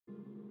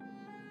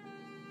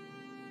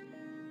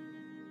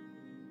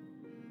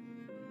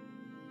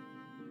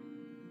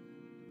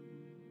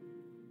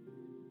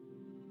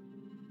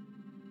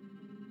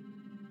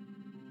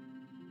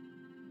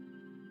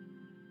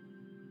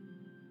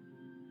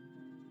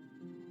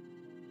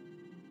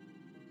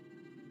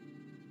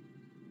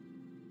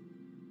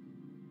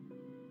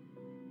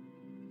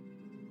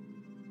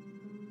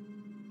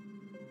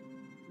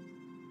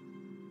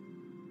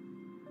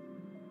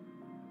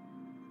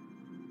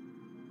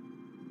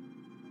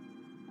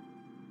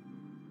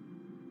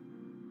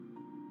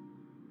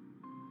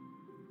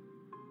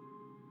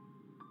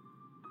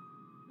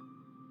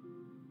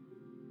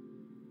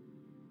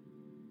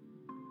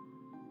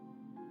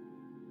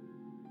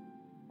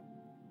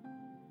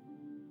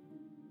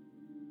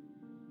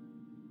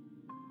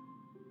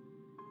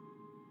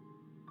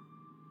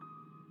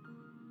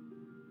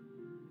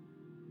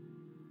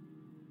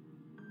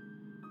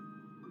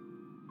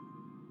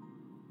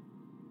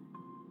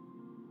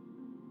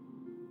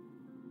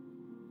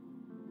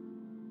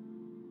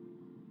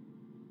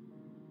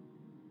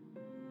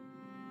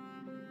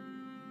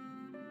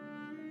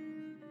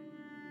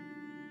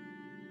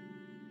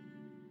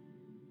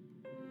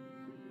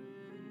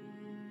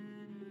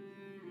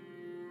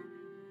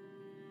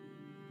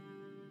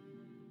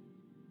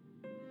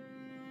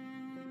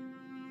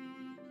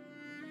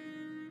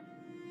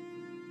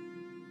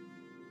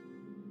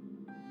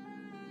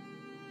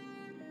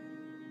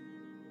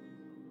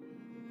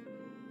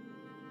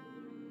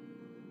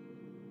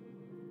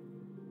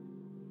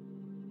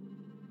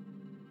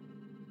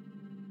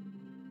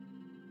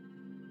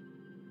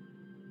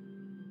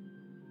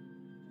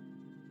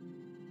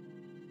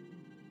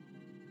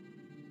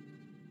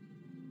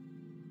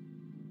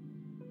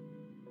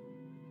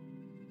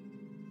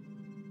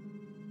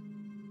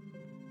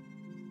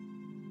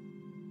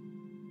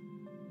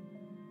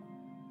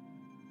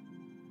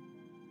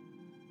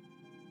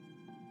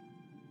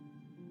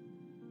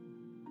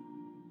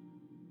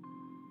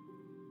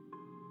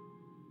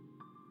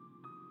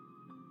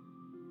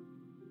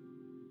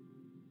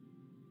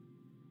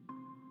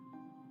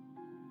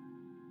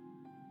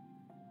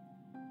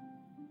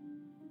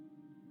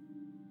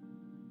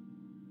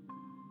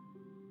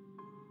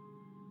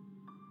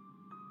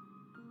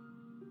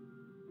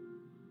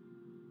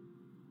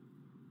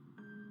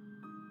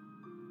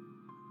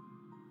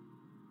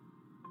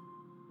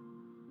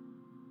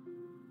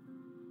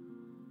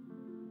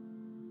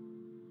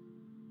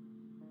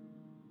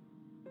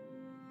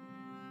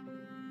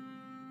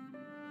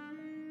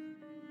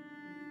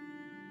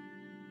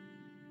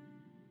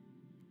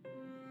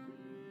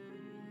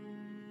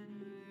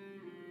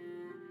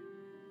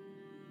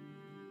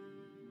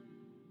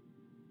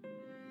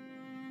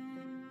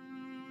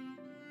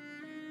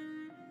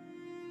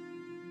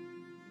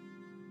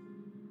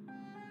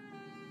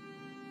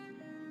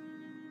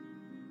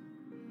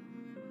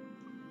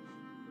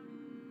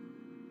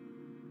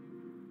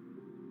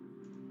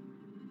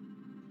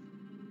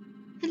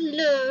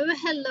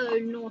hello,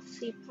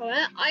 Naughty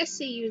Poet. I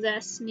see you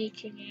there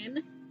sneaking in.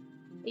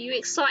 Are you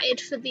excited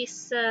for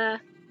this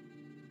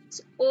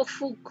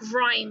awful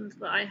grind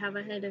that I have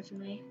ahead of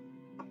me?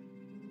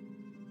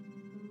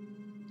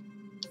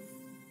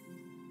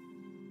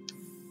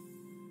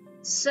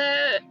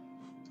 So,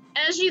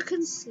 as you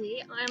can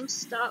see, I am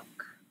stuck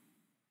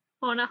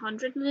on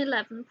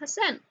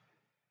 111%.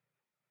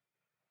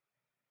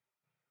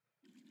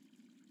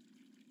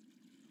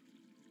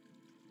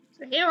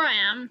 So here I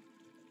am.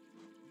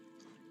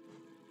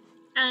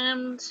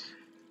 And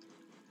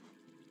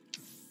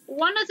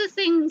one of the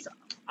things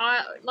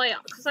I like,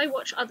 because I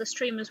watch other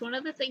streamers, one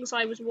of the things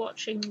I was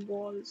watching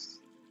was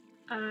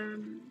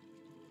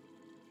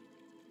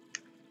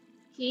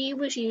he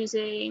was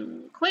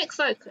using quick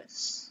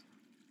focus.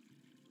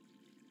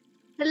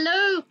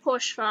 Hello,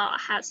 Poshvar,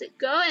 how's it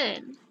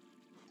going?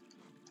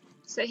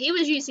 So he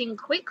was using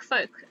quick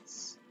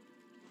focus,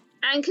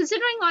 and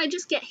considering I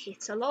just get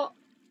hit a lot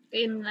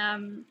in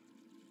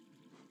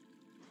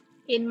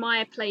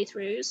my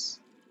playthroughs,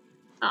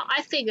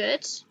 I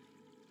figured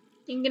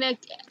I'm gonna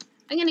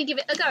give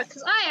it a go,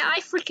 because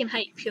I freaking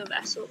hate Pure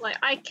Vessel. Like,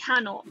 I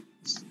cannot.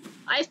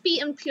 I've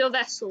beaten Pure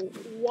Vessel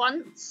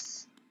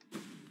once,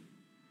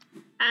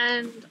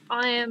 and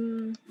I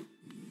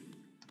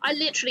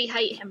literally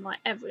hate him like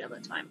every other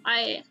time.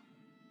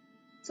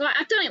 So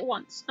I've done it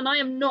once, and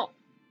I'm not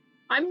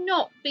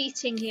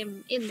beating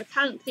him in the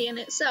Pantheon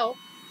itself.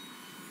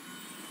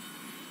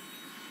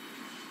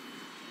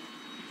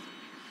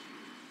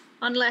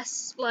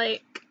 Unless,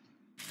 like,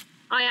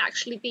 I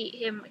actually beat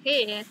him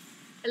here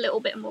a little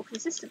bit more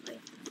consistently.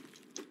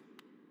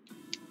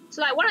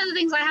 So, like, one of the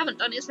things I haven't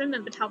done is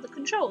remembered how the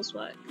controls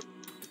work.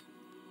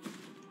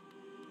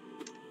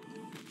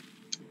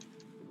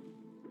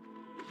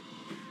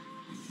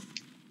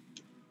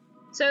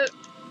 So,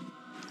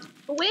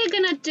 we're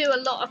gonna do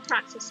a lot of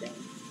practicing,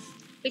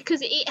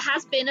 because it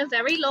has been a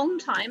very long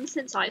time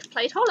since I've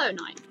played Hollow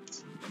Knight.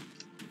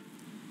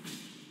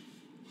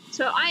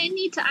 So I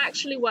need to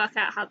actually work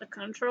out how the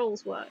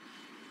controls work.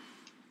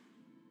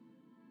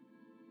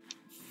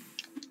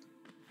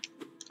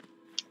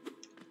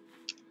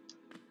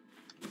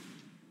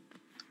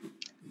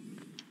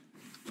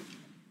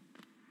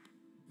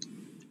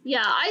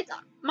 Yeah,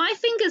 my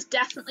fingers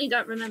definitely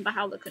don't remember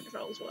how the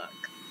controls work.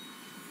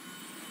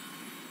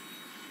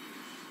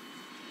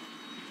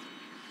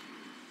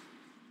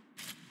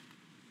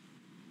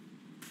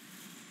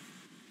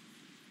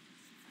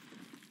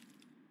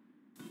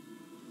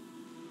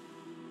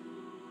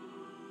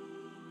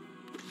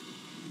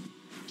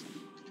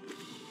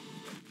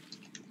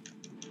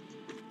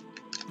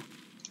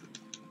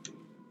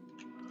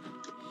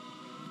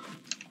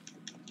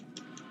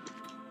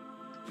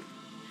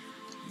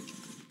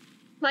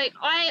 Like,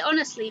 I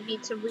honestly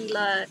need to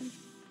relearn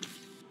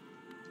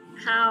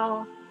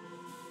how...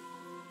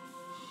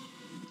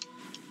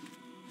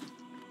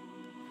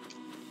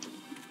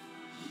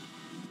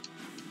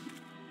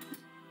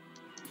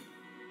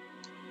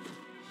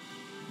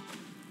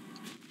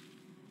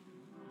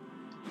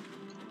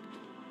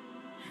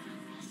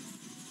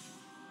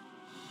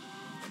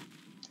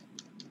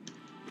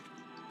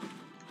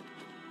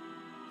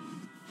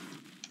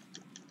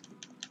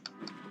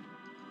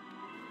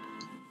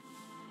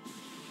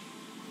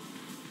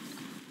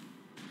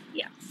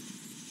 Yeah.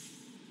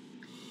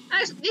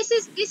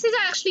 This is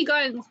actually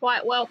going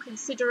quite well,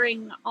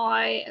 considering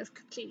I have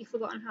completely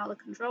forgotten how the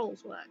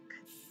controls work.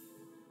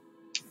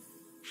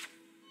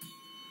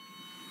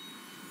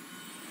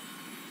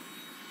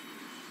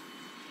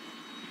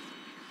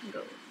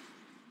 Go.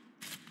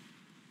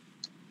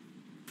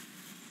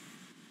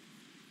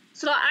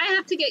 So like, I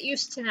have to get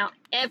used to now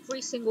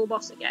every single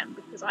boss again,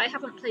 because I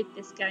haven't played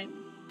this game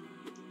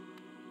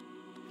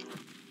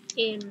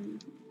in...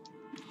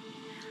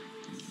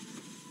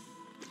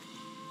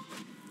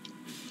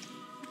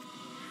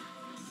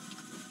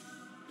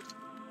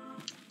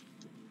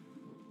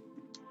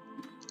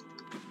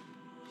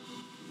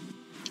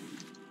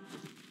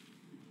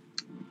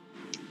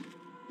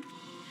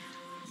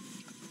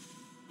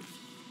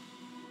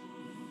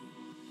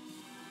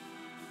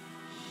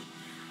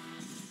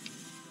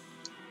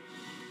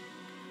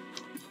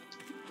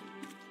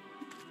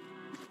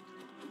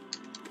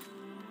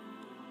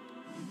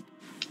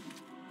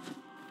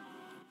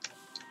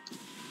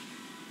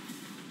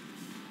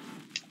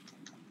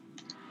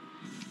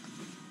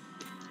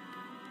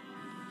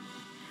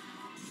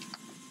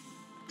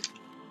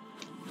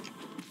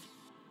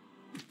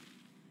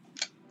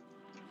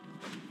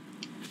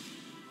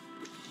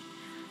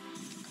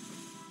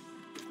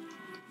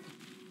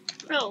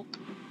 Oh,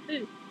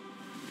 ooh.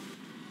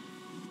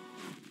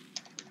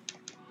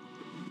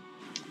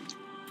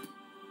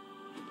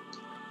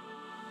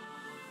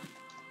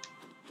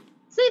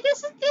 See,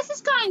 this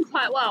is going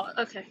quite well.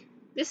 Okay,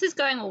 this is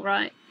going all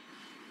right.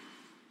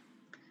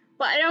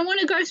 But I don't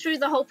want to go through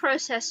the whole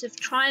process of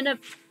trying to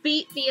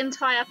beat the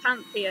entire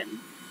Pantheon,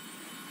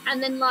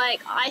 and then,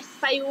 like, I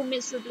fail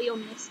miserably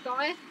on this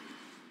guy.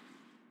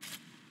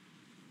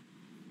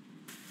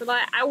 So,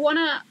 like, I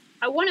wanna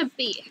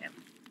beat him.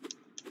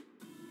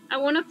 I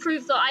want to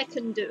prove that I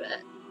can do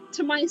it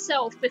to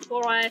myself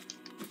before I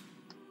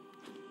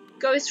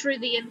go through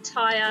the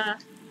entire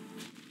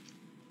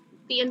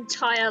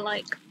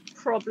like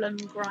problem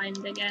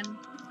grind again.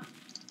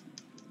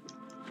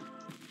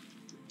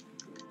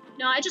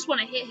 No, I just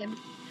want to hit him.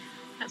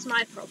 That's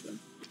my problem.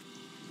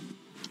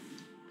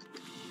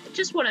 I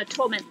just want to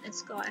torment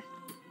this guy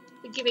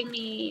for giving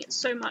me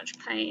so much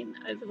pain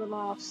over the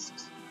last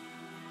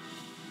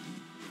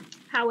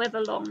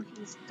however long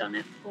he's done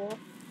it for.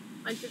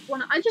 I just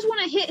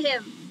want to hit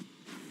him.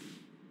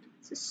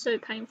 This is so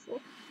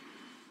painful.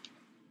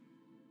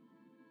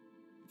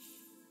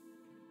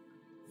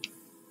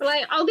 But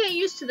like, I'll get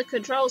used to the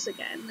controls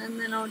again, and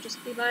then I'll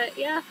just be like,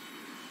 yeah,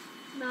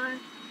 no.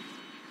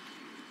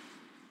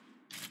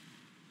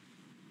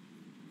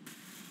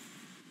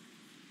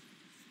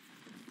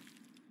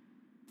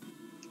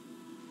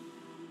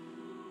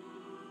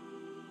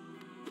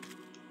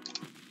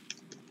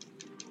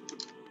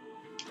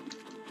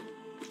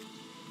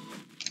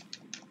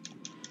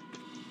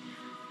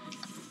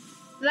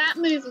 That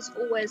move is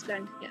always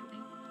going to get me.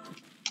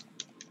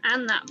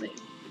 And that move.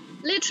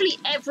 Literally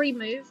every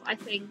move, I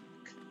think,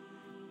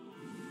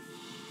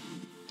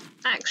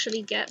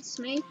 actually gets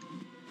me.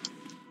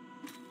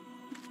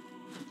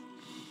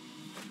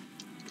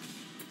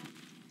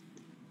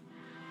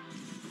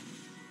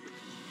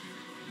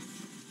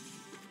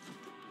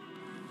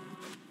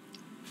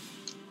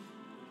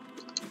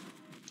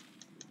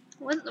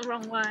 I went the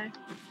wrong way.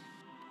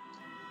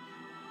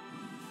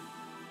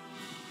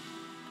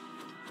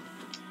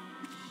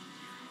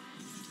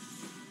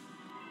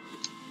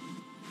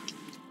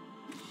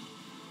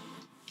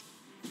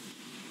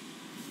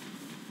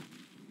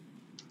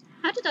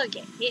 How did I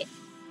get hit?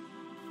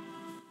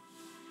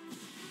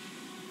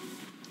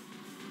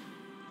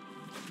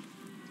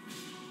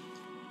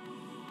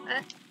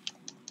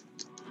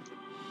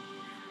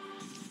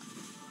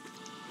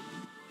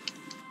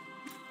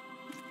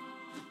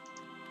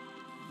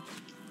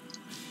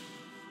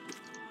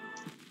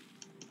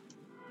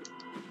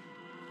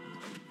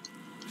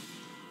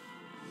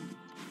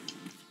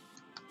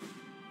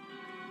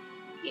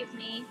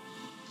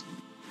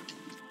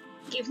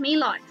 Give me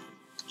life.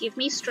 Give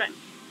me strength.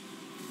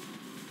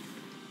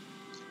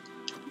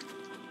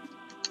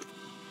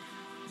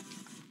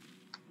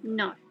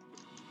 No.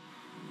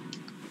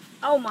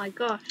 Oh my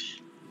gosh.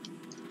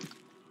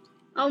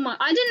 Oh my,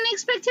 I didn't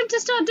expect him to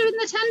start doing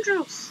the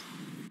tendrils.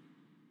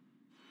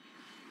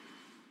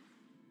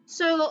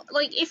 So,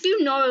 like, if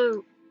you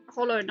know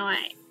Hollow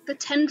Knight, the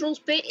tendrils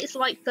bit is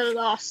like the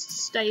last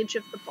stage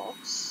of the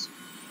boss.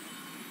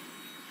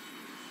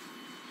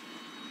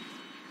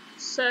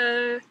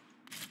 So,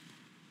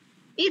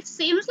 it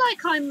seems like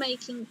I'm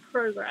making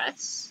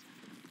progress.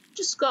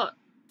 Just got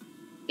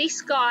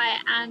this guy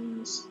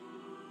and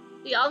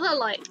the other,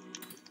 like,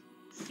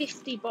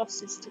 50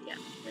 bosses to get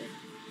through.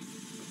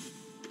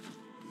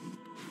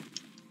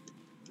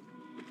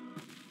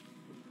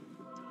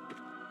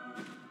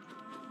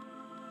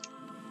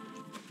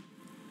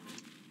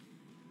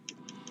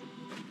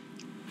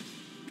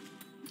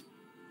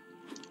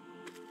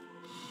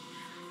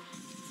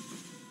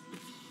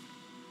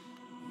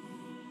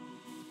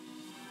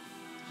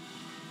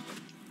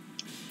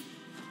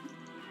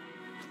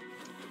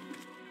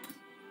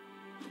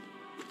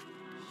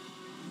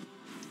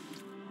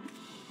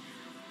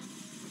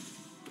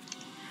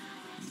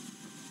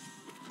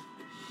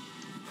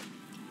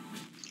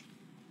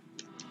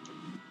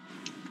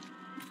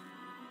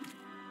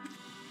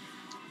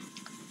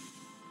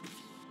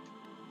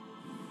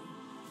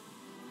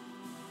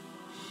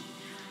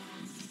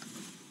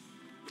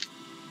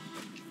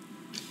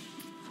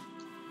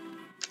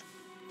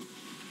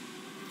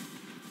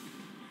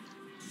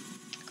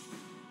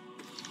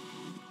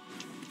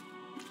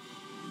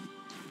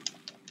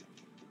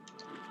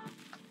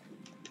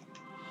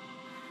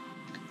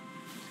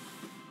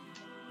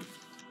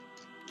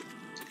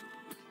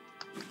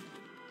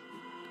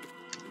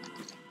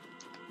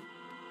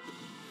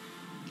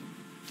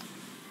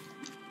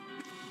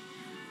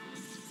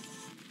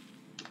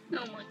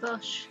 Oh my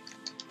gosh.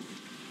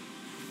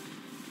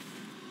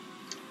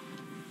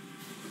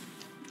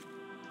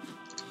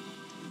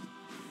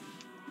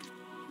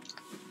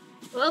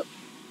 Well.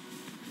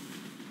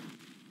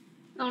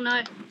 Oh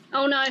no.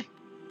 Oh no.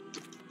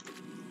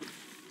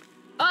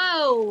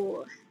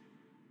 Oh!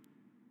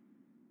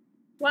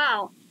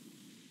 Wow.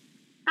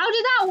 How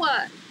did that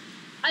work?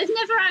 I've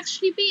never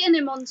actually beaten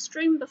him on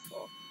stream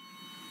before.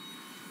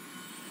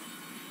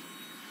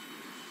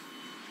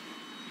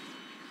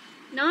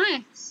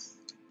 Nice.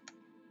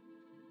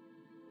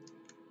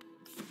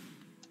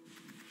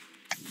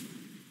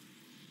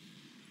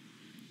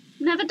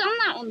 Never done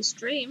that on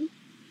stream.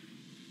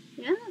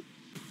 Yeah.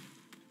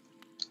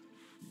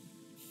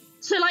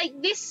 So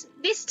like this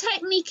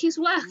technique is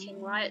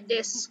working, right?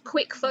 This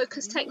quick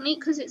focus technique,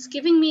 because it's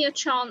giving me a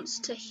chance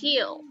to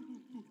heal.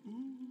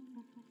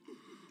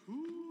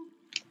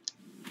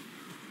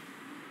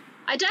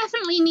 I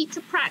definitely need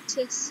to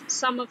practice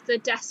some of the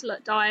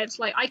desolate dives.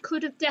 Like I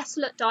could have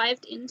desolate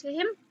dived into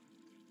him.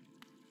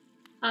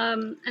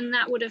 And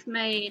that would have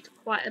made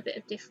quite a bit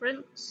of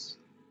difference.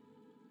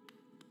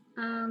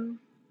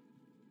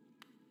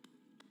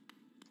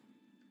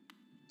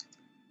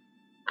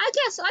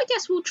 I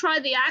guess we'll try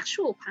the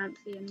actual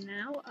Pantheon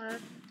now.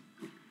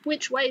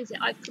 Which way is it?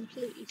 I've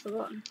completely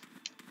forgotten.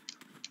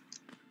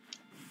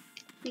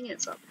 I think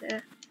it's up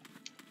here.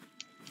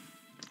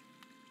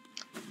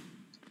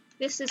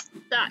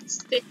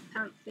 That's fifth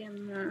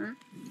Pantheon there.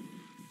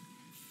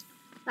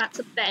 That's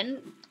a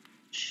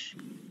bench.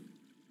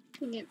 I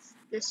think it's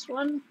this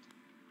one.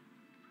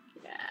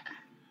 Yeah.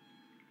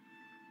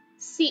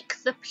 Seek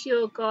the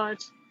pure God.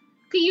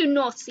 Look at you,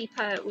 naughty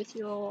poet, with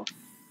your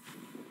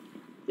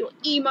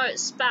emote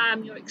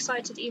spam, your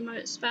excited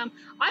emote spam.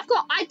 I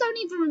don't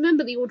even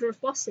remember the order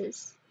of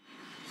bosses.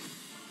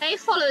 Hey,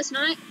 Follows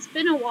Night, it's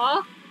been a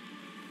while.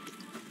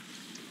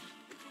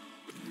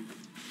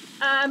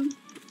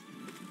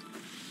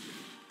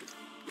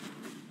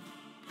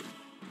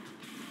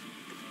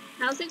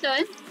 How's it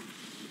going?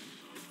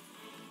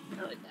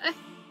 There we go.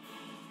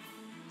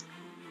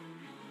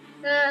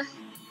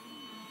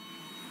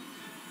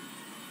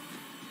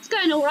 It's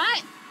going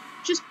alright.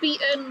 Just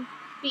beaten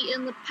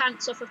the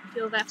pants off of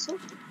Pure Vessel.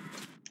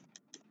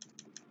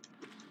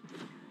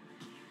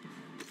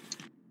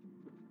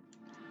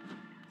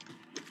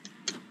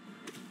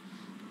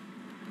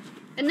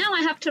 And now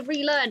I have to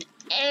relearn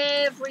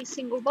every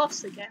single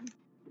boss again.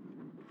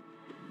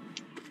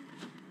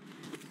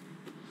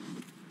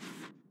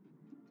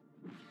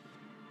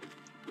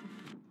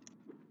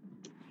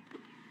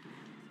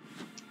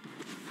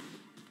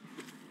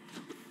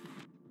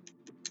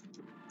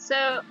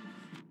 So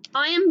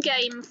I am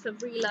game for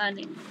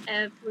relearning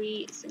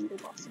every single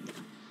boss again.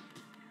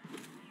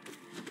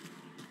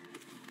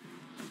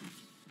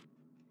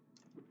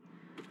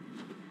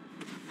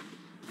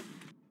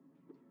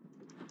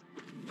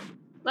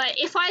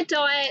 Like, if I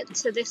die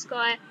to this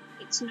guy,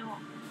 it's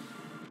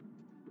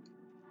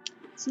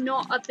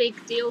not a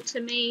big deal to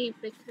me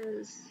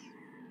because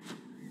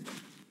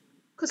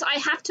I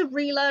have to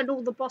relearn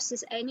all the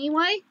bosses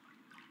anyway.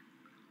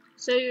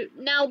 So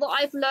now that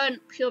I've learned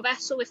Pure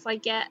Vessel, if I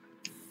get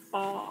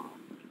far,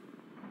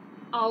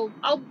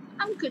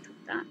 I'm good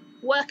with that.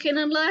 Working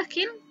and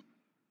lurking?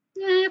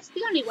 Yeah, it's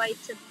the only way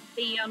to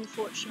be,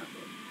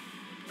 unfortunately.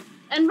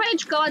 And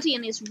Rage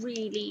Guardian is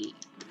really,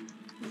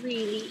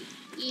 really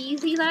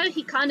easy though.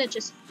 He kind of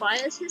just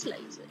fires his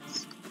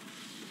lasers.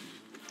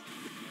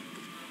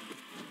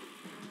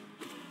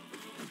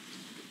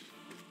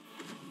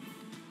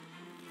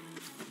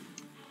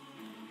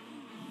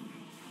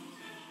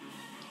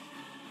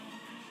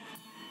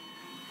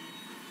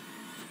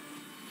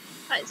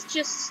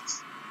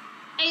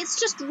 It's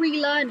just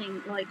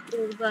relearning like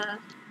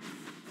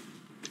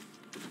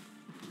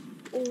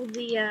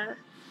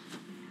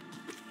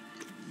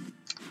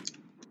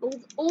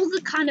all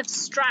the kind of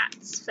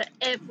strats for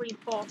every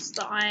boss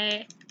that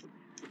I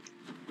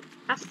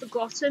have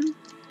forgotten.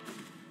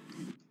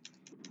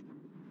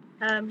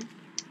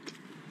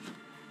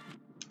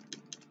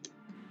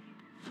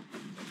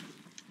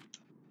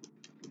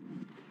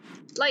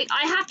 Like,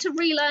 I have to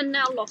relearn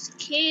now Lost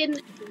Kin,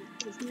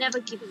 who's never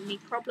given me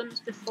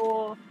problems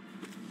before,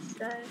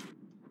 so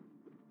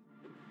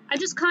I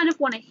just kind of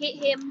want to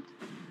hit him.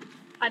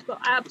 I've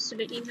got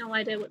absolutely no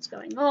idea what's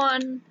going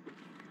on.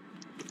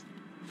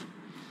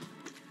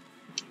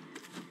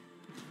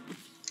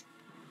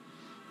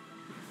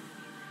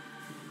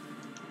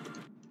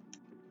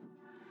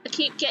 I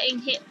keep getting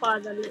hit by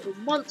the little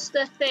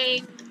monster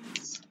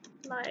things,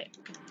 like...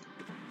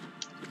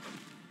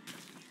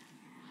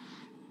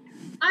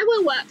 I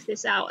will work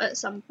this out at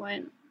some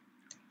point.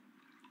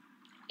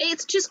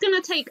 It's just going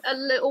to take a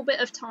little bit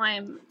of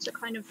time to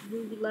kind of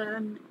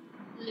relearn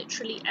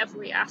literally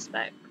every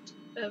aspect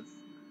of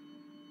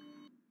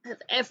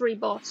every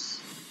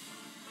boss.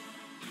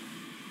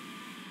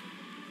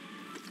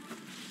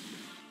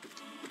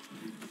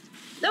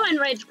 Though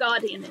Enraged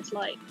Guardian is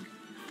like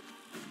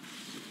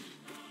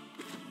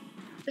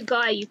the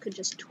guy you could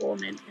just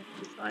torment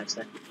every 5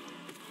 seconds.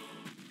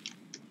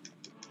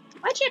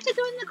 Why'd you have to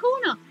go in the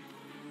corner?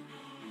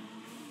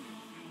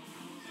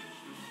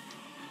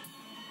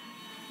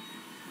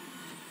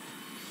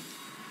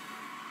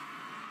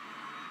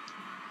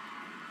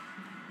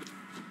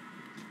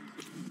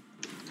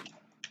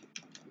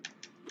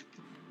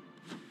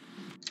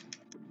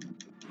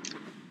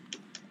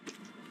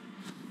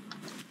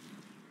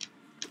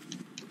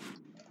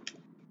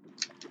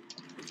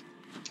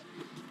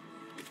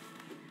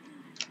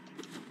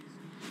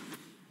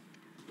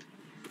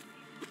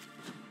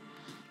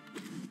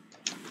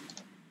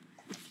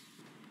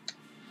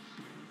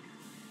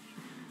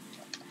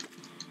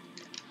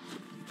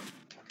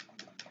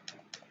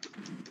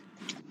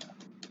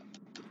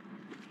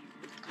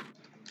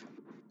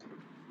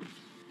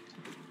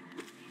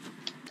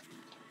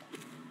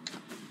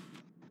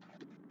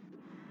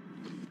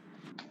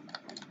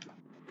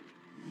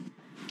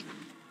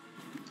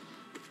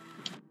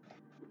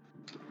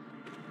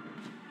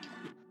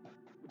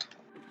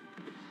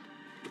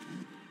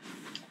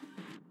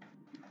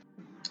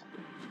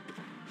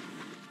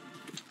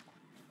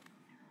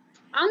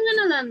 I'm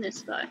gonna learn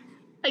this though.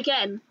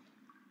 Again.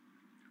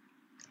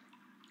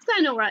 It's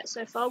going alright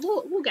so far.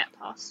 We'll get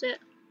past it.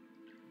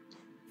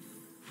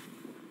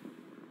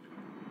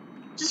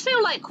 Just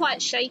feel like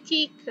quite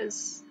shaky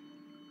because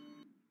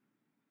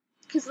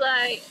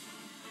like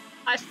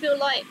I feel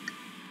like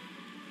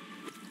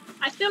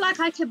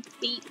I could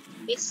beat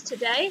this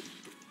today.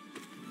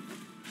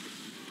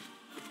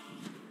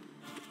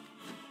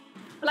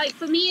 Like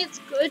for me it's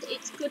good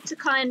to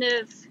kind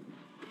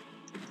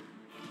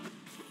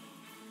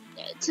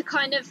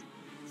of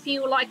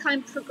feel like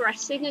I'm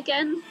progressing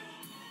again.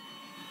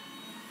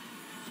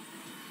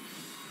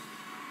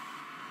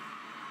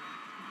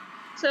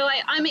 So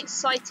I'm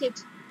excited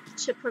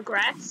to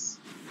progress.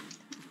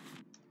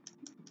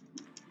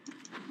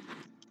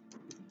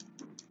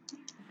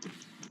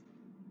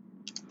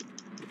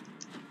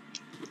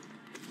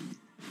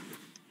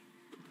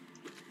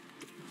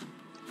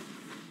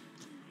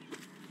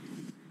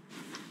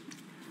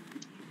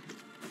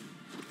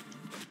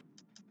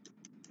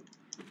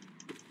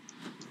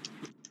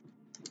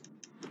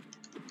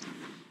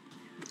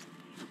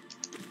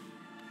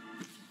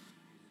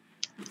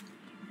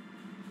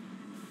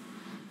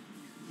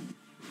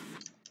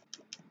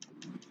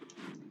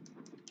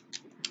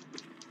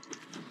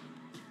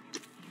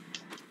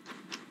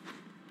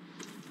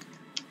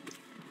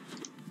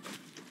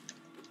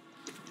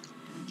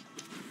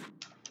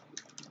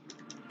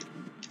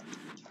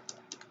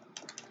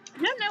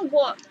 I don't know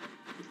what,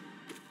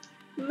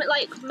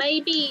 like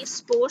maybe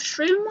Spore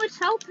Shroom would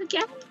help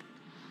again?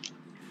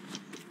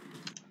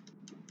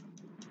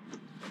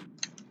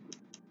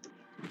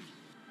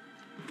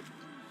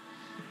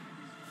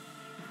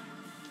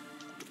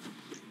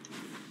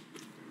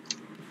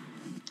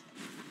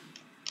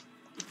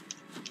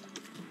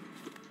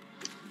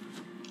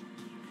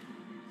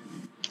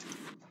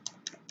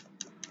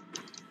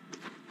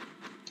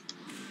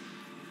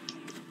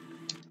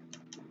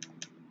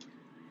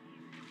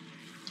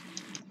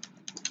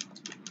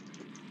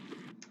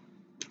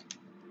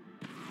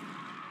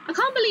 I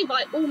can't believe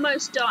I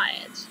almost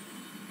died.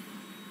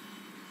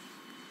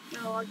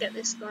 Oh, I'll get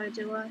this guy,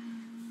 do I?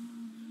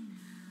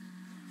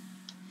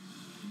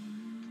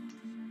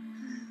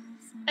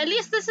 At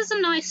least this is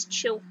a nice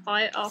chill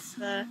fight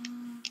after.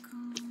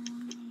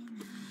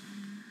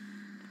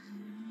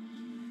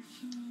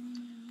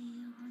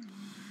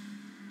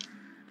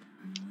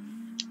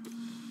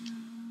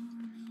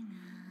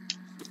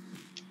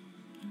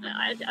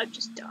 I'd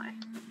just die.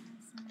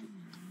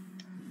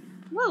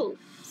 Whoa.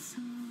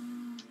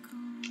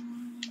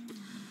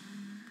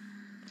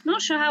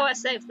 Not sure how I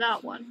saved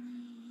that one.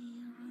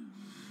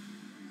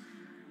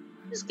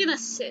 I'm just gonna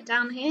sit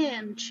down here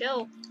and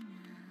chill.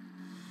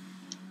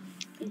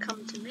 And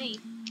come to me.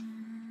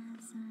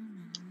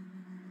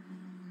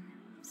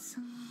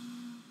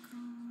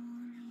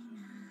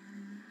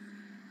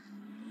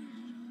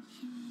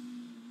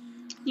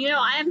 You know,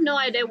 I have no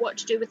idea what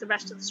to do with the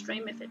rest of the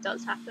stream if it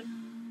does happen.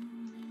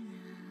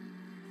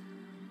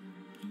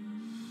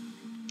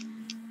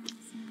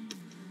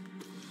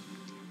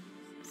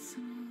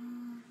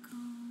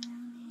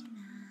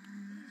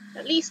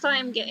 At least I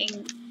am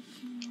getting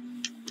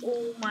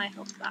all my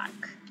health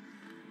back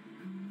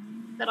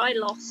that I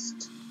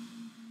lost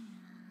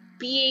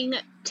being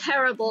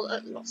terrible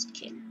at Lost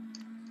Kin.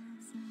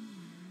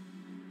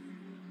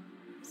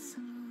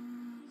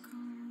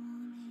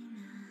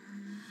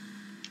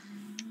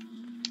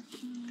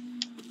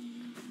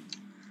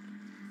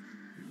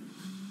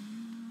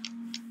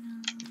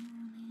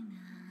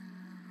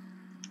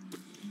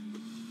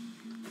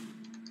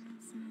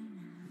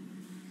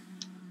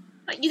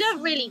 Like, you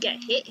don't really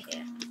get hit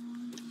here.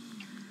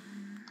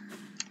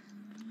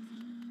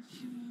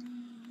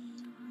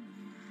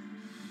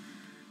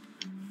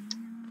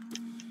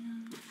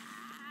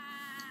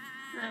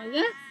 There we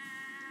go.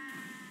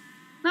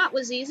 That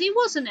was easy,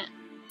 wasn't it?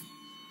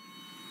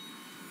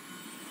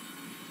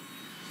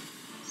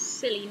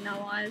 Silly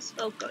no eyes.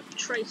 Oh god,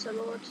 Tracer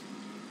Lord.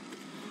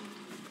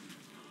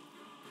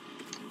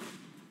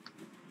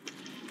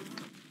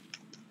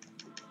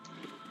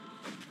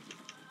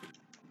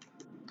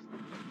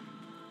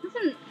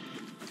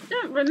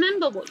 I don't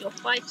remember what your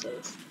fight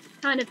is.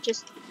 Kind of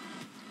just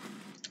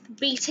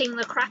beating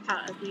the crap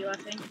out of you, I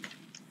think.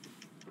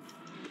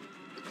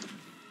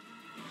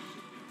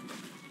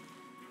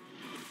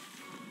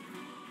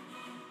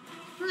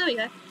 Oh, there we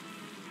go.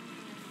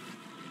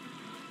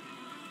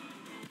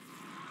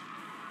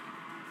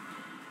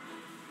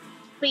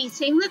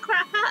 Beating the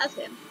crap out of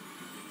him.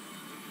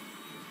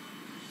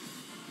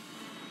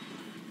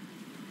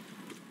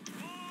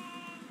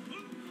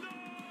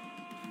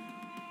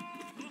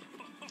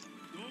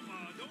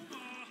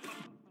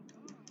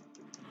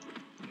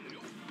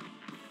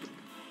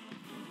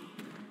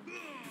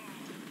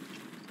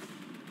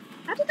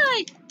 How did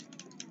I...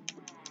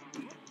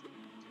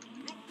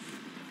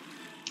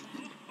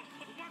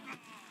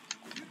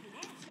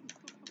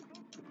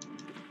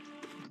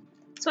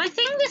 So I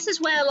think this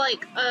is where,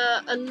 like,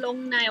 a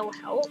long nail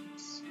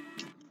helps.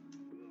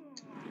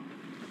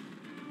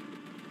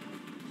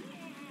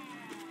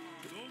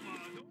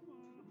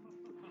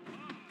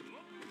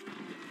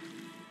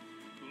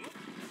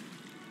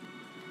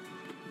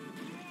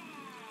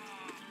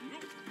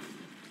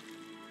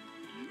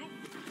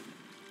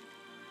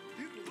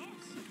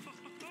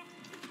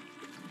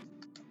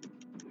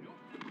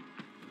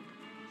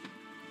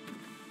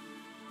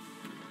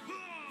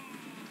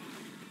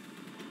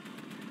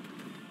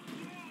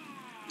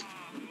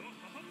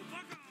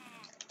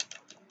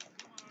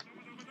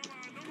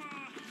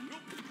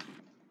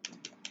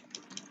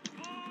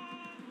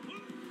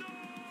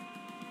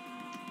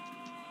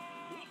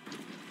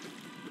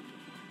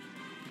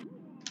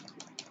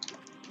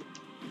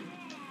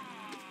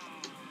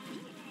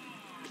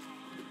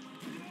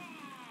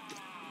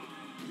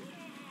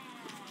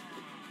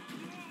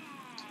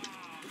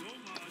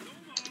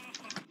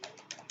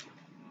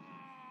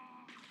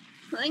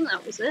 I think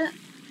that was it.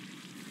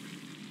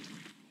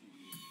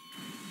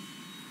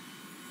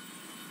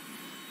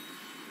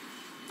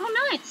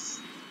 Oh, nice!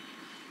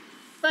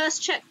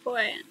 First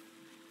checkpoint.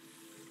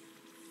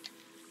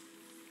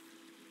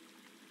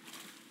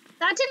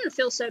 That didn't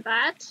feel so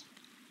bad.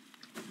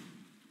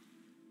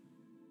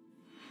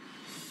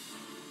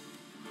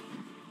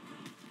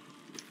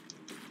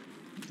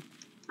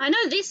 I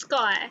know this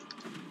guy.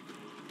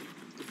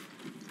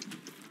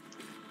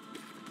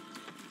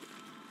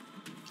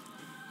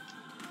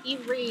 He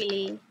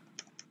really...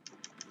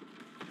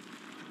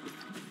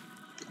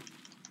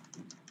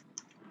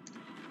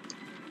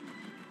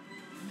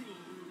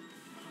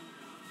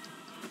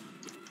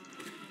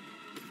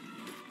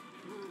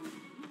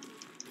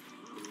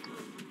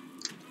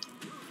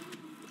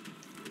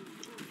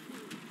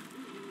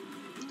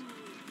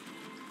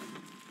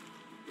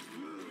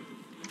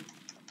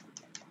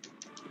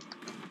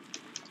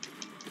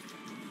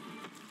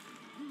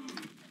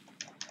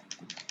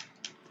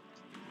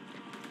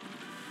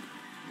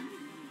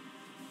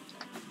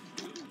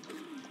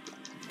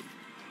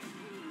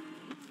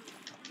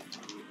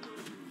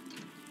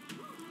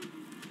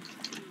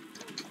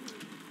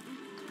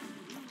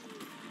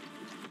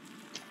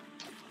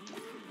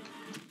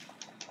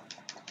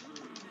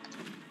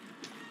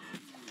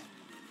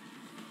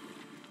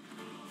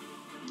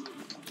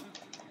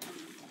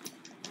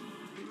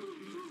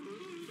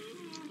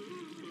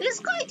 This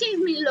guy gave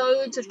me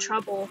loads of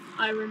trouble,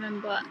 I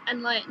remember,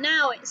 and like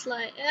now it's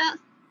like, yeah,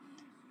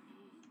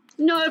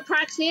 no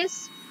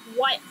practice,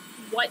 wipe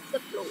the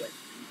floor.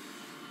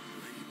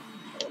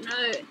 Oh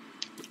no.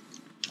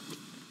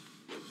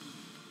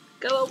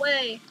 Go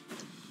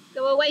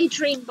away,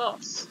 dream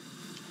boss.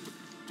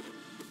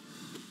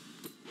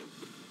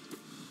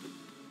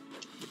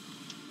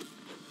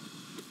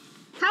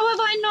 How have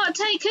I not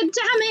taken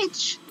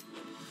damage?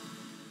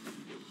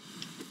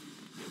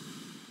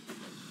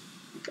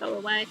 Go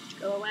away,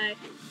 go away.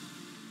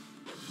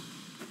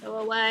 Go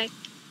away.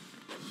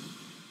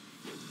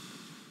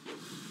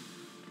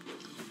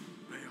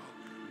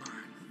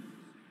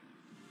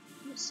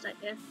 Just stay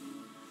here.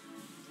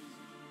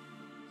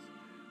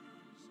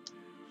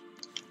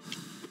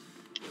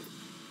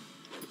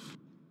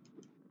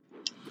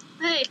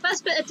 Hey,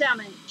 first bit of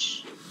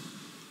damage.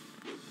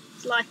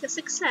 It's like a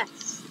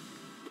success.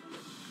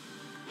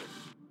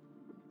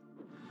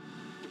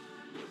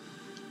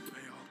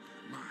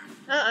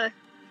 Uh-oh.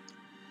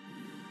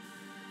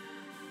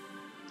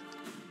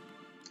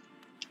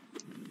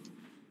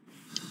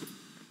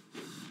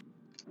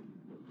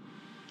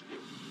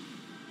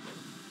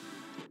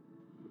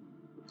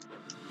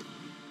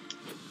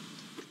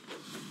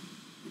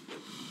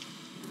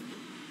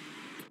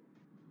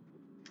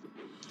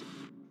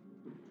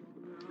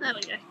 There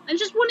we go. I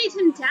just wanted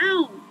him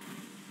down.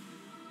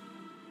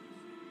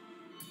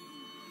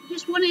 I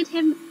just wanted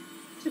him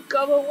to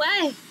go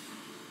away.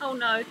 Oh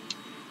no.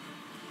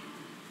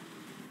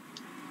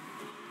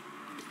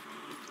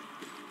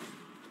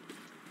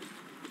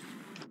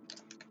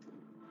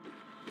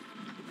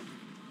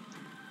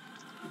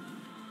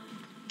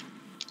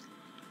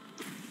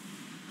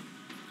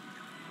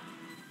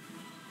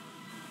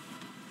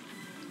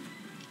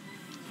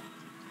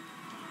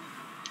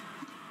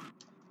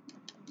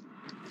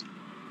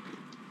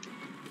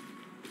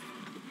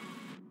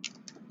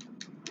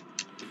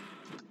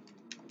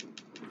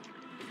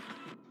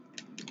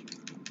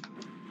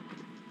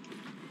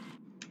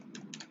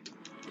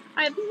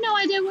 I have no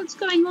idea what's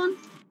going on.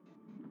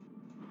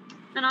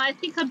 And I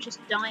think I'm just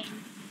dying.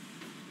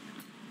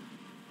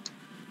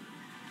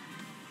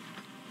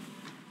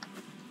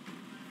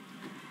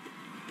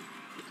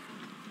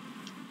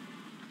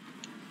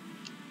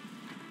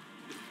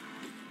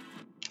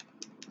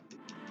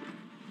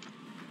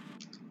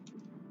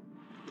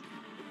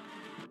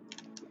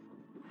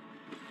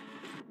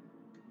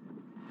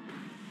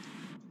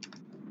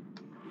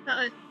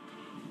 Uh-oh.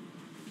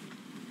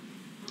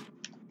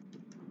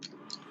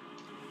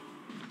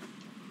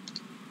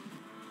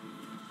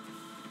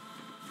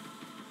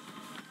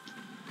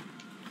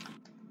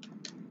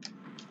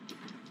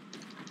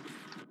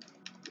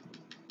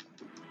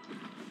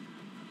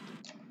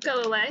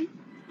 Go away.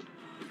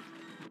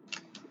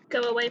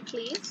 Go away,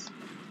 please.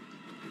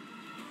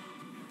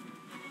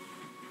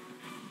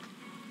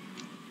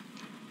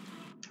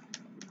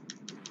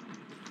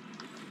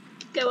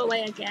 Go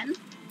away again.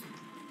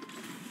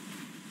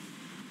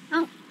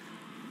 Oh.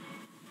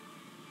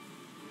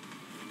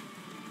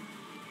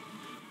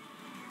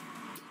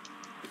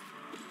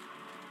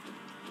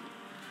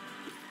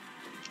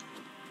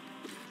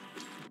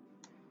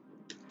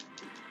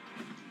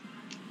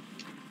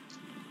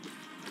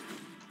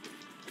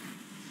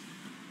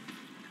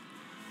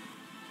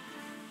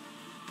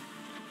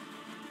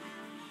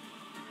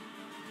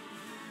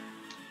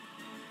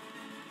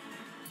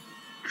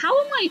 How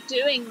am I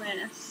doing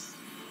this?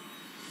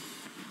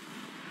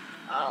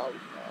 Oh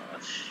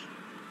gosh.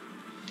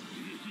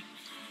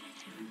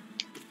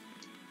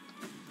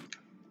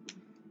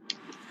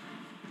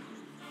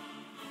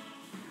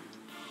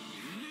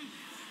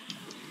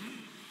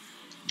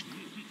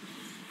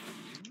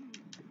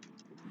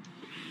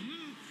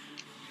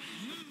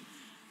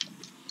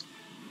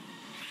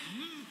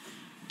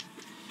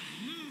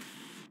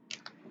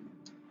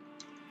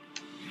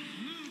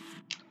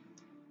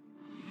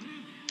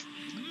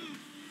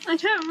 I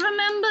don't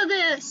remember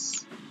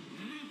this.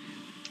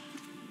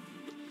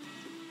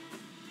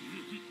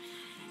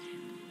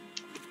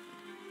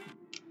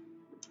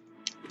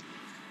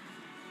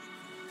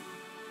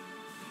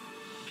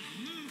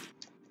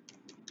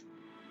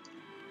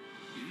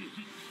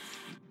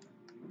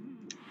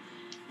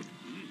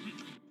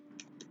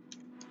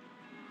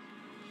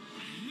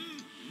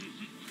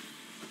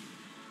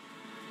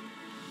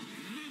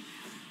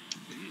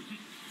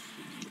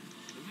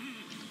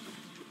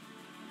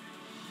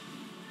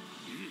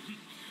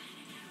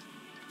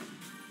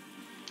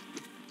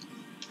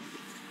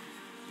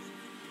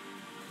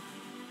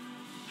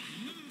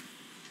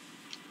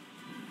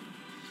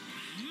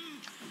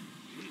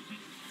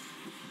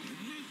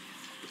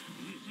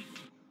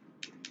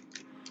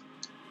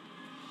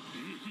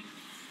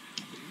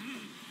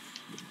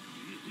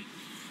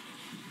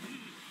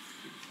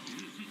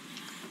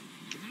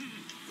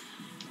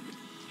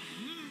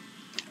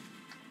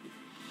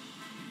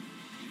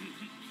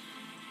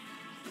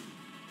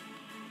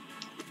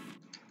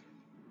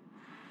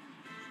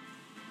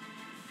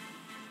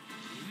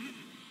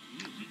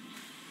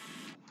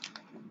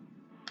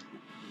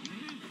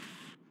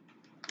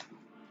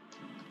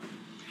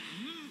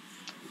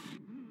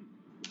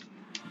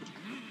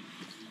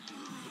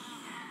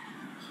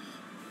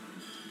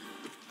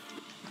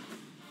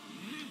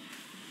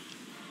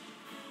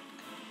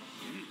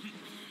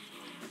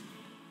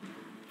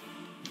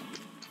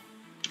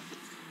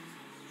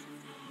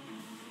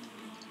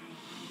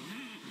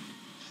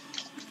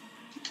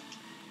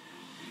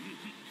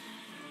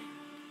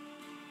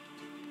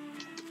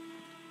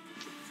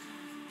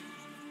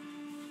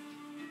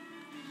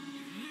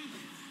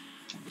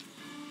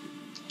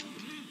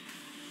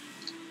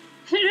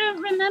 I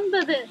don't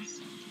remember this.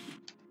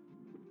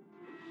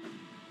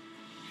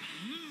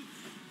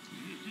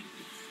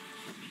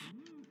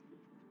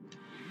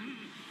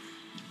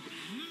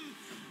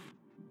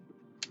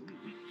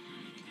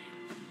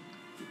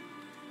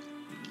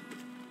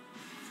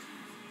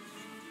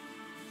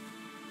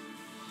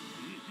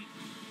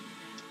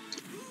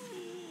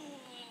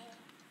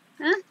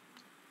 Huh?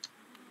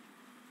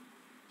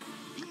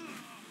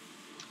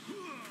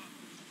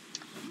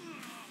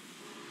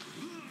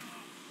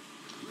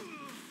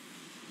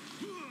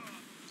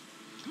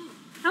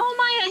 How am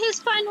I at his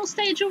final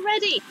stage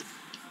already?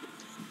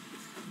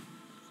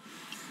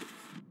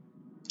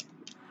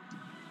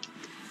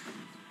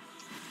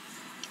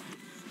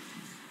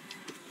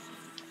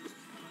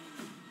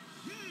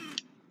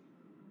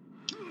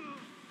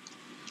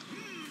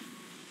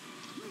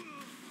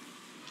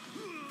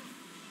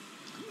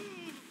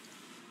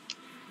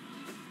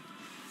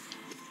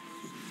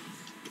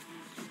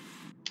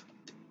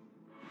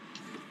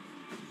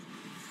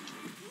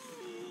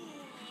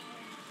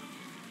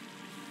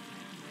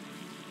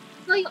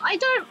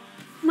 Like,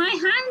 my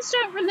hands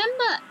don't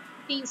remember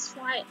these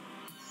fights.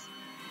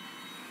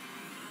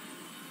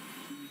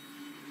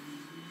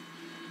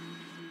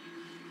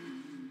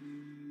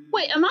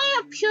 Wait, am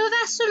I a pure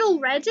vessel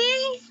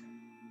already?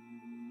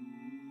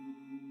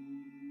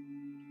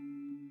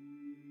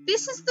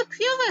 This is the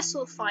pure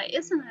vessel fight,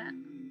 isn't it?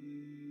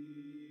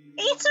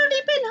 It's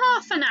only been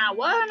half an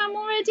hour and I'm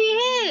already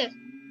here.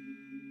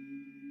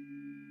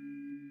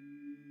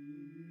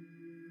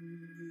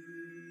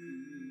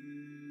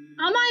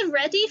 Am I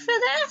ready for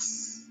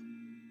this?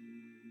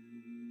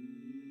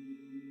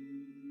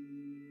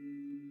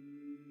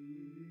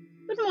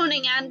 Good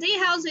morning, Andy.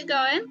 How's it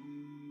going?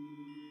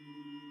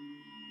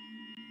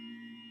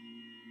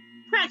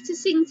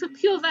 Practicing for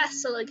pure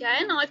vessel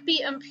again. I've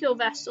beaten pure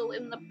vessel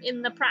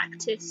in the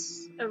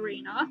practice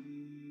arena,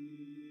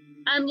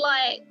 and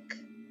like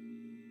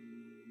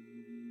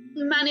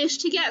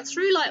managed to get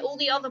through like all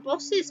the other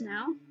bosses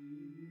now.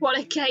 What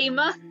a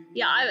gamer!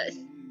 Yeah,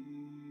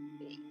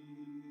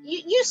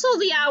 you saw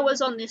the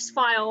hours on this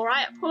file,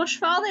 right? Push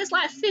file. There's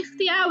like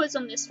 50 hours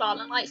on this file,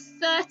 and like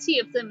 30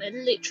 of them are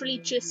literally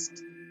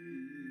just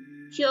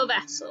pure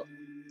vessel.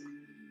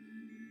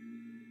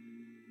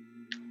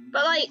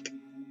 But like,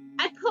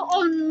 I put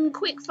on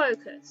quick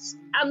focus,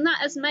 and that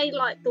has made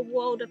like the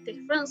world of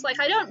difference. Like,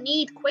 I don't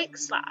need quick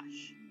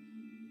slash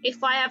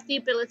if I have the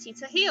ability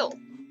to heal.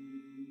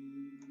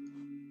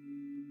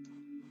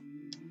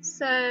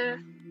 So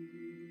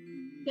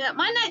yeah,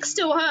 my neck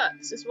still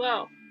hurts as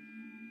well.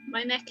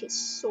 My neck is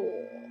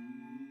sore.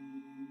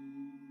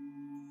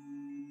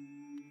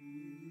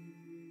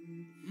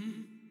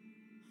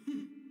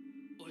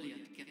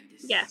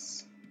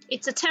 Yes,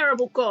 it's a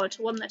terrible god,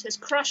 one that has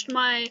crushed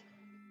my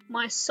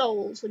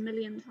souls a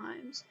million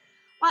times.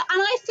 And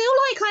I feel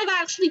like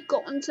I've actually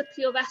gotten to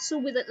pure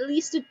vessel with at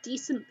least a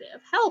decent bit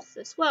of health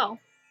as well.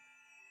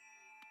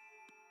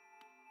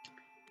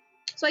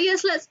 So I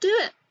guess let's do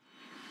it.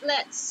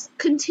 Let's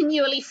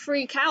continually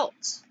freak out.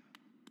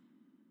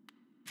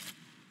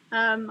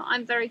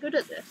 I'm very good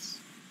at this.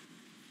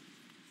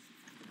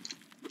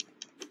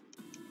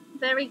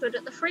 Very good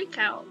at the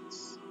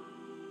freakouts.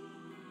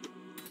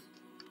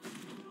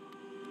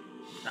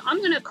 But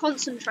I'm gonna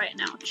concentrate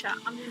now, chat.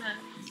 I'm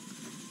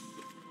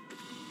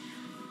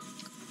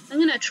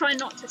gonna try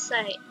not to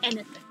say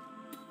anything.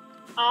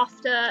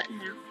 after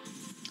now.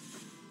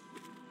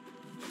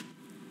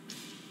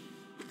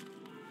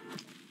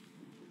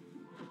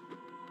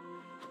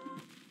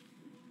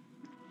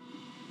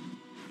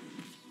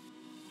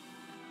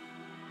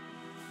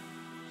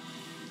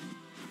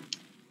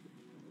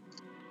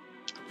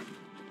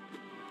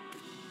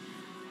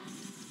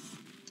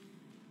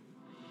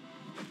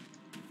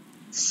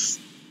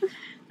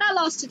 That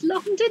lasted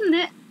long, didn't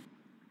it?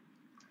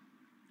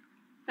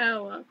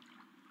 Oh well.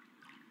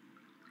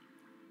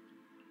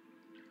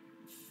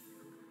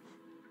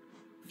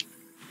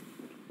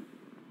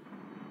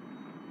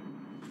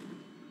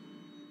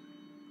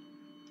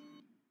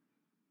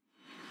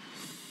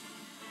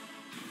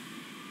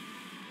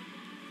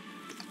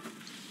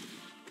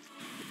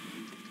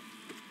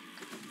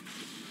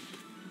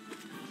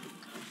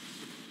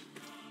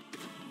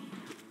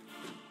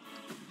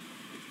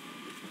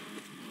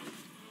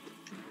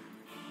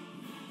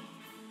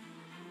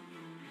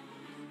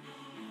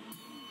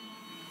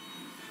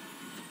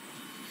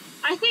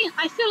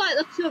 I feel like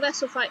the pure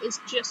vessel fight is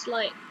just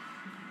like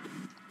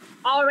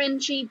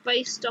RNG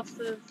based off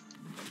of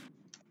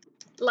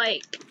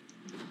like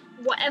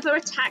whatever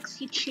attacks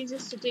he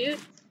chooses to do.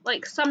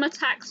 Like some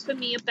attacks for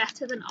me are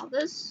better than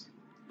others.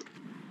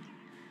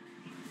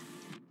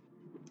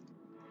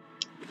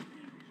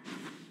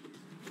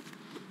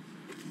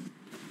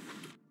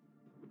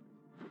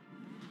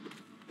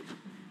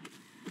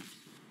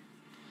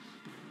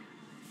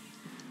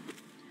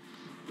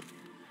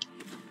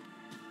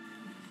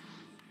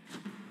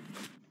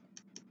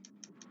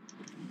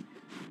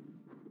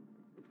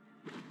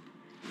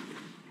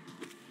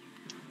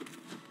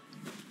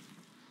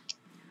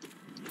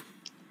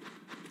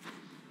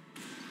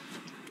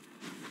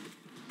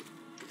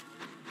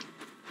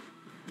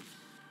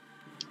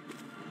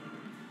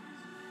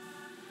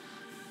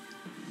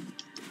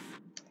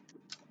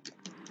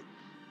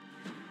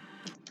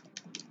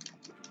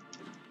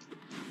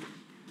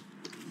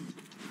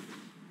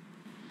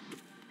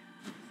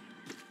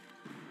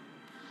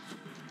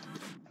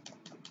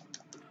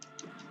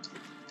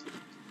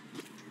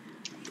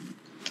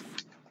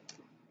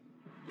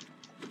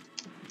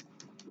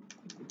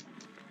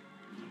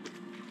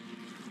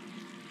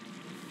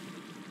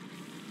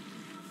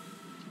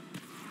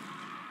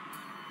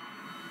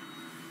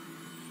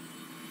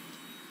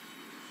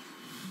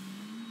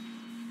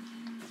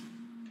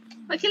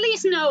 Like, at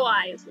least no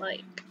eyes,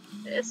 like,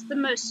 it's the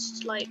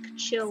most, like,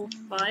 chill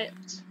fight.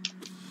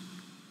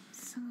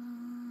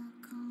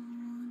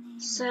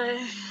 So...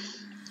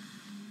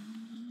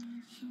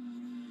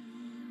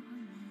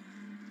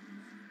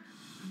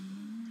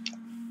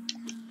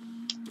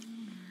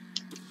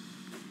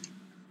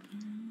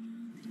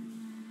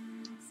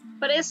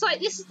 But it's like,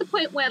 this is the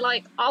point where,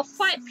 like, I'll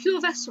fight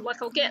Pure Vessel,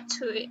 like, I'll get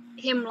to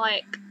him,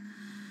 like,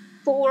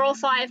 4 or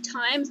 5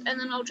 times, and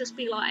then I'll just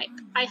be like,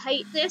 I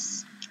hate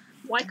this,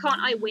 why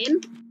can't I win?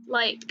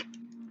 Like,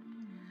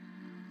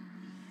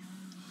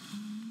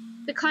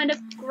 the kind of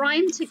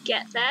grind to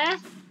get there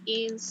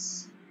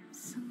is,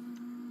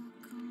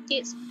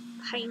 it's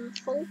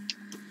painful.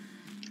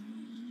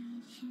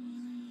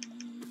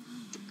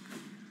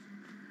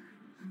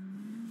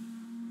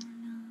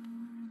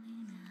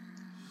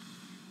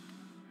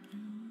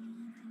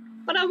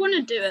 But I want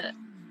to do it.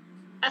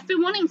 I've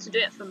been wanting to do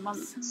it for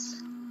months.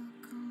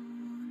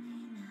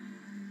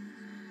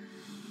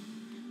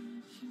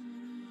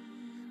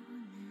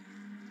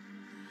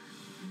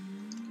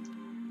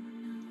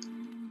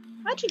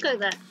 Why'd you go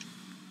there?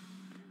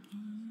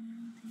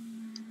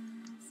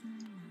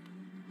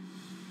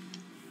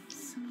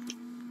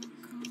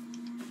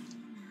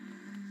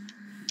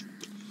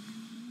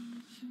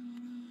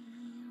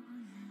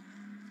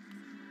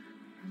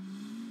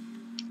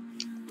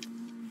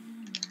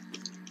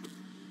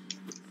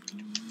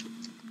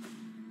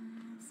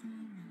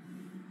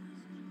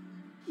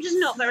 I'm just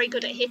not very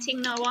good at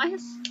hitting no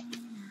eyes.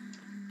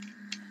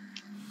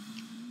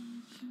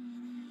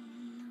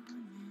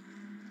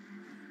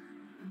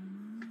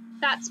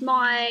 That's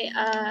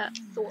my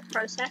thought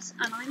process,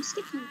 and I'm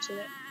sticking to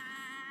it.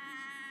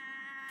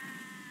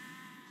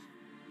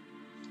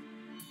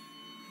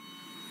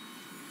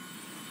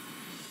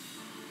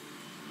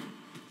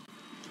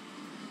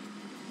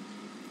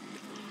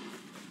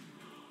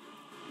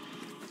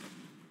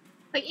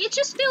 Like, it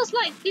just feels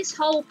like this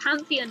whole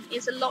Pantheon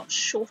is a lot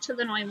shorter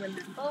than I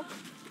remember.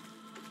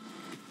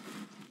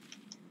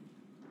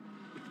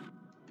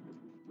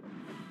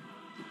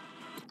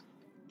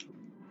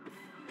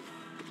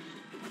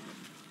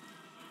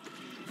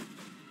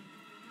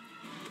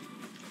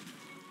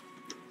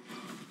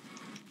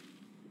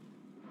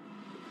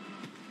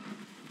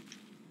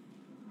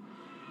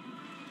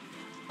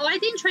 Oh, I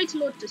think Traitor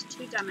Lord does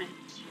 2 damage,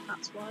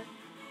 that's why.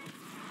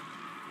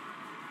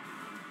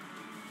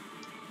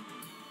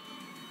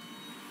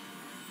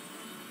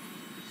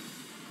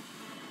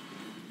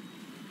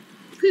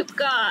 Poop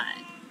guy.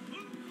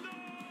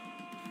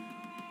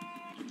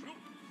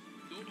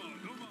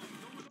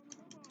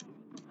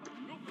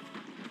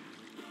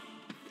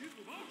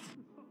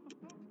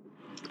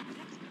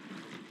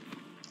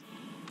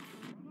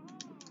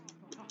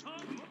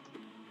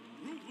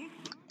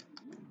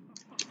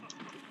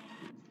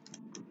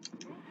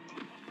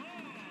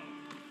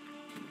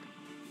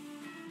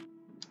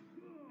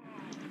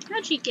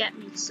 How'd you get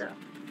me, sir?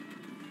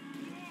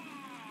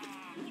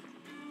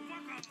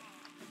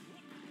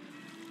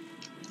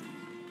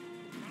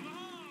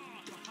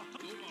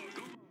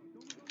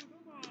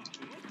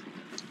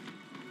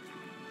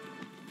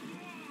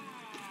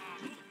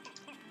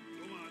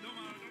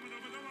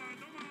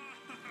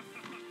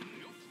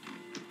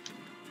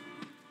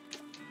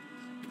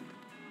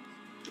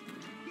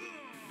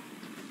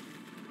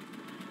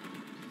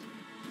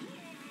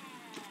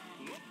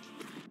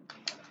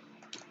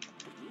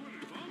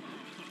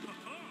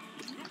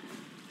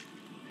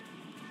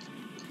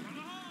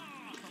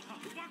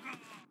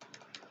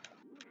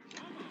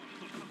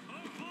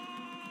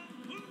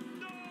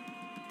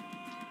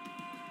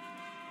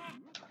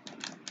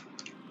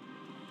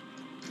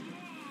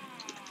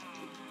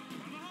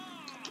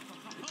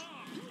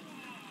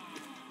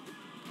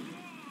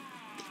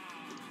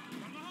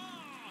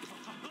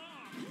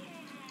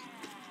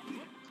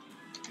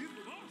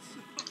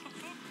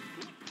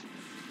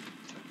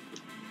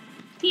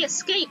 He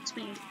escaped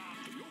me.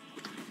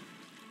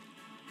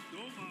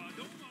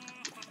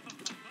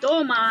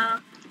 Doma.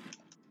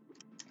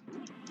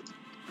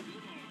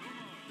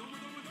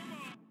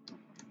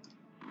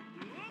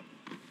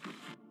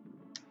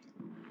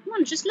 Come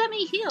on, just let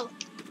me heal.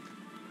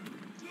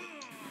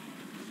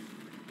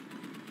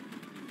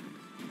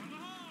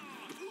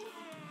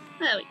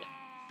 There we go.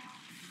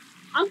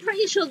 I'm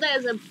pretty sure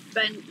there's a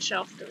bench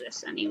after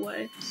this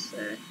anyway,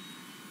 so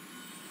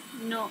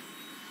not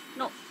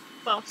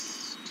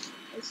fussed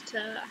as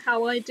to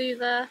how I do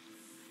there.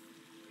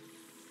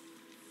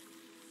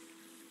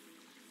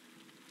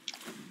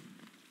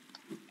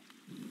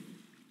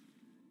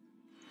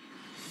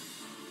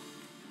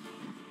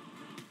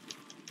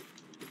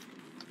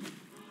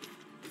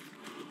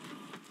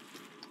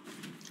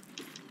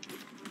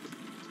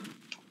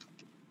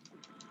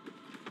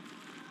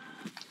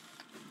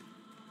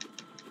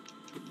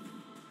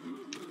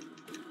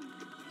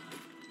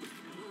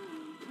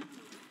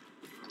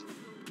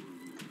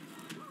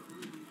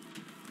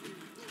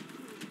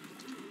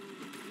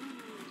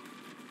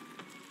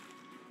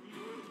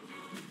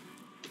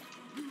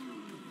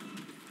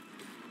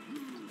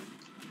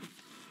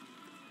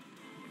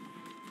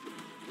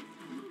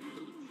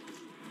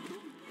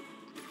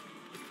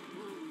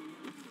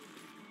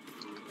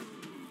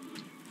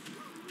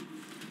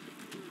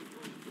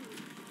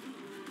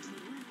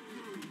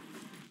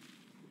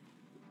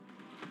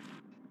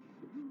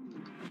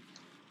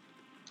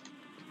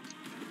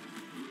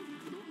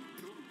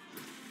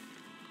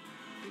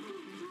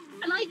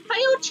 And like,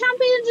 Failed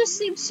Champion just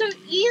seems so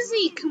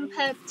easy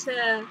compared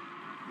to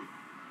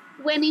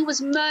when he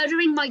was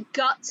murdering my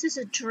guts as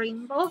a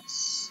dream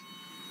boss.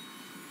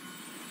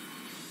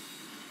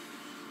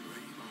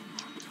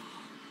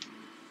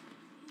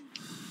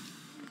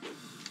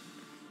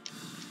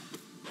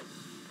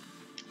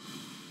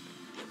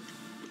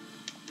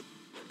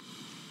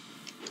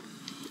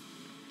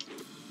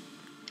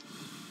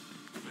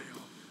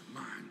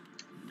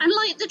 And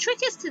like, the trick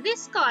is to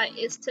this guy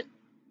is to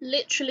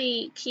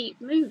literally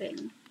keep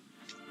moving.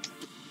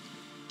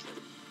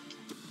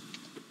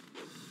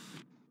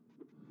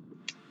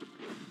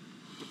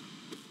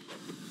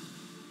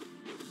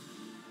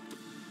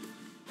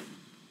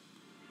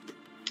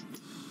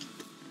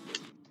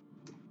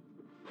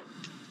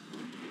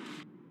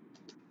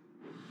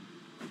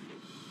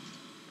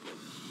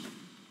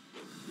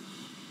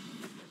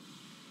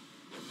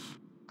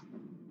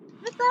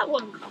 Where'd that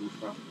one come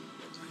from?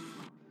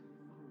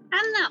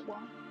 And that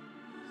one.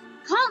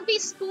 Can't be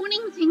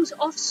spawning things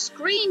off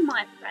screen,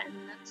 my friend.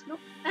 That's not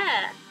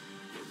fair.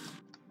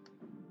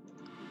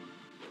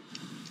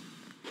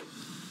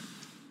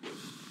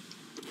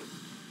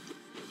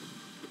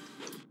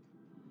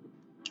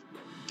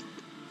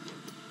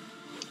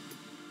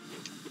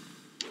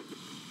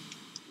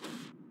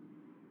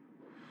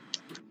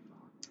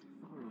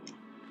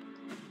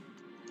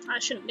 I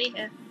shouldn't be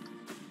here.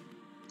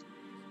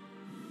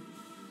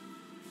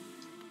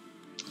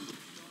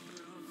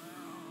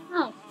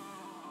 Oh.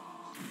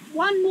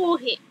 One more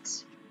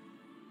hit.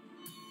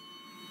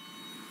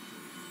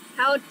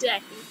 How dare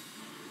he?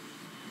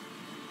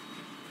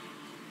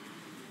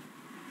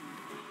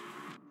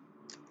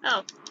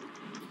 Oh.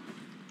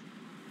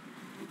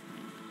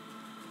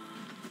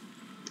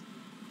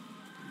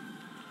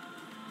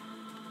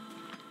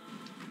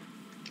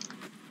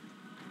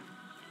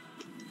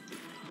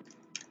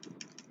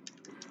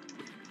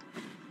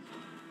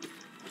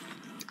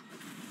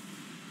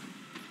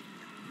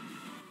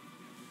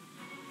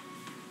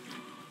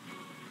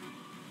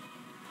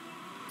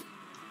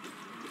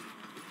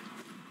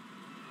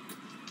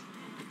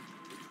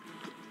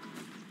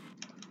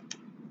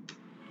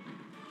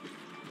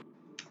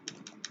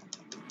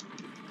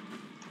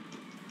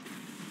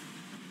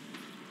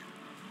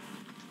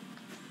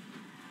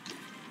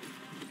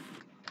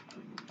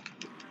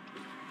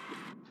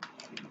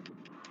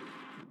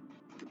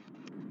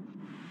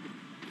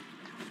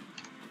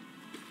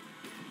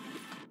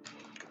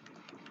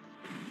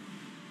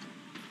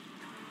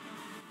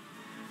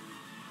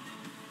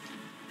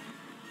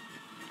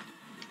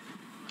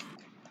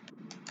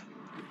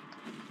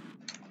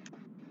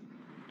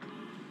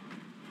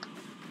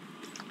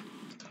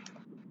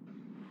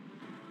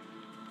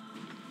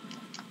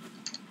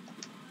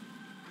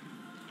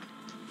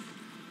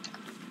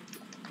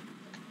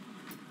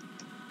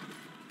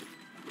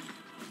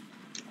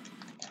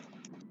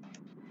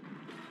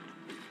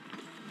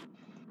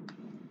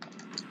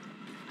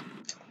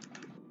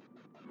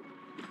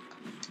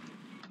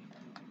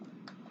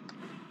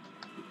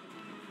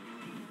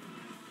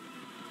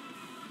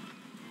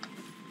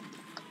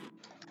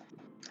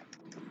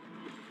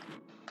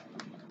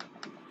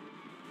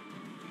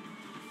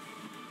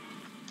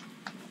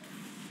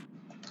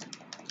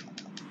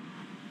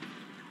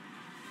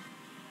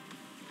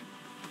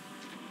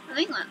 I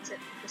think that's it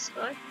for this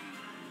guy.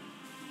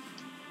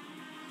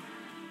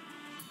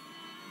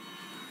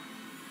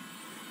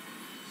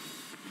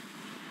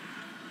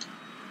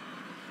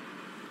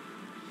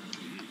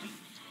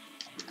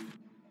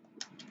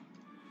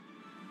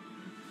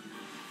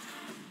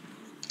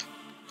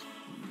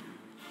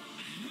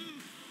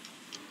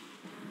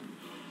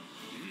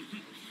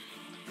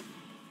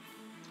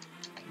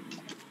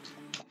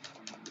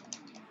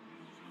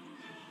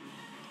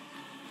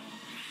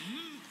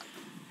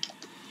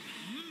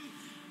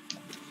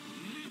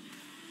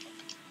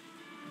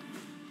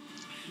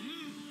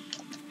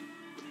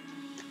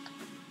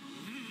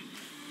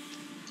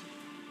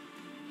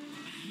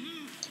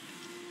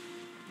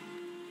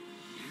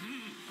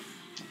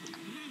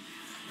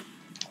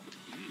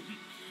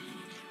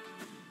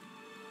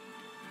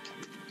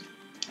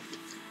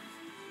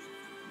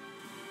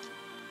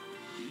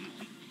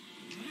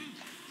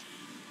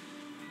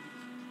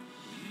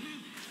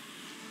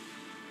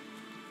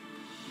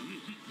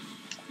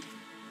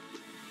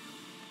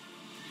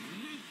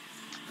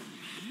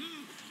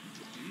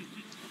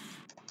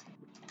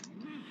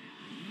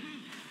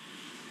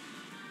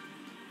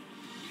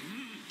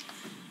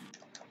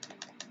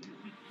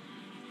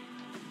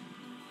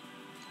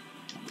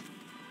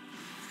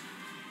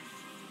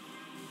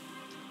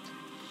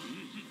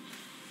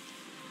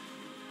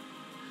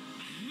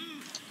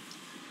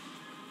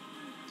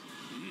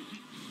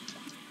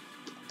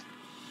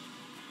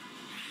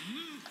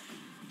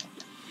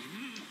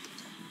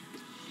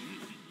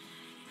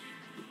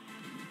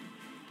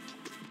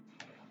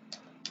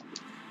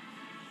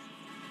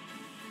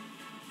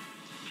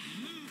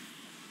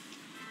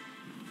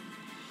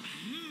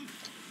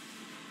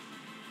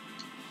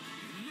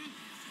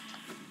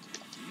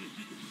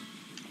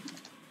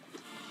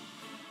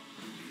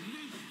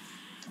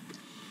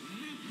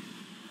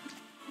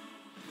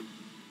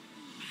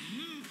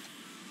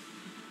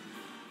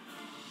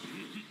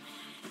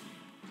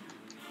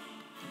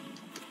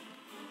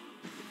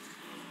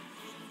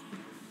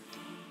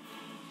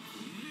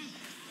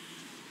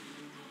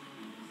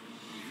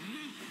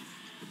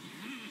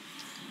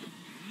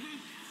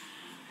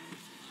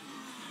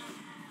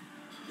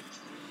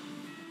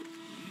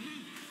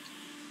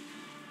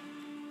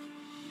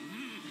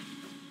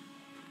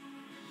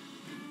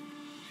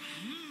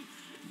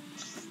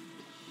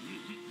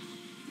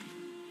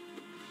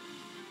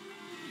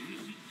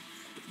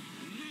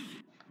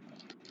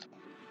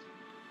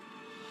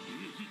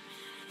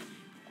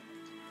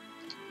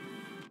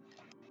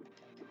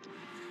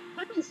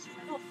 I almost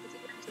fell off because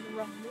it went to the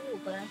wrong wall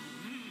there.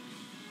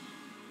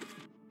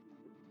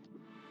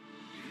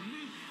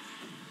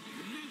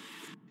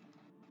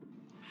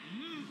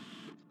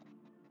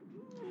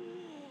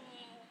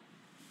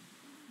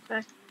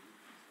 Okay.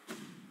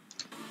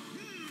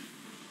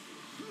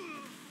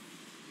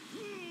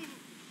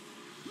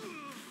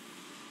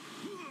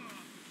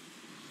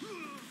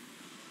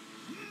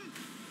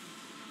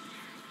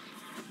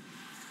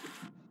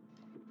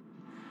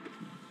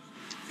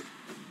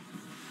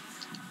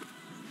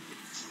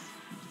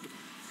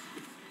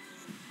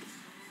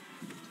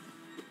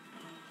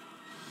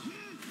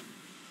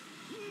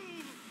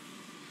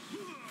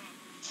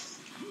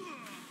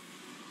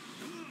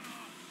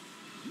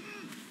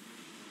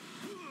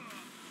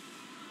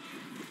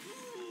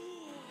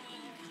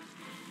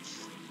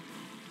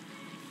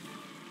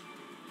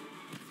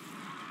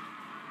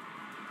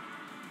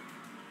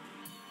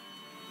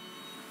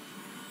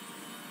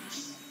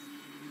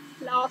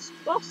 Last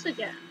boss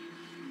again.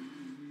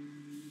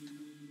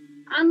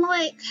 And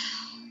like,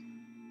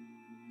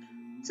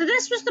 so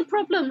this was the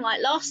problem,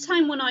 like last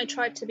time when I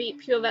tried to beat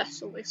Pure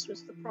Vessel, this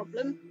was the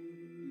problem.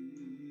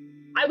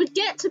 I would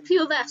get to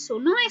Pure Vessel,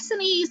 nice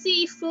and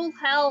easy, full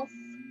health,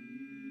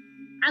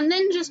 and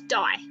then just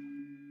die.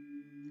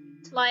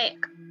 To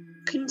like,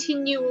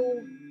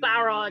 continual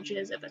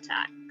barrages of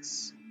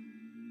attacks.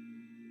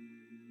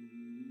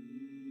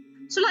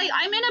 So like,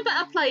 I'm in a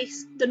better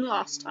place than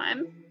last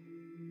time,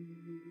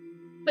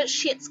 but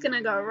shit's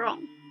gonna go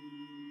wrong.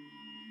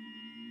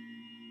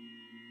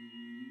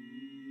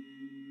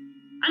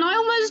 And I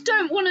almost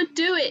don't want to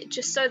do it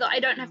just so that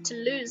I don't have to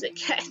lose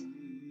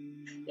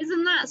again.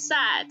 Isn't that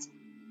sad?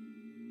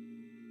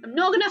 I'm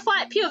not going to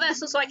fight Pure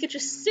Vessel, so I could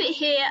just sit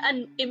here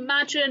and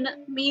imagine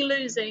me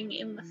losing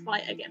in the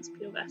fight against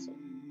Pure Vessel.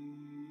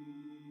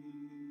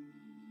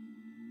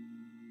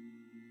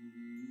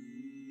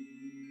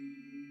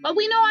 But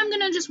we know I'm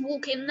going to just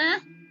walk in there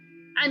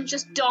and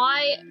just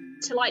die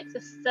to like the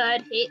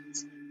third hit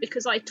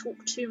because I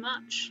talk too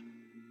much.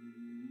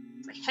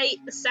 I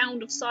hate the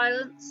sound of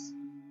silence.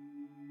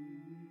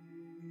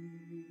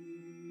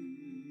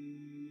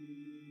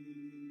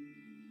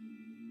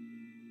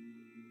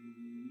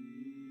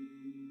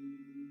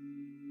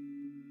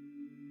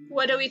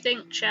 What do we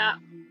think, chat?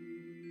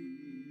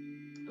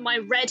 Am I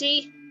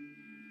ready?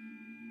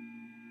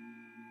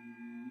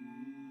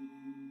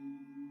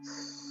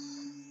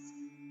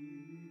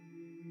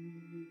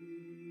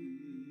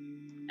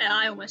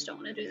 I almost don't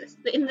want to do this.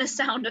 In the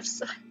sound of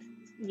silence.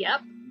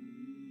 Yep.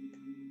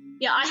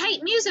 Yeah, I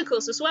hate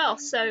musicals as well,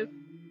 so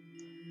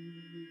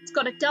it's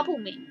got a double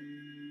meaning.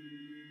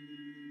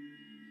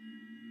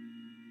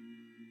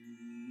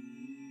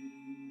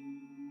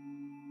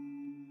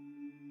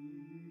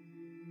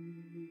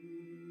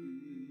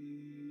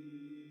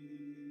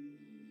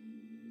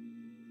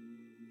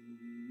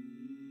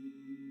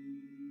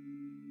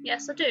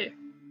 Yes, I do.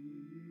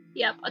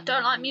 Yep, I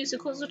don't like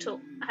musicals at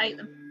all. I hate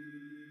them.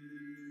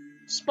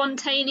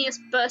 Spontaneous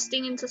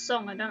bursting into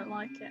song, I don't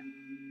like it.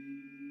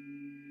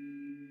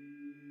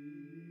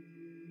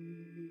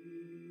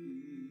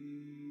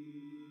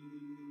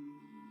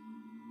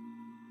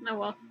 Oh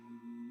well.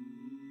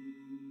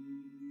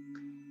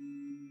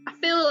 I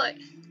feel like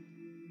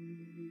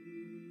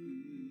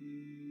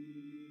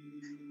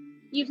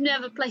you've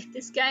never played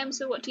this game,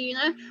 so what do you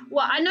know?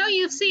 Well, I know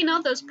you've seen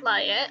others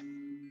play it,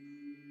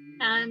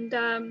 and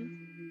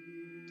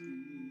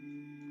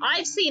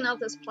I've seen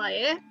others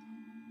play it.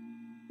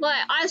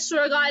 Like, I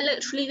saw a guy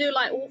literally do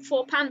like all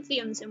 4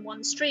 Pantheons in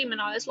one stream, and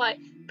I was like,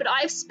 but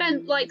I've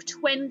spent like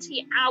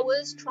 20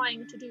 hours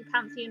trying to do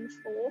Pantheon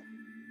 4.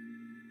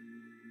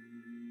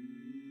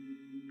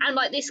 And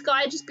like, this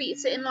guy just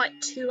beats it in like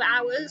 2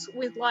 hours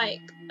with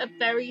like a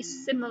very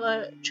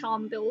similar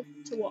charm build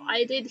to what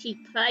I did. He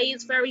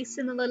plays very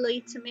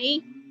similarly to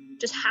me,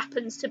 just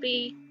happens to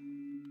be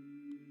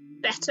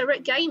better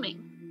at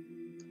gaming.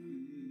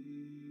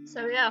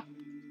 So yeah,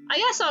 I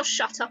guess I'll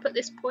shut up at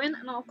this point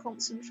and I'll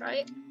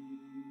concentrate.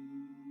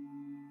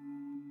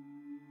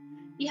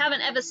 You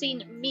haven't ever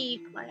seen me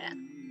play it.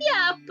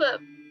 Yeah, but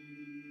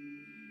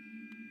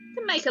I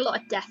can make a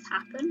lot of death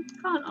happen,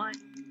 can't I?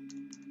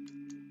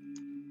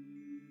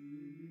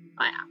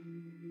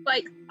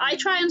 I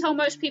try and tell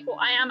most people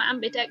I am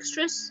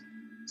ambidextrous,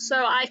 so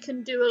I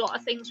can do a lot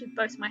of things with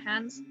both my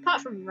hands,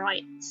 apart from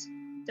right.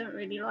 Don't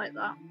really like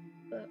that,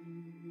 but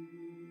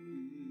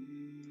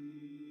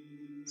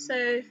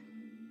so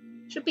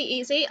should be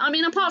easy. I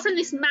mean, apart from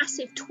this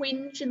massive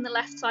twinge in the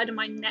left side of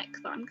my neck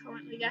that I'm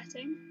currently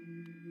getting,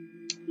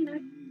 you know.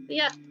 But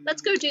yeah,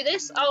 let's go do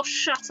this. I'll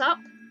shut up.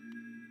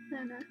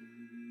 No.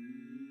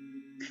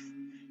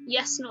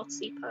 Yes,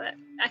 Nazi poet.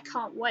 I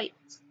can't wait.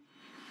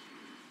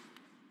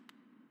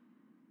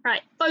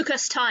 Right,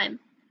 focus time.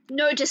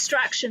 No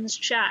distractions,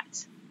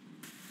 chat.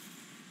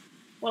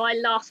 While I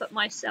laugh at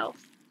myself.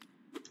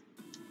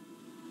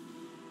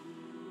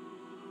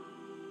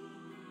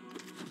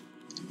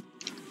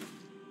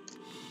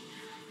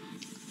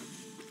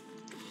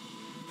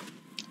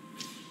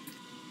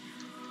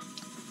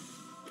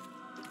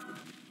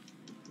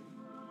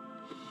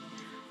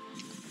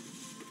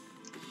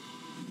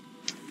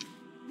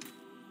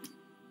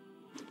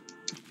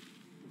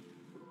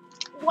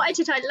 Why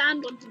did I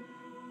land on him?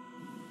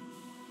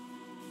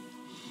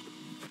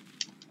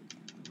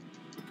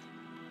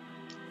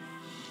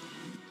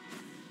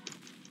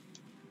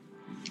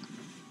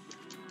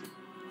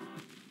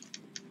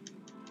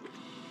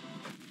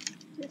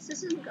 This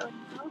isn't going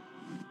well.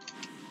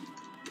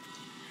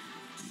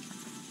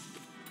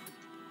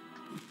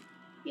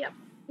 Yep.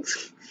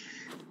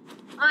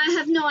 I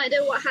have no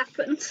idea what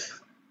happened.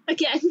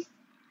 Again.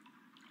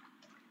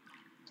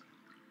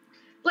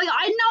 Like,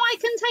 I know I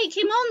can take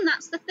him on,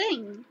 that's the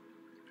thing.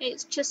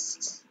 It's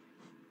just...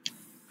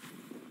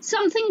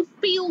 something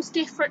feels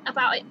different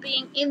about it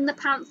being in the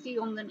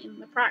Pantheon than in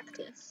the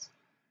practice.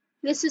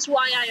 This is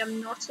why I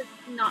am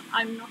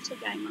I'm not a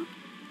gamer.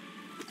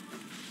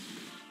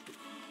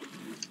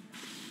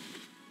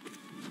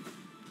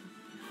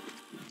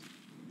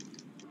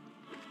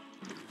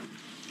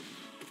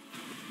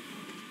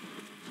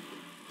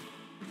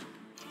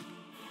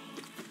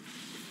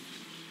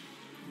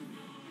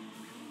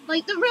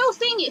 Like, the real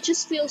thing, it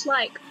just feels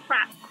like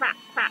crap.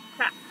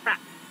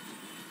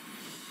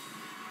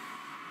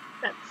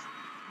 That's...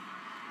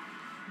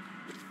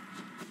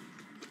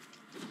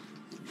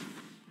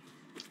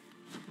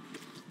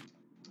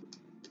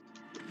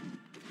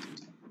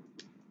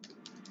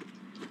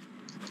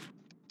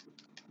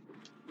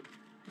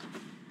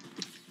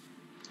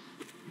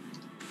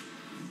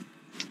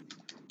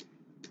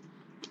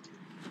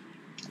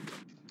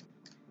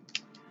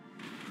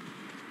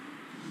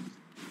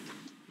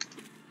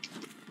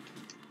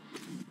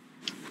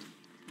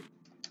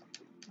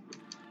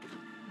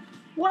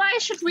 What I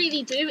should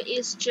really do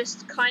is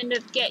just kind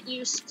of get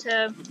used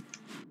to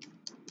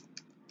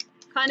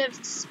kind of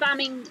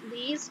spamming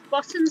these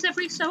buttons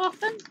every so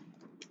often.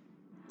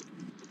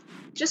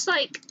 Just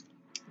like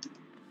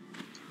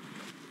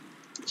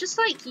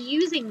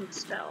using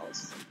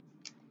spells.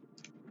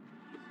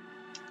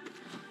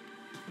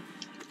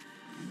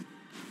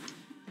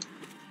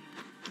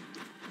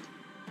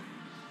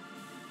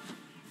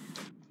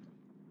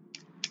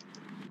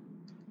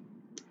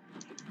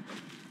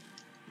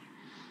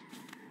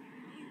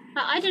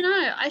 I don't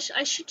know,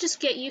 I should just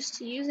get used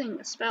to using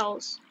the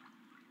spells.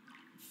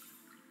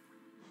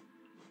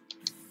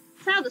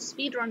 That's how the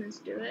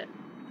speedrunners do it.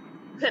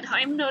 But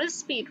I'm not a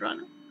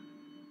speedrunner.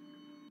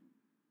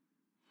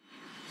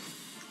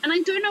 And I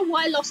don't know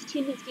why Lost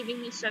Kin is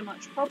giving me so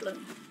much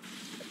problem.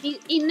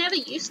 He never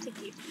used to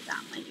give me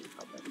that many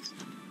problems.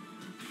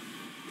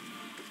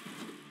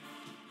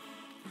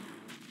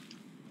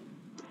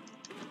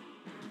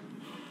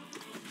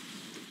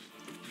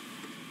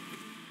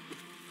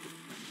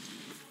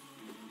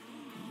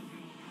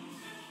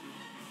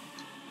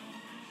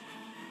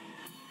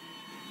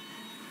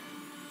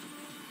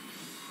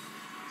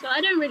 So I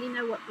don't really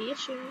know what the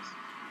issue is.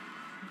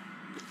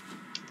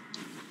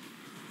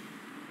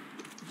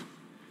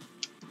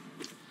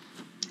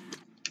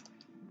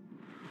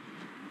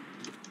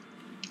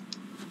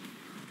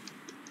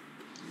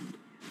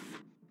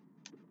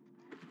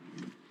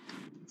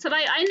 So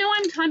like, I know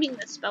I'm timing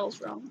the spells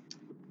wrong.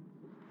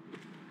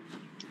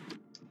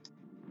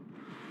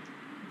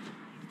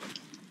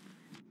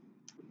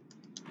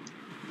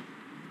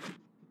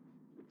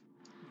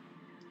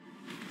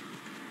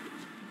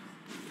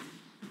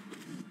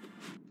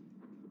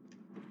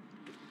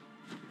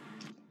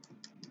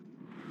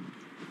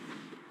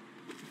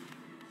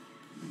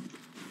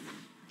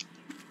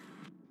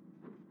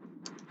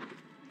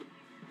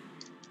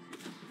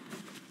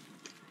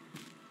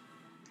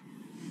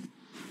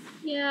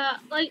 Yeah,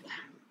 like,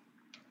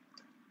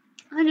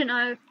 I don't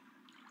know.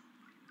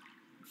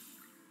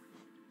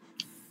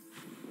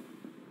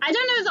 I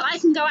don't know that I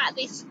can go at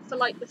this for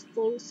like the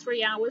full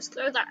 3 hours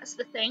though, that's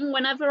the thing.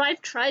 Whenever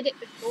I've tried it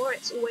before,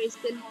 it's always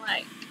been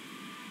like,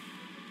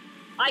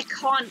 I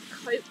can't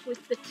cope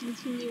with the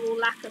continual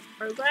lack of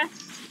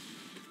progress.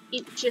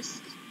 It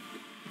just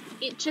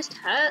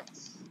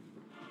hurts.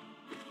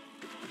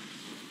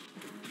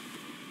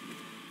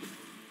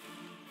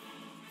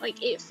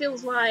 Like, it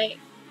feels like,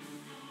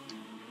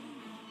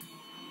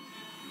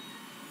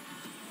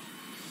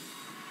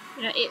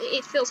 you know,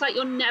 it feels like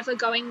you're never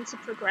going to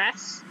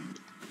progress.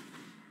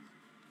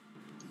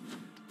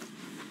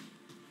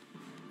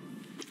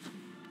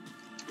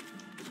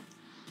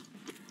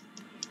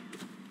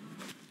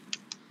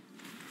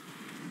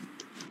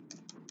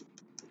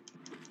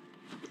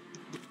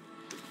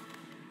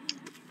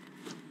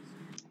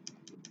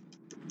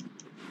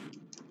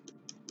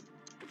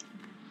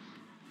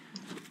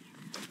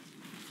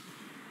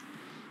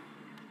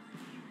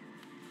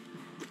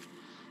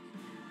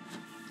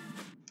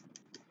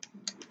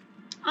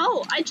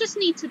 Oh, I just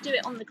need to do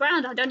it on the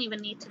ground. I don't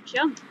even need to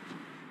jump.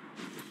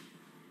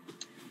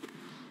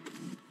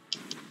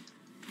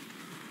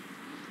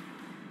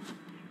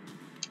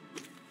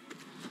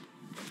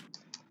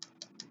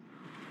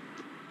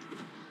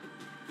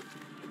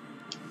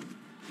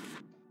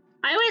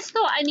 I always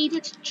thought I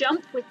needed to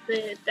jump with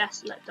the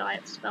Desolate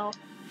Diet spell.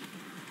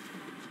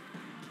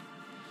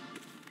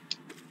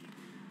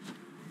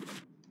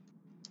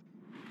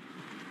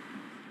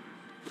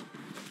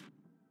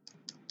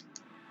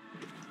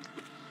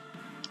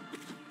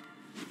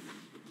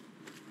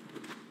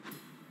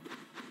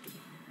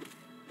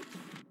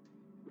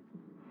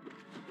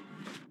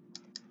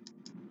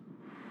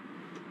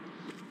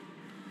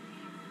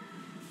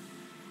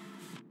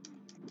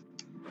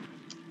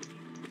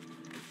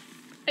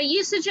 Are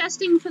you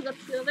suggesting for the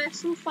Pure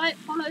Vessel fight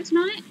follows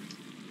night?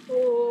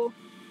 Or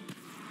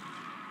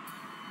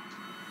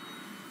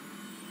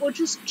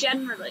just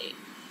generally?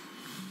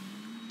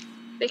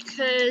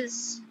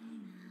 Because...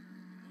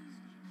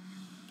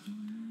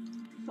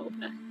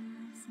 okay.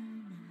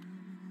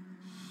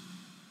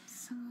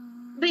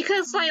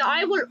 Because, like,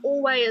 I will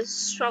always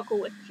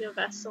struggle with Pure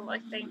Vessel, I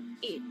think.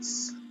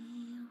 It's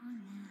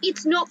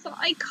not that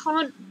I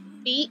can't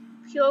beat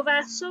Pure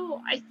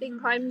Vessel, I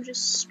think I'm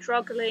just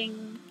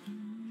struggling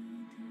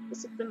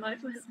because of the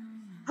moment.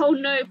 Oh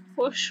no,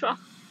 poor Schwa.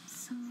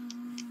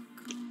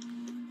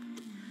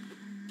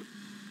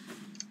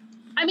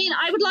 I mean,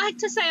 I would like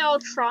to say I'll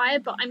try,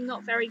 but I'm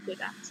not very good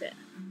at it.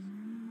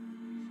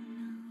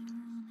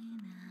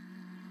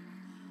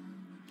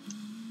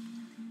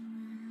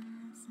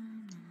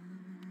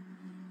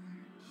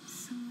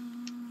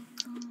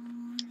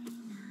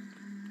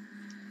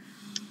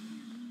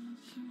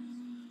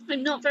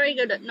 I'm not very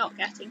good at not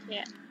getting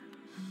hit.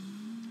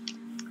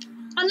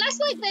 Unless,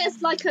 like,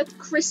 there's, like, a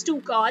Crystal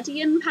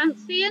Guardian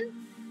Pantheon.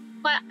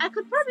 But I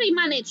could probably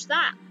manage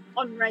that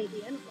on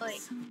Radiant, like...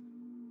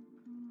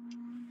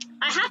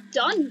 I have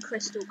done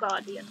Crystal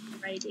Guardian on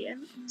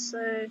Radiant,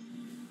 so...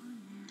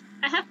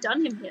 I have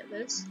done him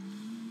hitless.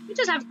 We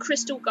just have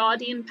Crystal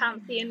Guardian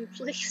Pantheon,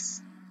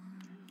 please.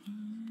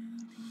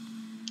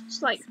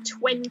 Just like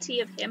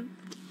 20 of him.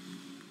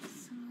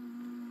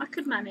 I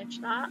could manage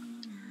that.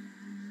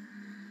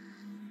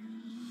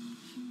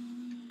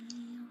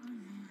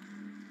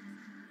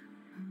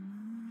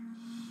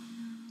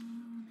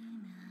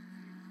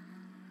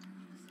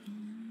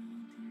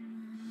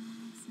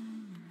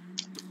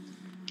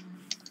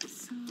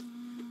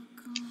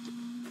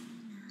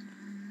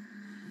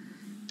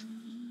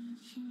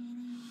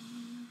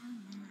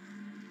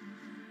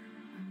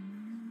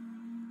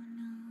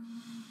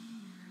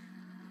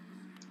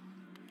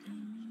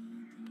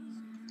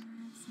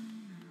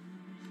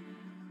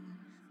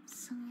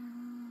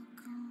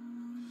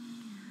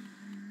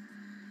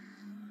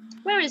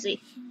 Where is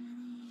he?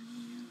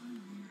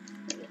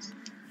 There he is.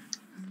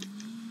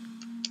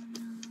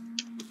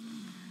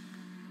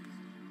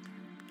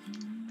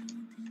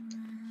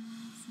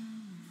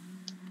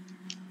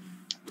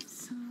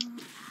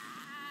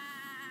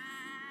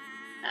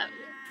 Oh, yeah.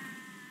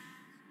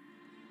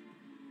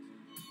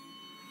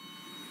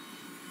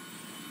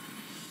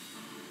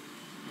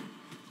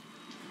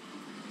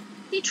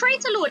 The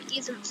Traitor Lord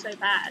isn't so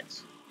bad.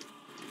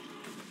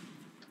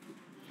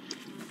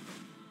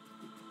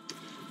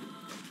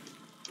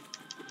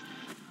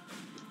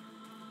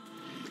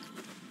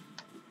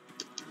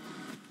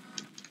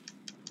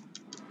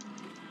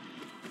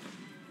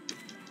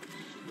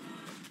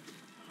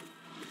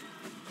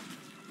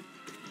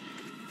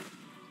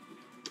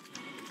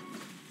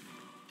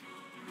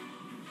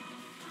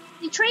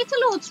 The Traitor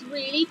Lord's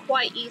really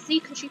quite easy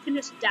because you can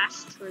just dash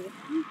through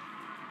them.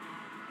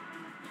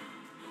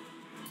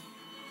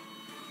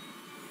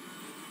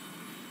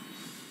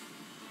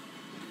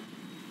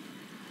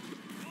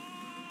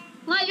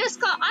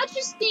 I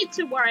just need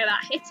to worry about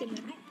hitting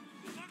him.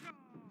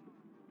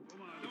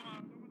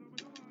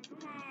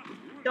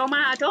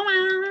 Doma,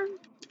 Doma!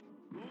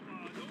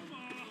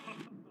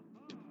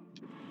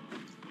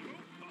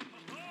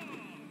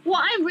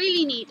 What I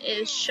really need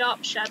is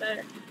Sharp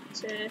Shadow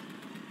to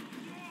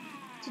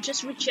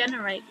just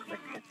regenerate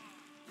quicker.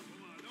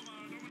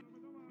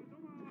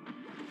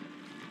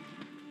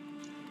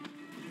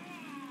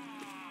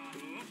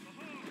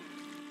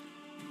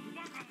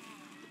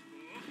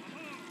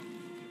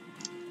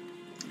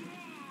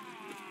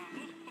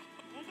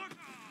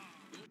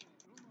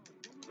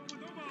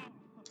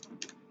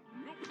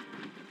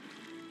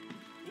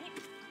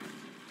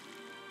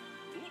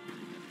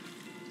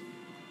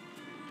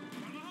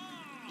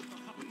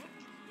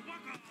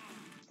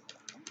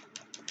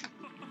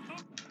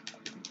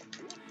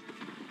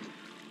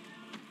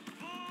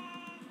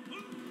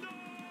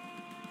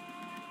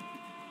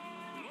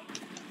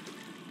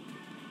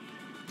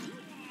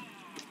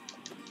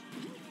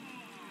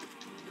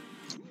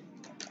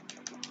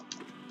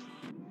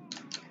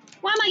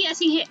 Why am I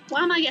getting hit?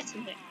 Why am I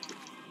getting hit?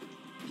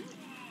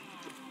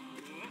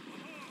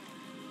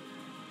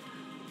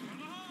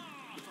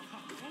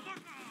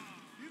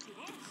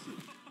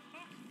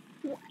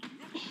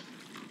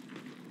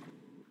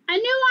 I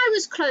knew I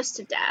was close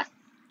to death,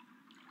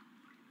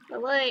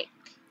 but like,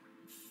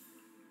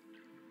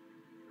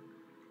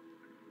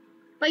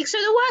 so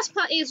the worst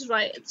part is,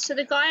 right, so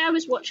the guy I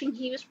was watching,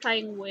 he was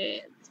playing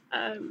with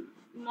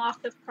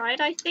Mark of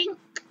Pride, I think,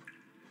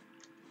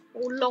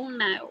 or Long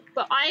Nail,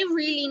 but I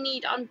really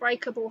need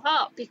Unbreakable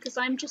Heart because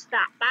I'm just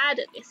that bad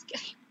at this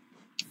game.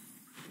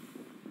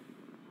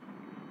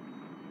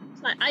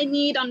 It's like, I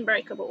need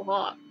Unbreakable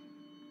Heart.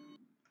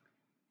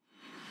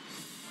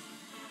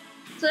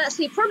 So let's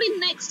see, probably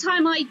next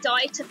time I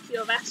die to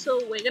Pure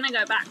Vessel, we're gonna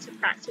go back to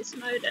practice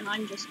mode and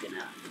I'm just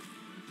gonna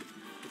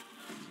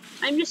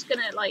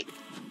like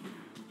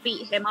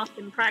beat him up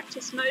in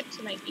practice mode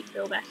to make me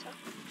feel better.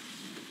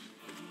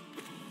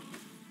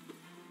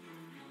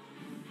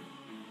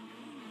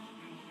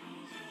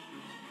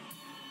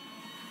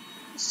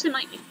 Just to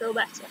make me feel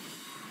better.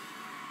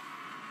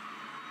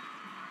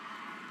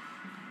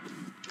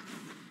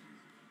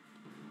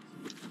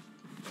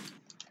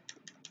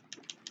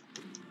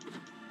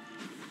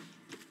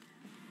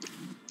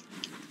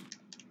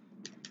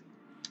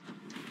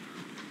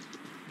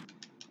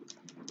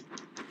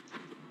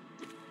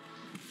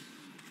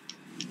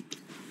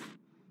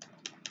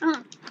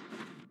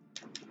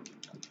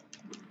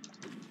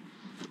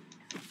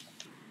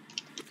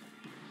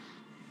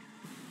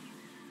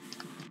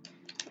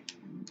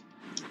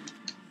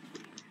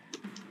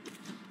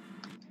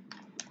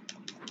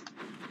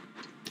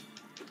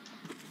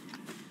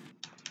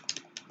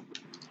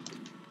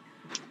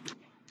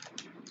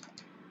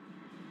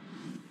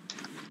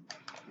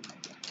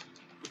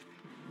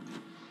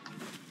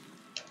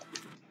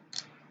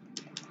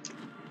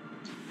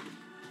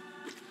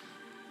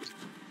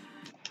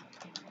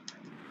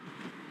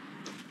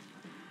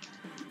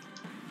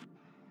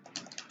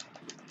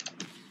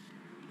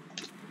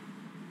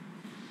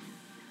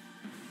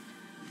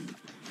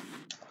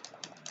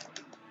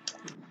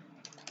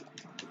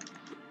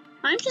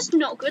 I'm just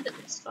not good at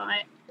this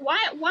fight. Why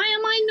am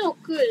I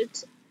not good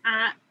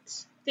at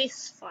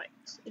this fight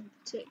in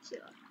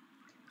particular?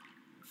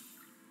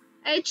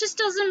 It just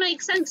doesn't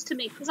make sense to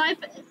me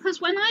because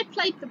when I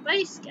played the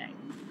base game,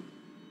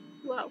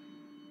 well,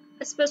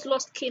 I suppose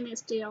Lost Kin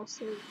is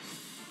DLC.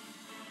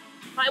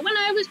 Like when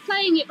I was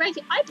playing it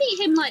regularly, I beat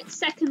him like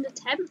second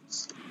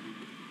attempt.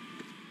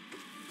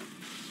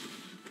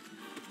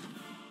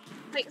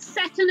 Like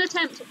second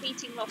attempt at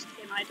beating Lost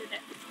Kin, I did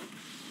it.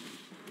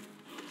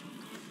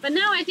 But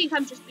now I think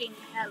I'm just being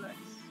careless,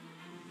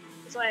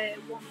 because I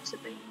want to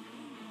be.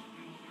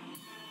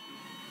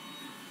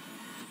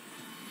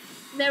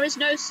 There is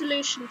no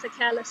solution to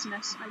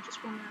carelessness, I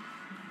just want to...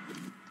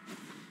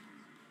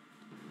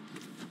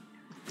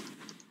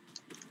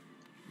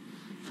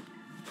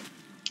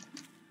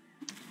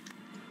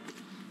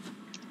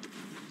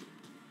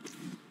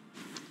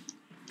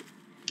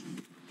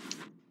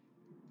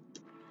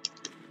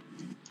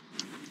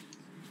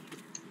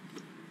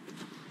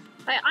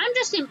 I'm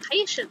just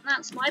impatient,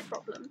 that's my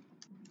problem.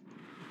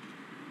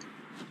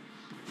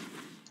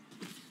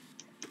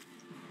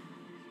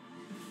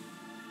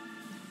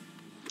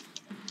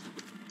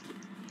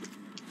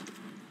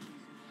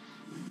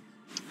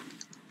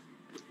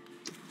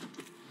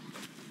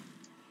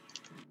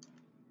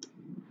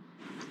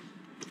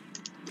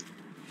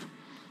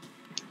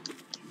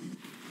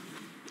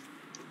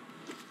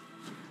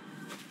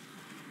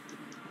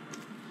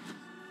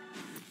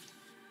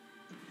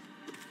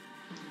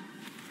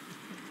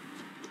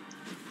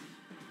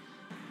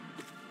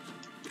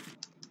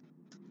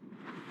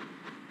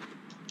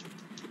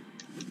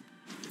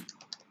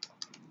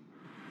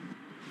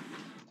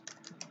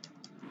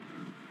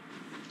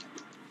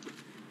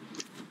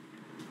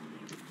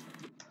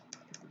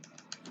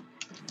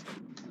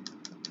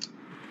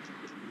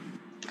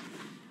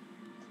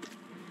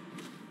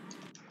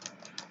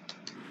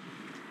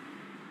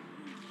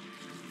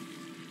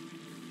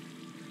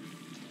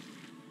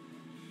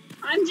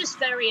 I'm just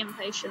very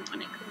impatient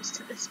when it comes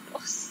to this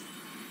boss.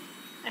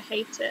 I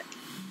hate it.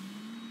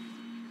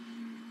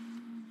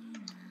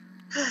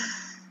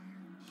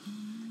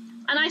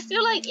 And I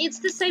feel like it's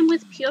the same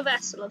with Pure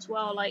Vessel as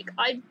well. Like,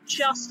 I'm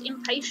just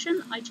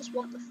impatient. I just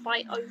want the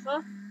fight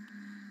over.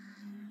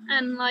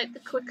 And, like, the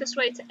quickest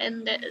way to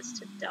end it is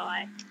to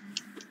die.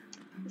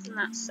 Isn't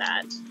that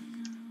sad?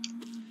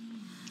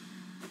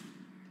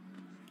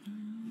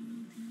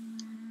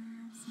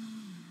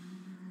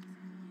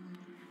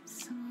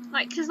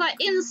 Like, because, like,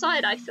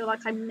 inside I feel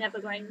like I'm never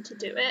going to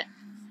do it.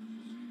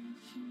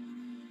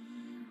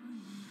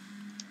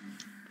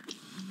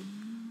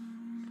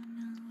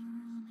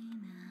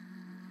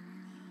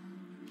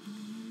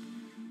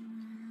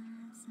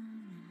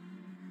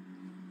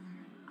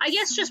 I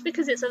guess just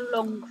because it's a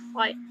long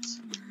fight.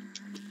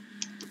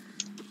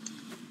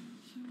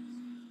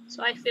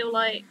 So I feel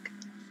like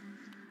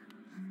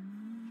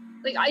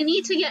I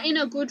need to get in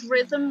a good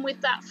rhythm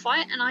with that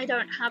fight, and I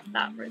don't have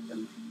that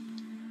rhythm.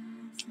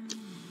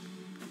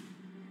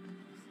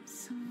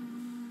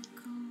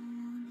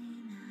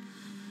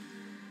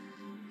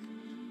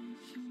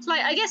 So,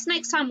 like, I guess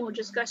next time we'll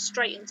just go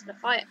straight into the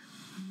fight.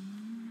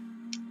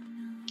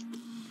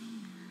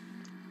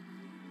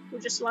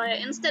 We'll just, like,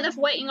 instead of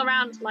waiting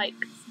around like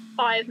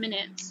 5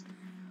 minutes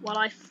while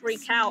I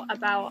freak out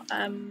about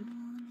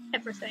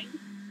everything,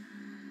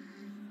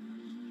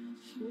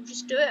 we'll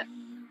just do it,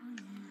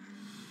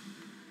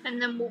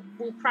 and then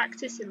we'll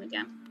practice him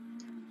again.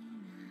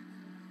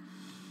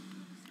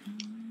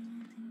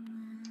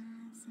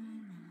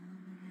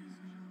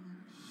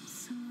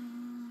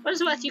 What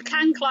is it worth? You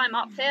can climb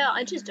up here.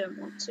 I just don't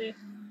want to.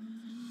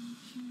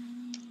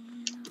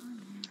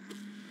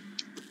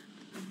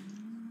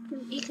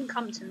 He can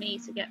come to me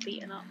to get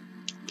beaten up.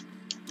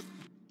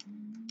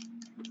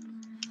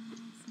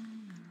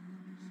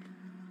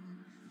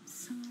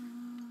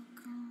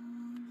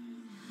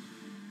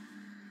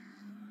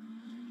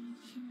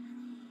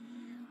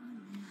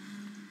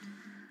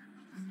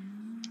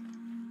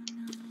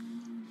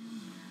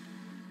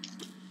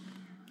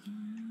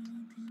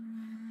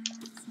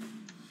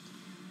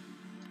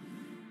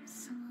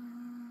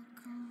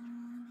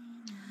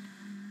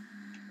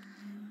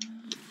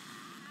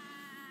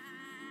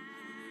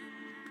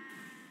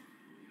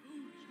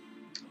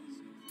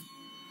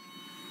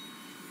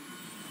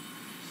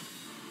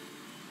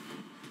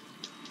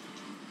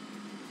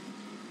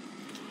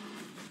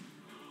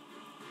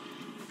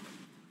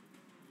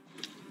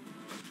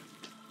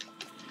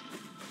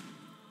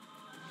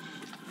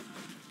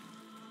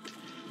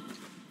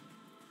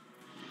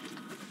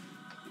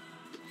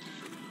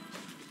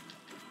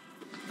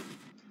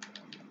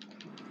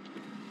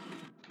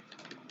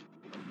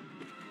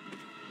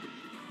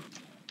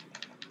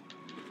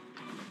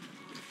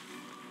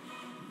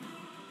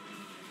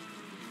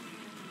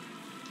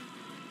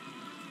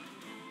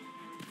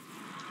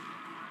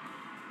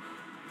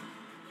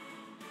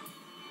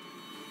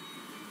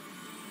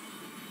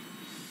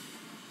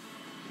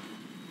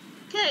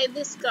 Okay,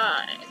 this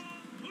guy.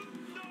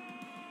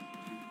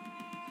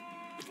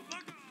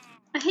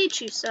 I hate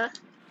you, sir.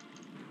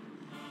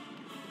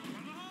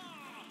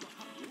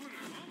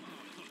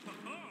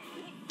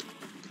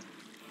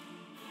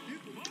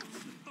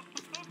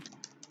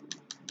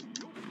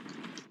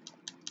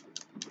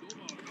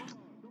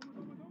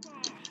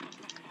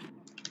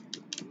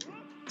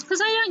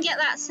 Because I don't get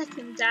that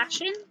second dash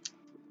in.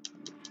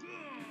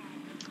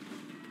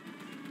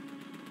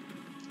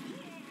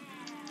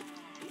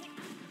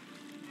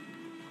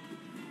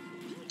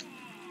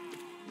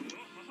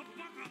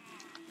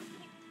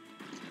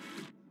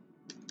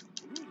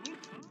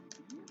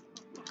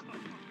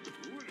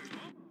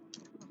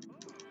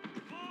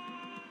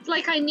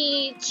 Like I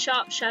need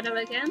Sharp Shadow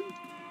again.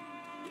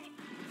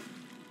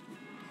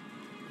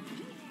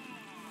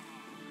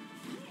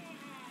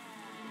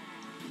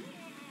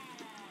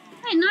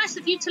 Hey, nice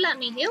of you to let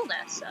me heal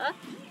there, sir.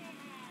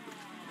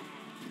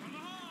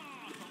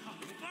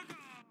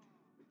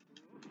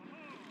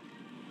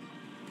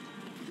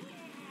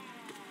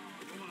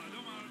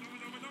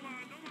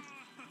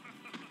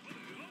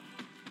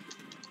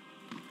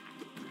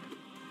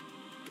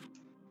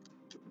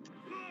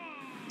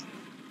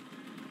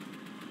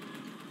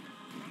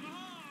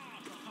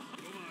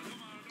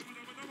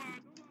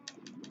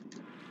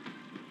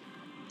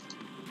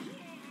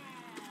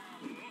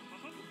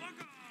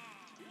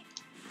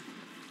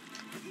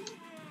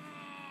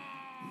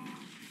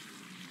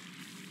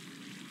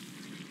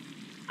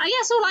 I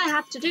guess all I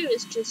have to do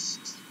is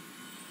just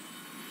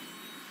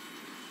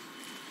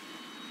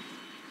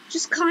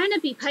kind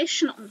of be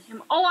patient on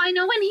him. Oh, I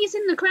know when he's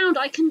in the ground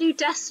I can do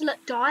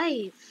Desolate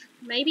Dive.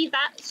 Maybe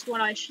that's what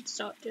I should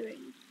start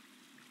doing.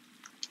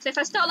 So if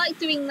I start like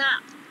doing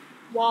that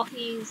while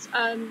he's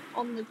on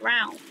the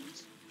ground,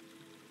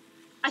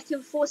 I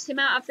can force him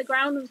out of the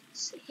ground and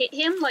hit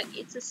him. Like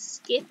it's a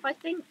skip, I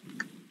think.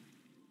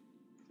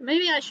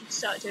 Maybe I should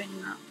start doing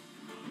that.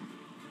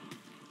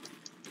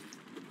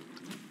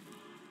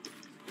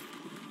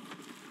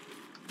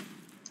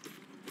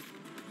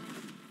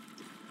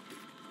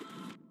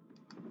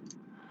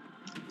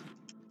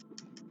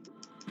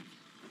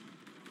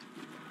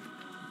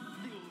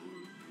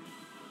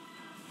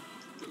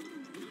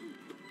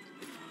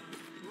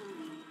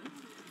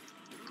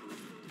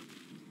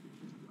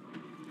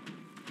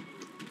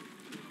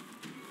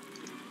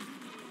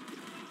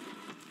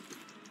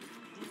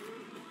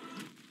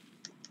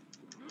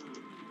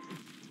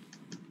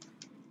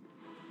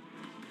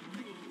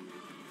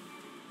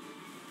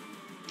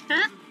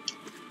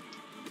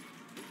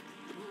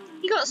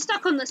 got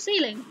stuck on the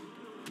ceiling.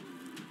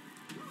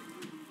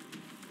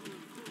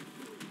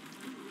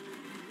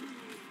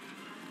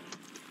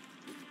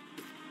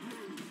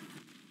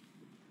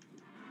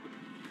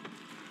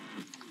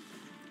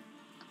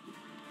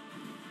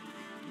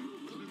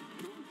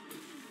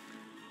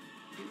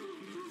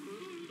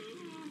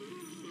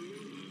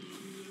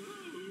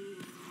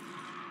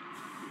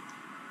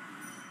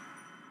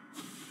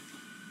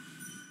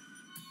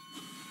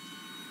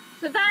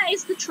 So that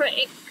is the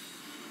trick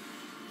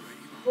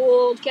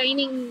for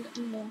gaining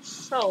more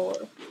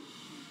soul.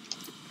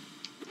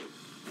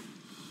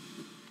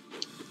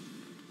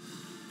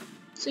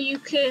 So you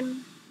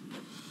can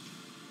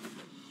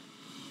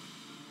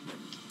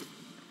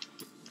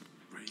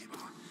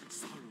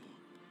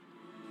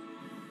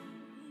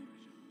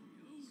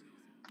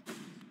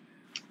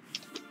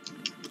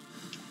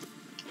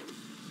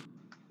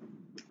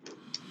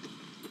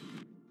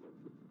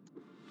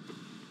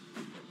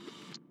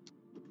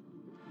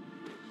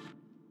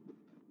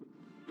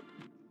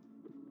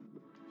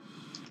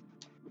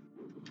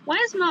Why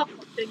is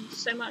Markov doing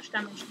so much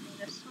damage to me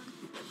this time?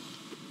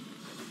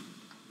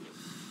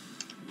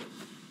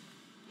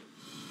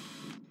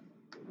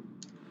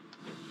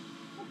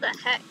 What the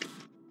heck?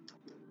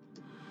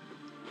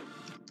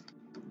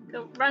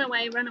 Go, run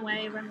away, run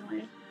away, run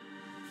away.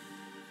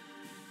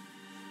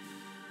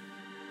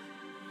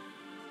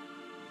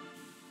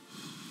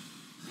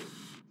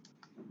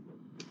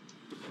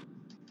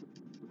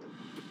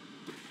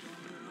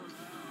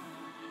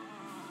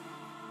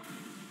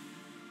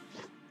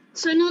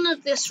 So none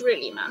of this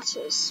really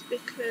matters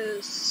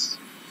because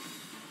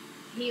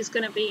he's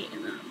going to be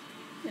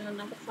in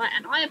another fight,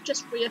 and I have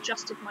just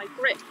readjusted my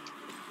grip.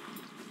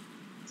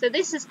 So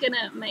this is going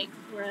to make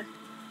for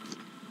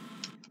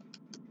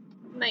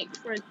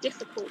a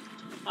difficult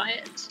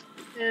fight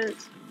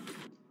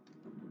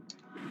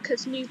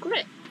because new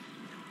grip.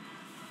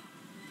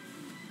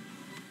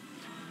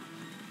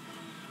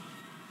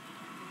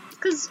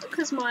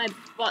 Because my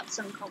butt's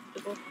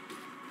uncomfortable.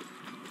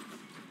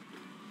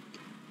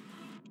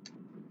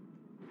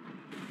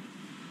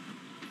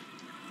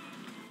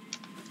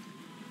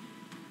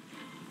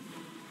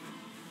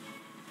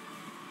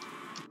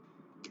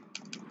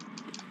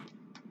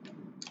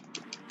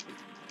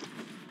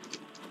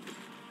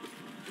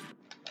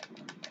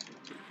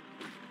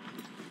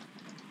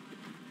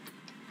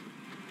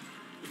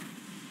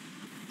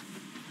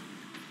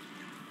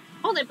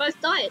 Oh, they both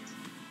died.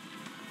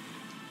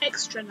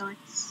 Extra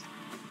nice.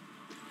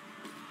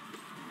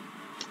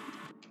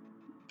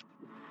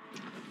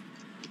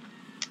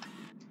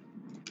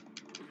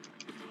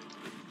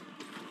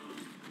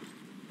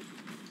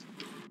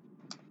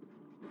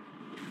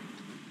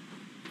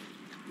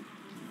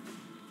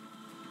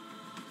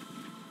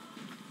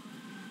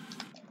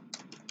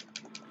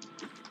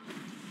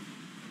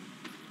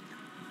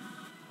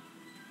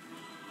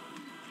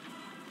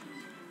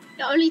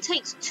 It only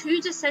takes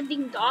 2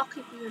 Descending Dark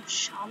if you have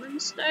Shaman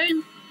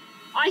Stone.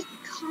 I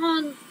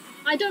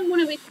don't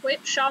want to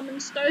equip Shaman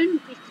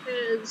Stone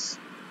because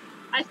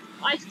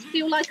I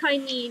feel like I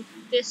need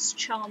this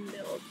charm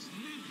build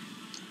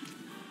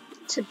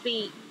to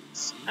beat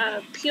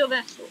Pure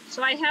Vessel.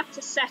 So I have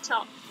to set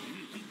up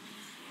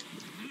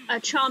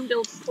a charm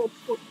build for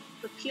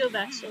Pure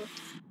Vessel.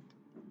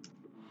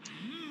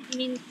 You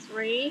mean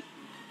 3?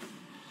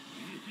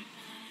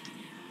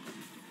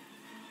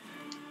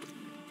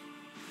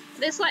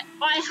 It's like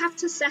I have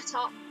to set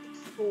up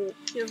for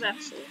Pure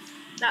Vessel.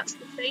 That's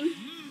the thing.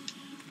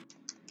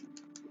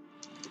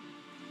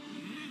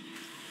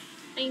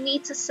 I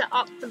need to set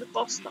up for the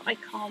boss that I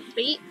can't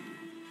beat.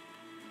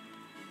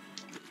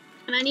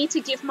 And I need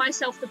to give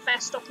myself the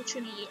best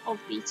opportunity of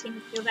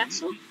beating Pure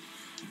Vessel.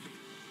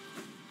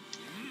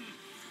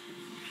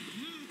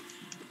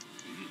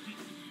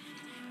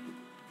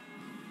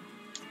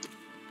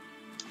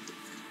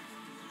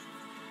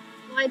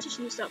 I just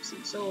used up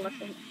some soul, I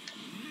think.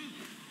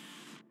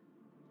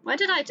 Why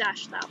did I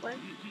dash that way?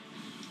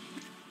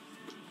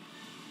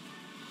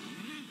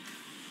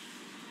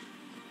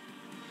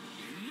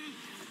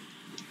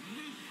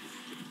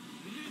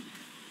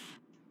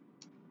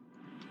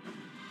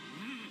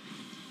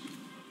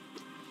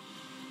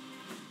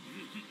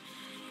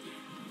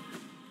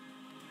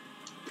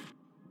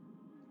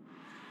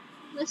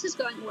 This is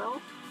going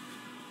well.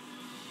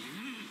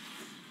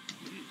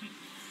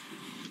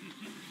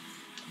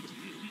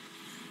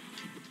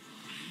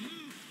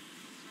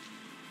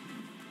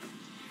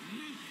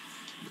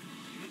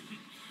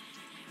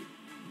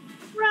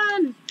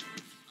 Run!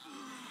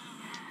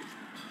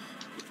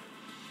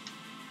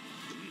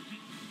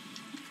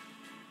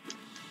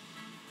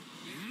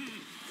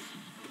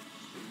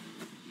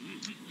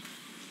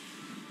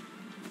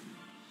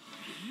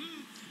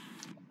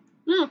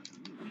 Oh,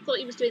 I thought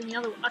he was doing the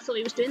other one. I thought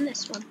he was doing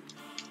this one.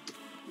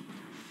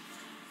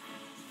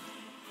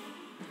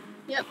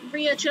 Yep,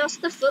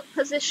 readjust the foot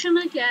position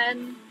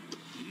again.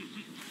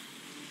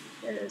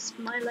 Because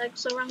my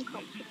legs are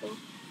uncomfortable.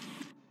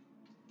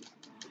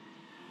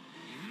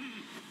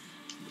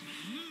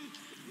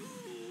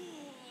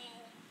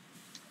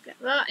 Get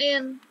that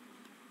in.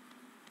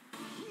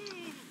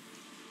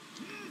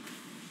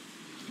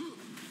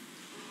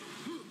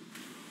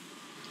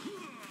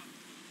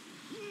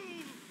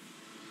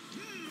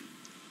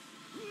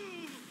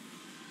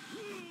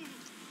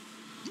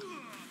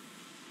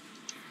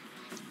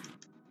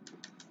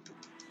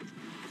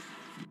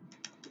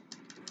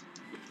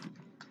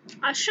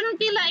 I shouldn't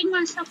be letting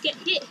myself get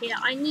hit here.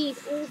 I need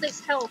all this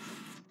health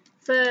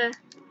for...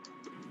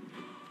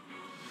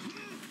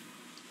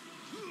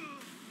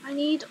 I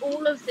need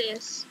all of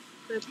this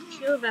for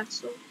Pure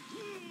Vessel.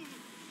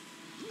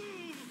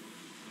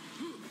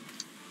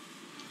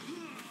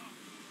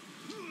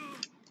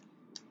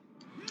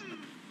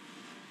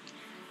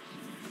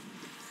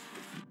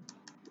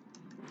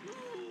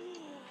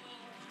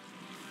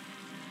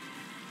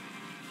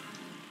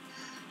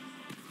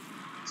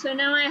 So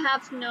now I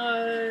have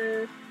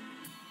no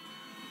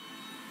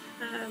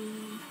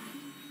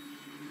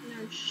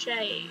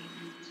shade.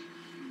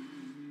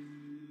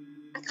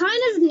 I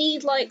kind of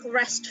need like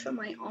rest for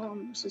my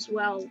arms as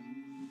well.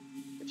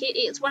 Like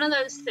it's one of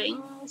those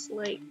things,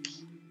 like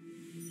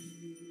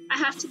I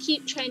have to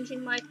keep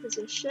changing my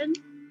position.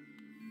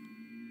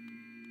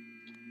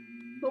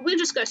 But we'll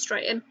just go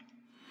straight in.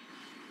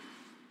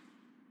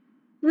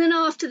 And then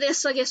after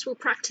this, I guess we'll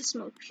practice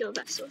more Pure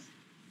Vessel.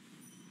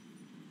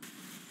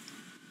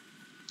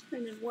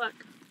 And then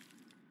work.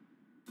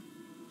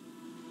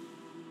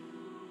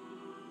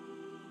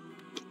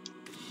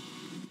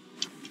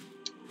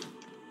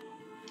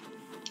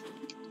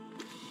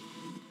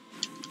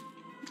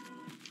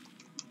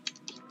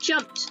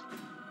 Jumped.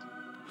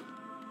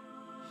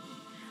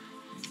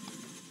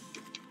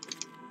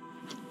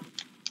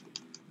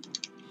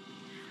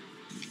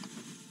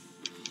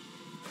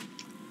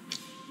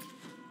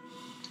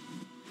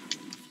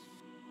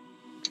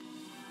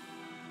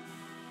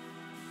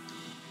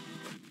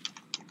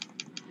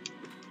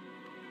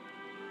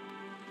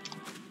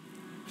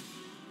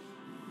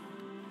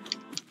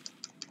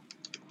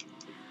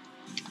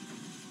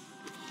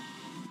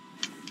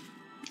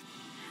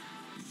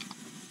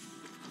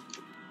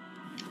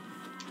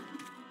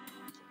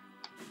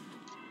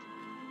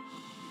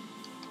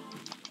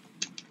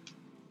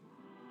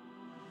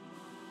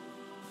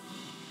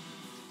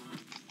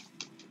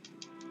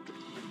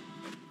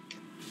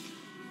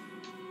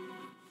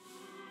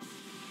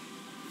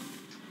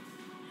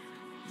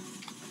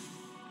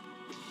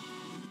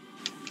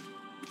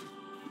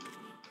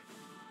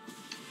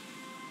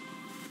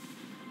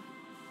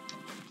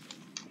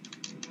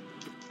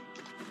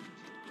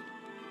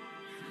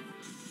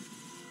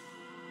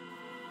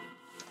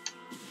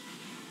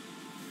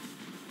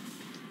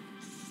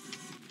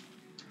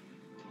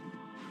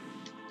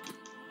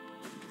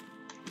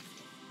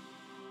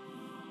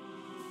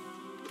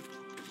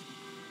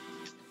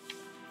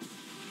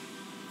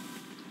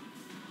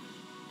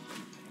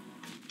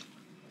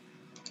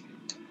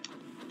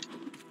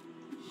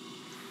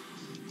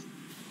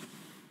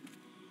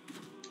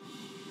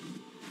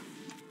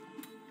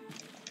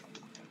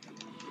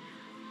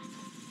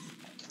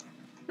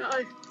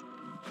 Uh-oh.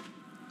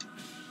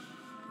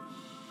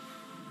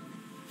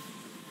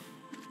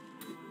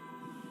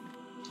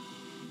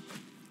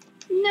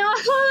 No!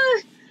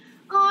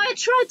 Oh, I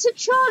tried to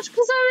charge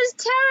because I was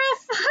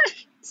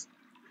terrified!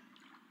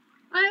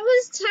 I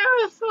was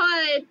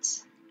terrified!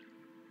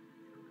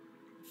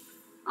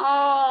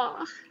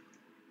 Oh.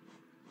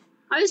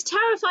 I was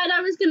terrified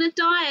I was gonna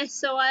die,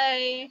 so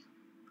I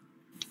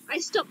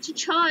stopped to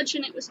charge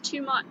and it was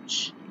too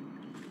much.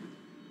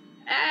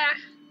 Ah.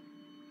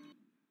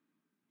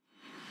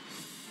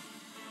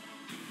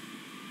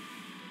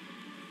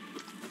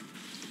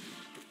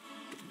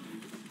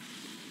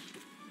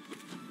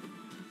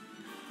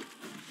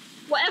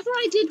 Whatever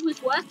I did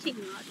was working,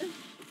 though.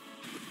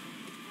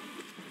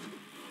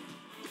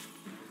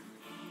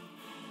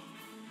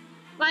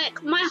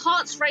 Like, my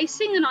heart's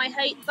racing and I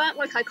hate that.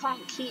 Like, I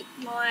can't keep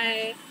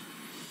my...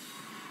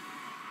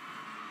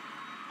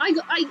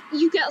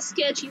 you get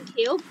scared, you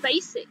heal,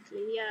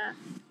 basically, yeah.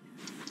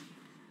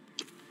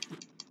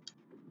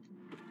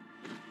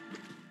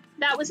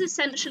 That was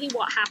essentially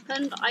what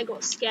happened. I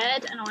got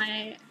scared and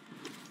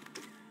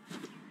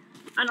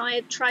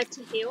I tried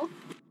to heal.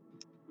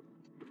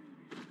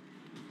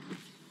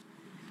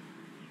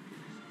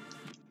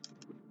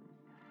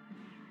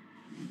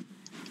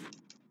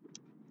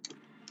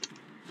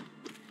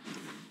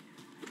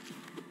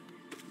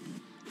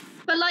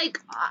 But like,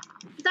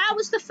 that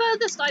was the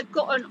furthest I've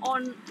gotten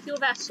on Pure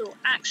Vessel,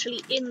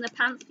 actually in the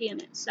Pantheon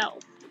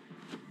itself.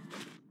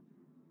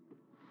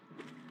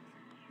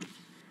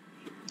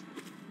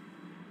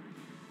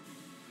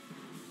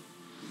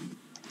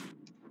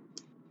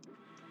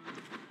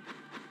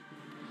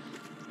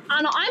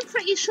 And I'm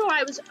pretty sure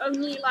I was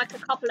only like a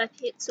couple of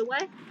hits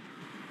away.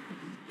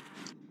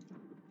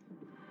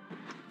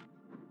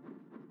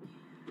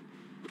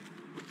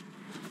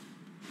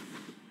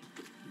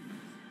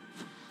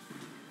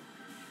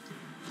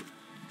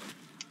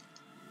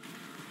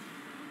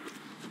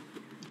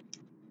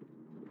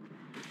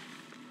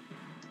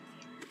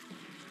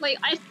 Like,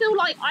 I feel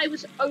like I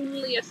was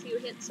only a few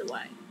hits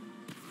away.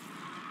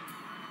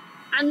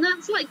 And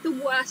that's like the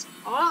worst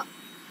part.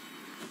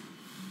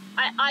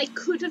 I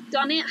could have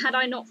done it had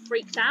I not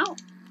freaked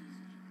out.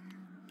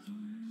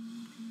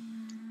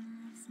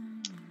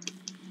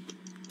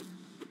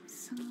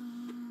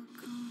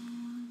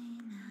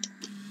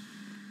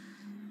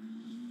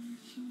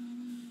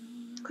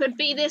 Could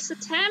be this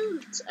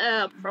attempt?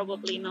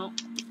 Probably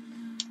not.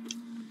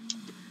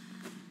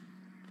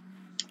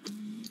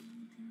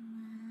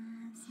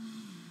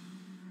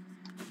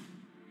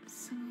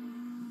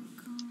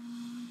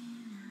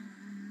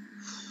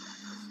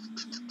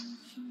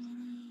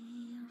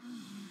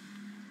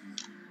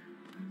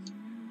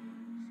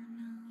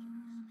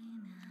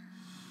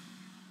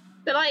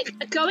 But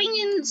like going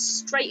in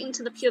straight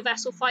into the pure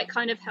vessel fight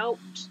kind of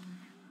helped,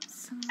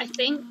 I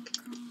think.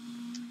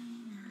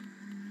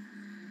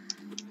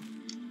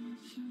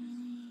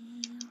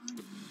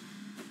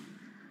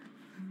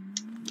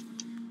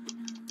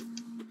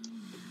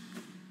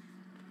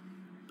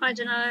 I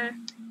don't know.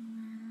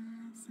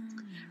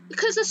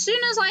 Because as soon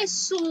as I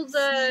saw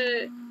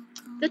the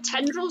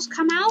tendrils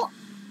come out,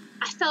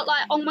 I felt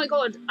like, oh my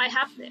god, I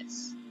have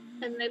this.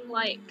 And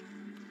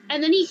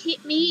then he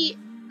hit me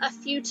a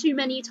few too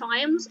many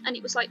times, and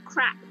it was like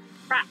crap.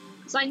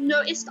 Because I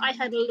noticed I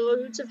had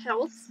loads of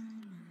health.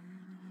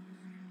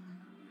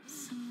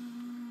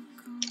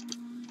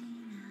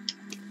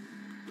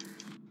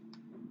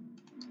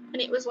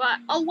 And it was like,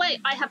 oh wait,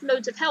 I have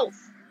loads of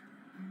health.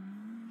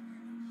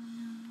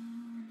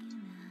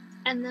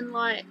 And then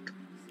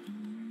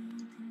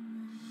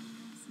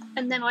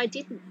I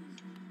didn't.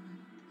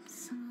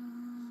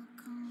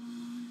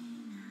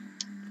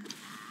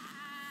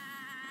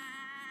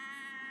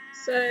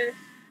 So,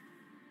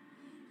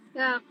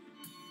 yeah.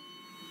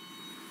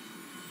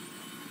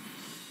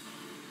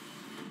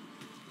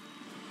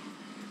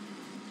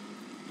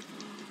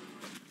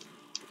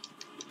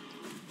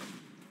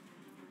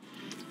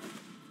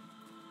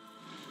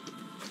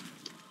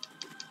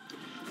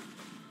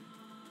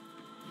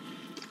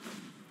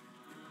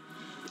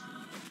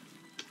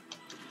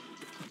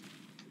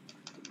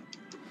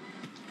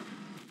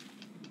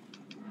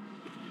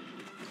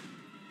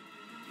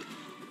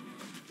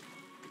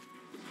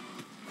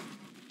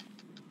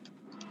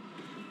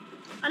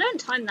 I don't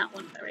time that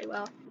one very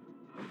well.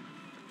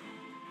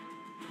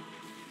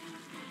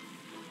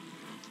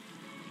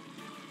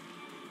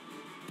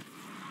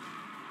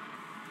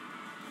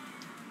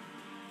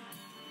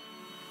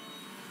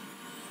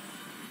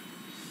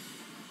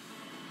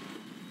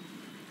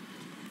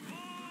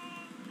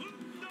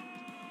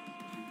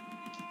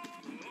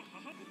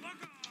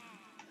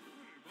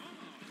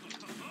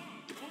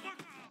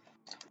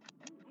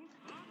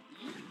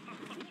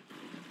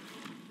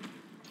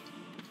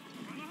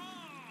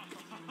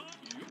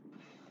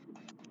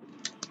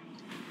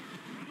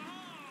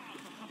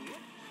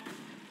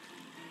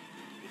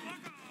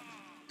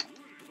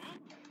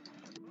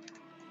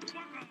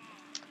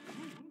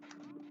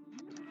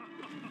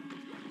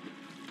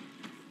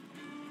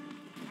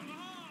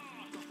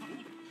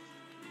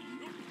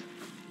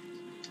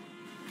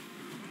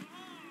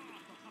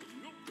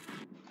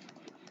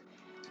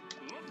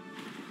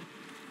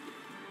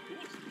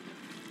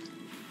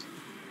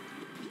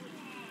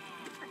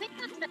 I think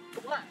that's meant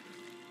to work,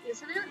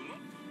 isn't it?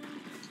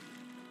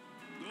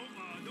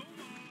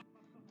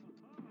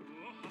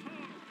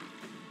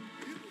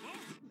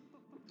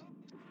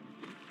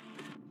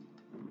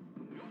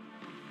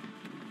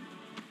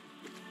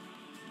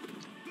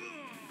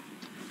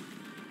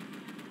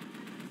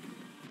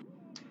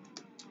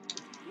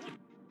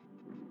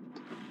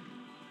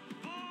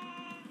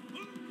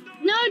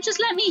 No, just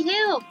let me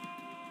heal.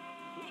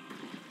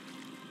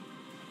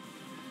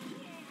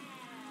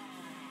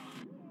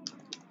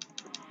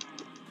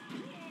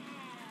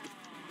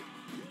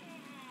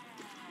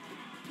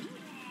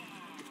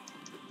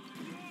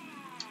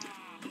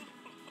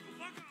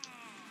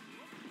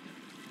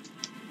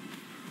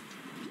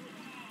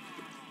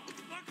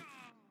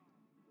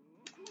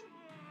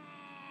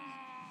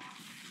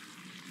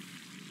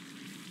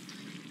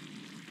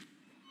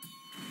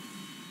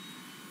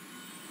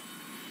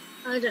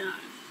 I don't know.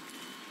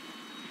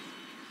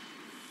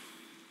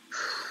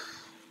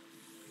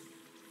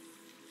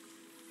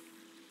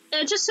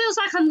 It just feels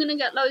like I'm gonna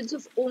get loads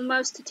of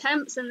almost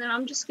attempts, and then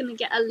I'm just gonna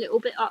get a little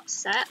bit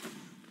upset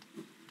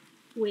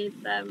with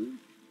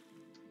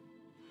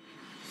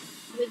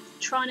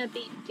trying to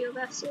beat Pure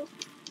Vessel.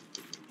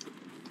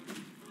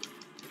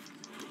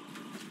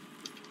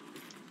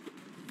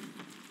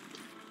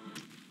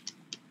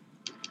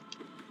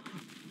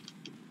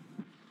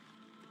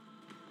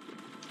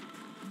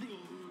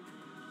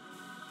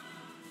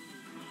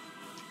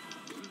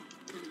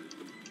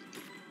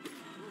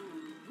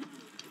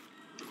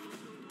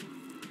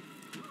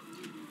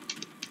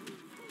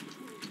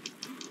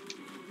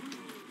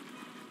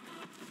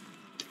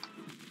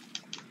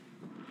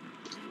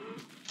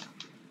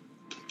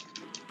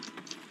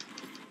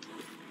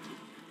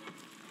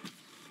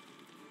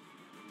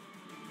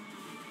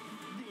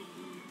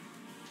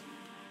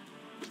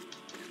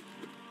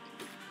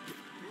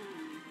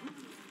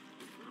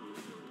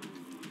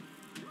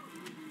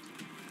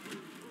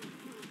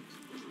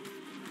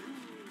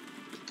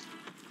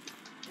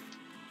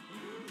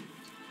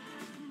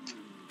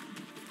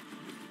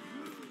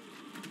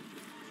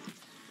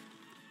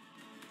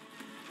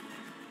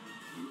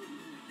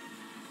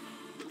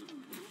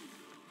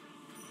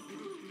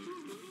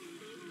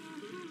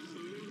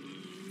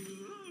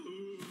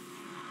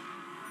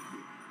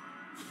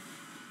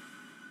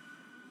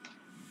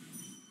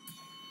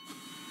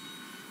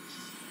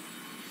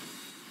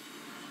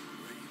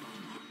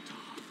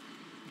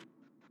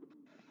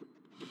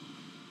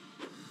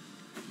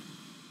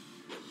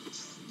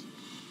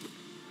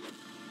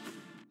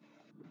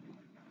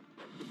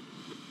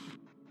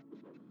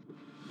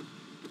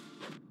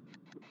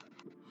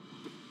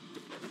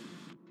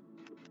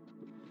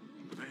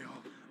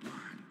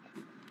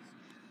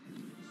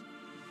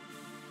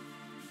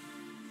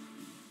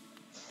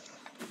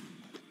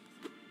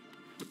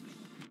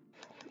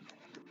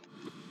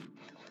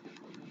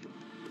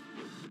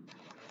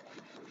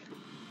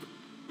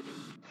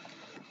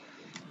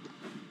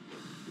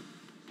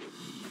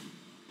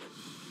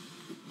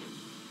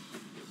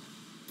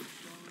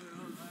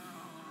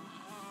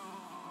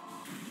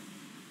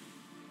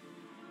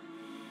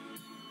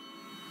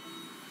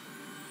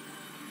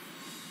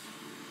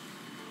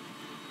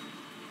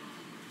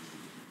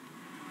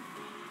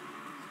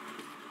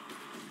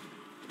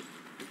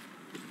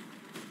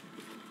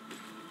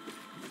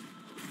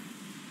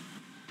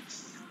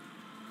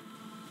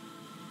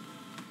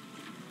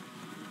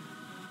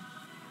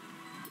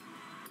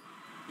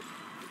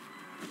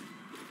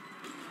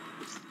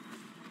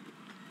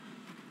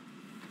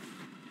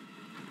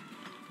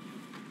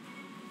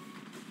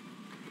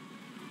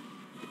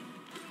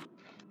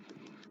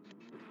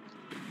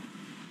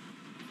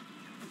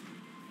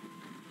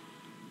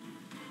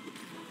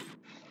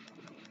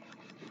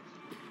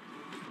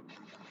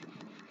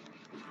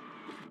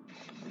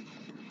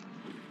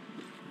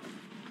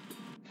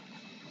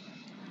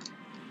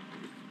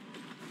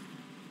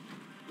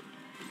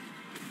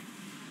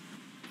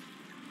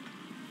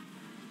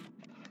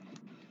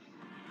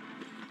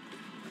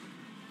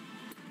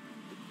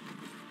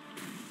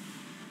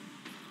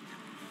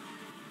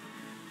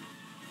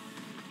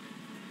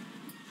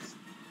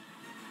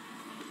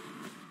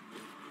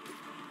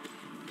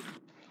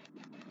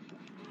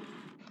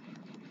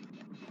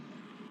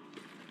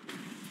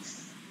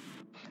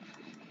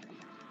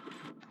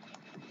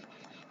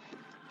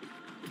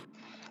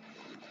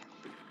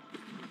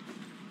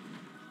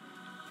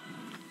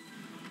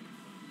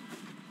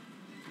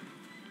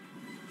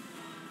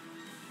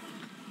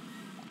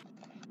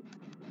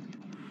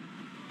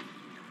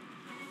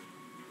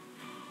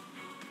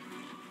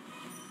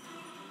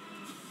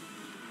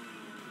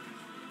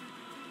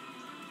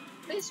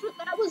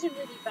 That was a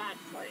really bad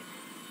fight.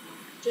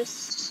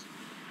 Just,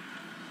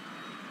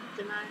 I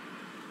don't know.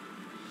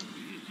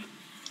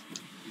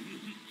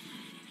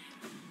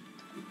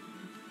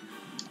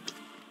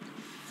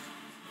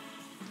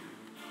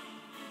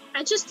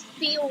 I just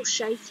feel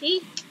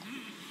shaky.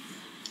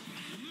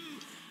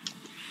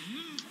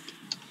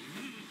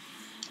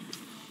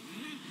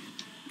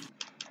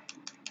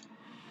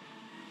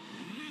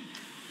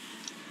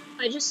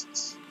 I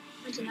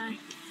don't know.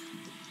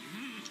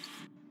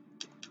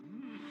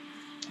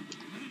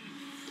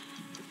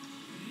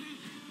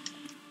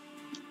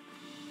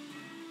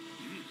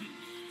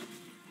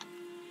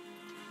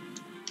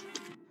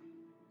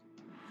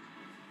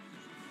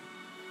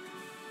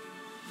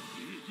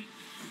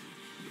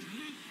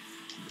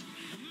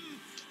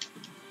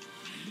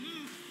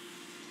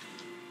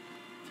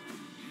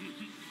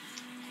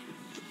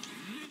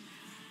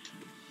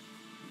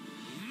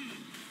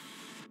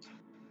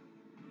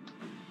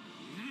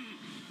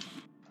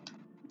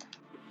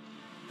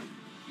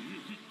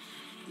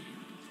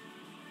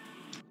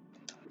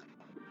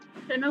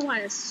 I don't know why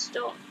it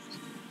stopped.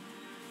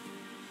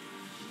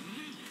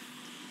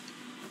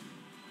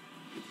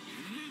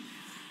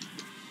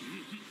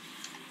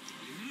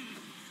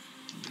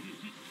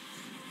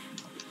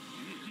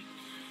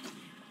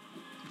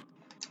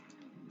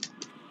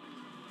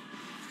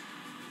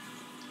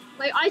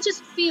 Like, I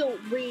just feel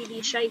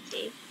really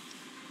shaky.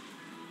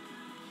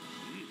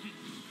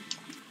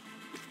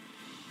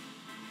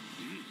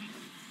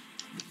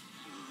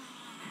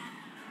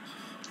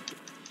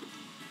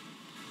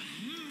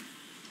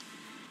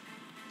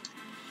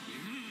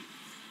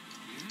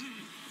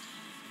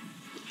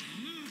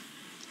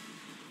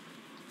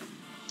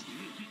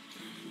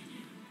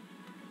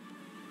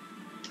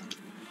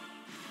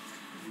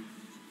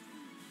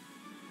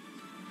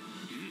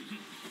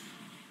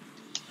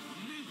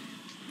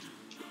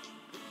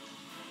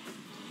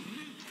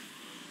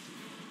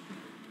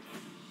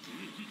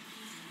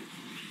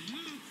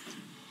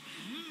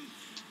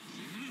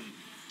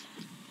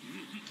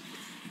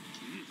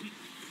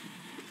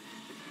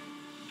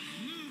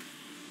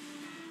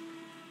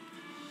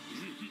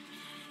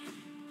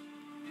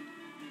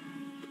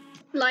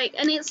 Like,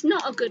 and it's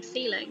not a good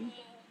feeling.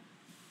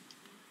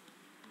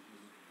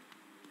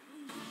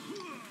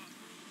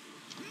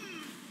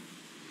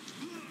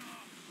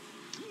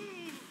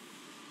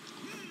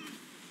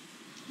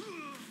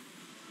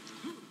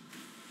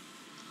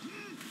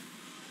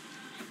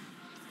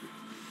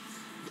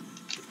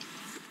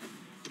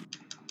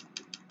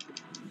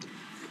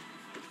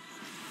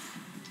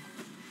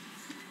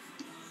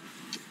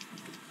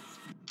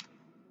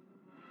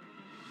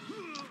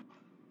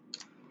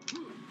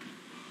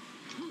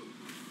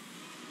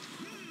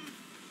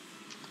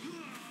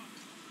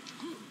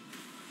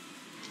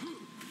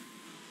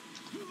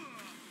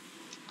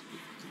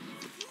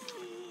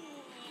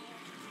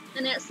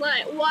 And it's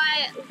like,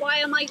 why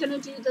am I gonna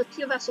do the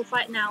pure vessel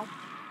fight now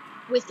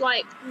with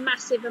like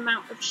massive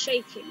amount of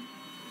shaking?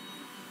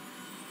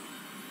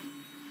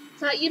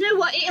 It's like, you know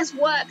what, it has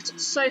worked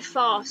so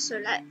far,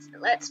 so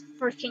let's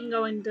freaking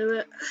go and do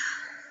it.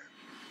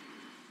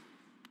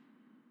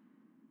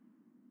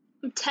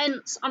 I'm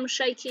tense, I'm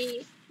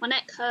shaky, my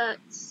neck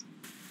hurts.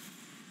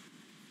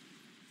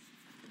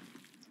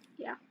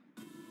 Yeah.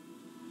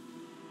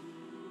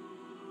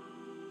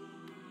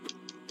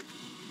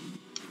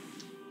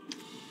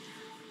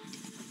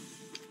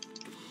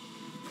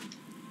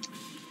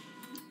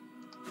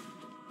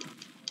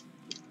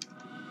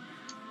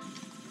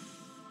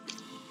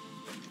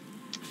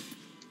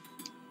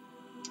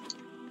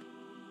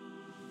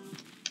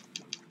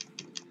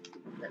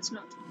 Let's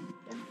not.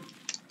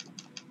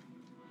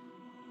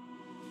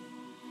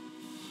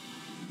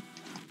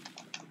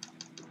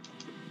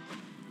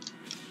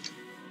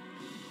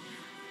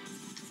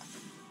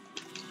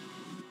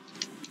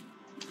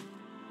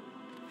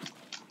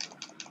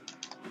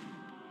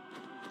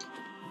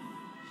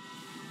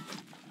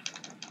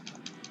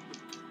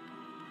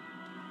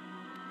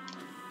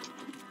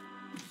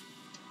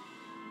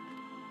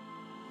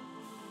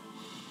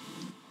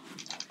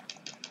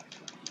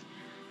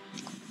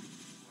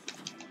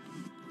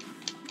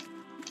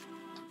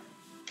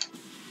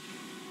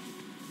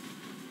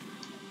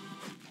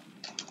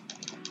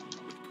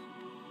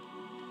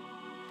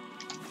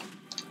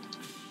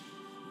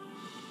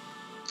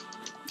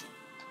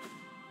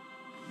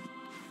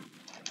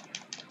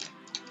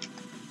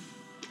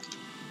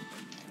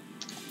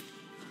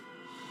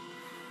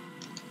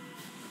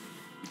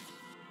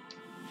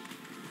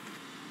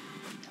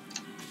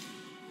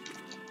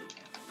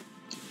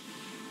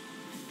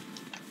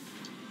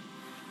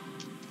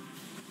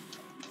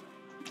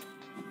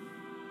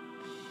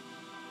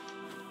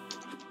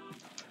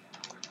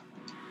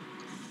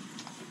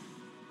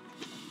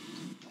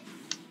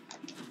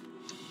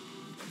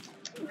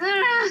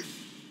 Yeah.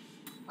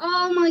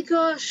 Oh my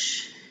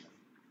gosh.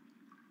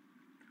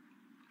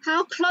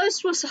 How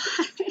close was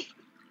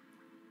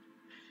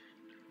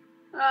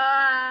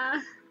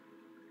I?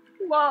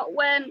 What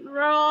went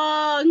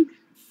wrong?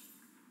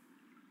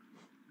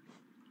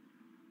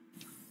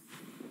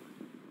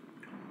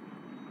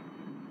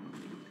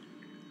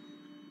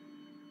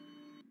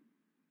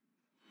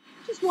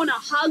 Just want a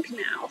hug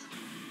now.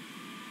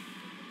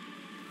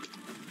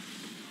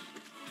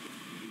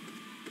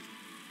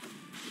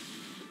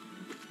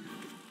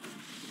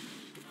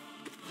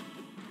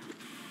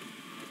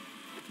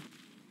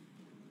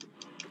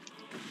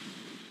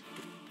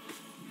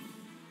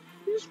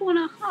 I just want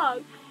a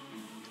hug.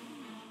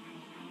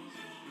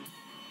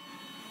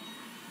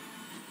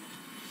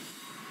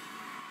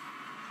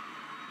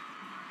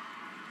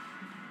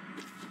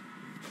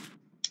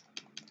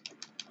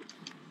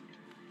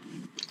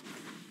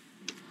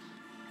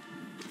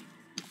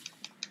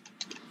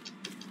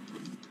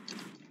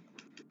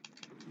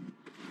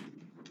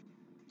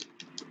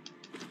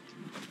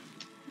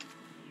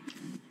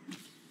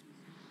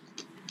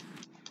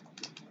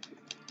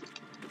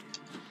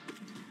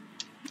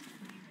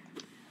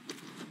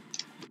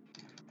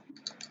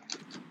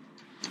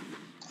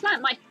 It's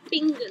like my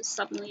fingers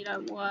suddenly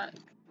don't work.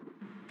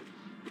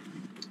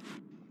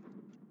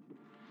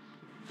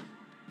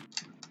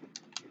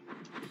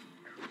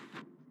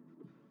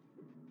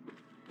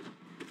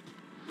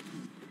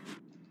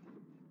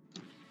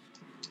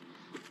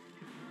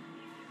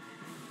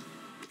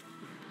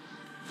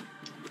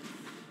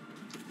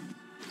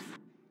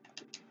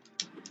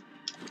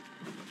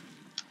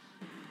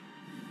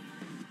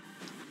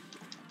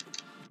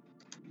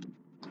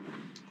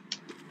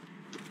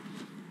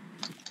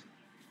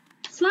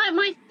 It's like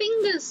my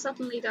fingers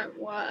suddenly don't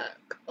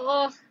work.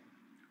 Oh,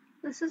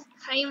 this is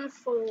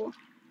painful.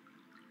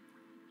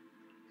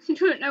 I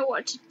don't know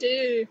what to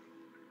do.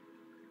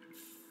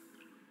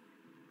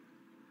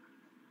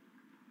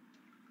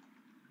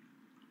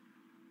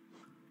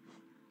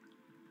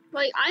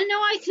 Like, I know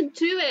I can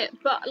do it,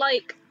 but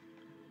like,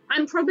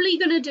 I'm probably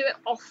gonna do it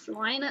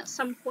offline at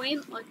some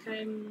point. Like,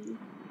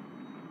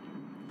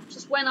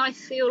 just when I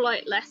feel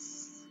like less.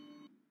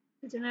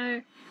 I don't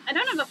know. I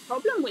don't have a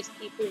problem with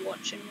people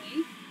watching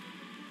me.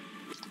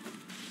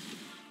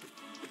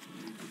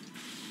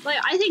 Like,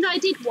 I think I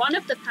did one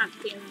of the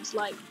Pantheons,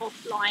 like,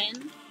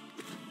 offline.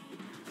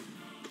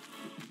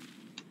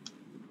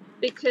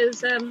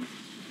 Because, I don't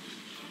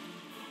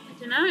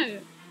know.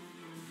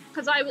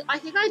 Because I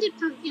think I did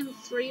Pantheon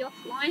 3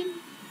 offline.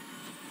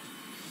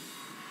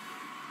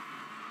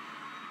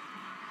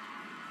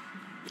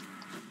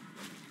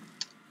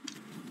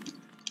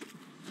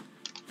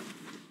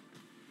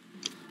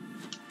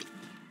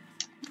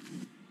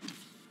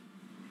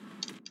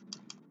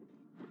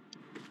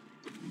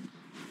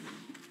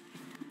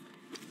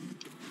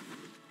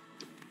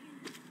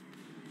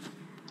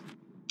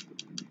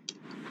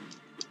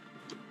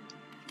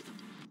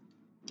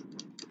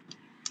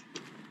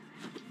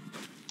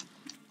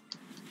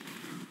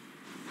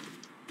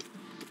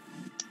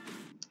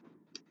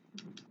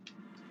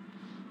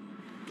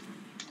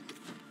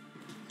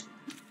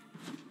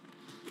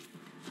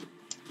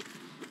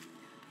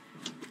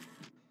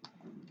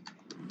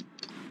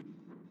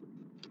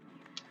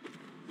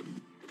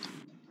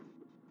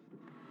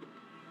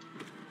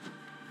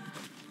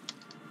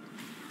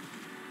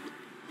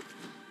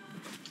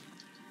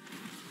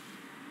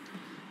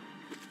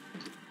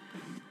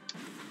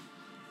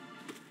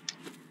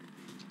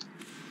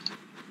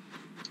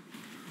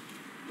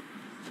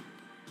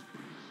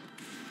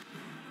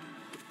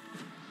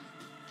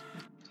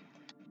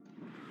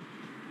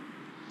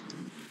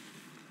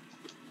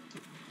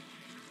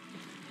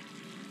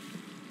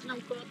 Oh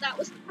god, that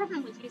was the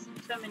problem with using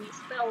so many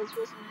spells,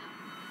 wasn't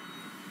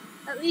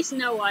it? At least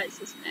No Eyes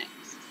is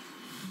next.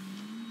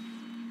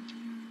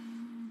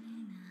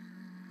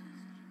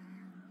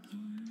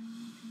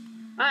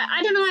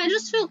 I don't know, I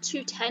just feel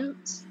too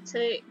tense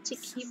to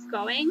keep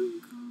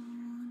going.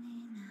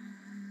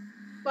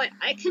 Like,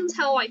 I can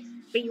tell I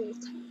feel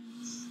tense.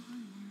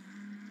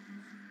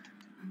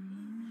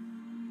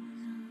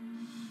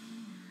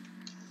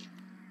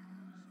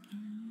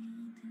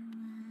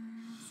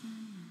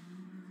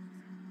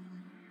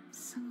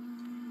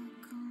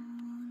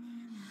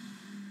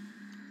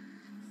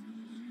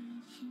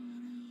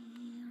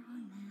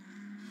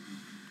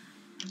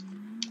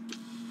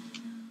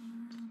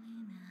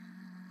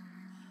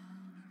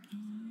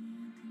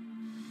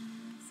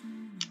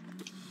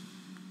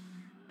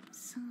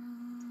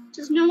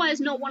 Does No Eyes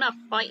not want to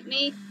fight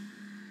me?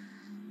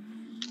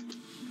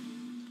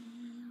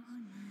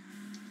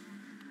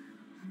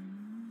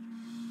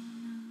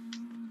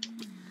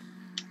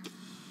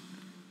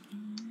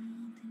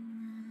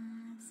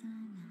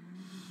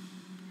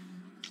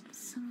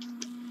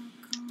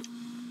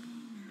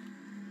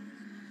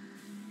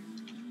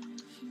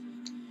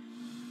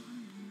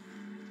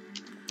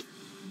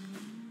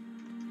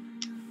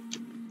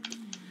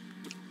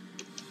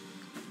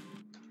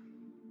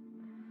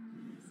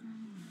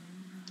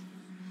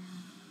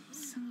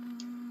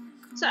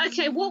 So,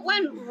 okay, what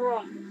went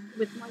wrong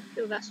with my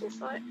Pure Vessel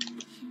fight?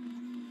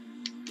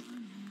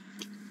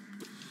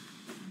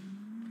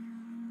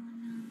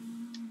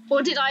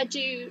 Or did I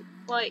do,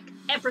 like,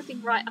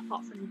 everything right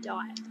apart from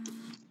die?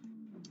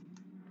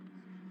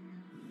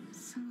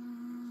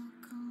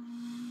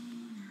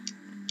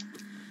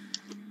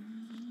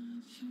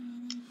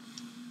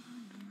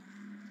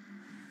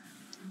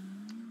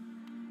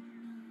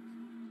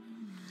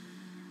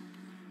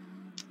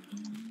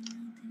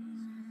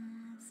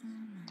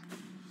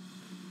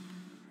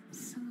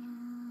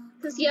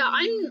 Because yeah,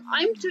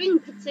 I'm doing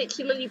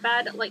particularly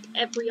bad at like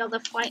every other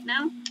fight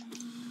now.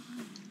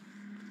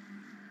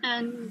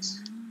 And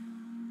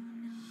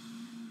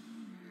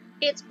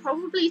it's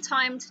probably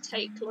time to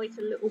take like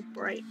a little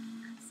break.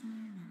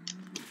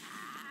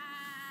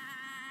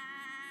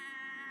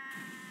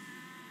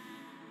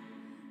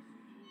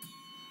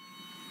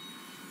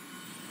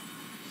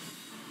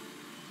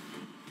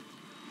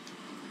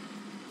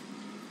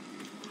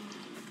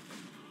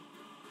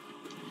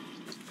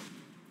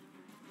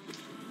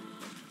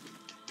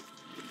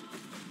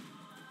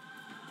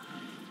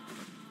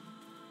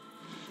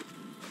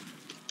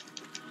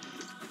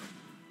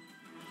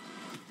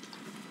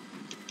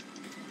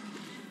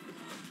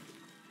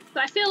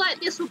 But I feel like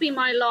this will be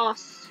my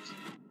last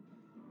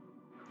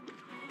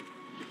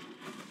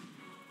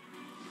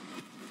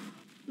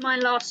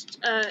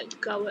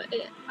go at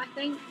it, I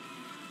think.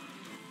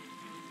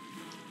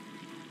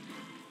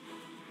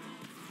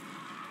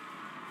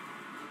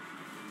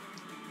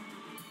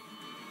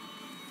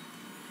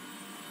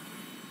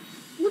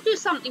 We'll do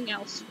something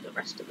else for the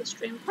rest of the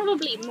stream,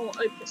 probably more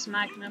Opus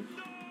Magnum.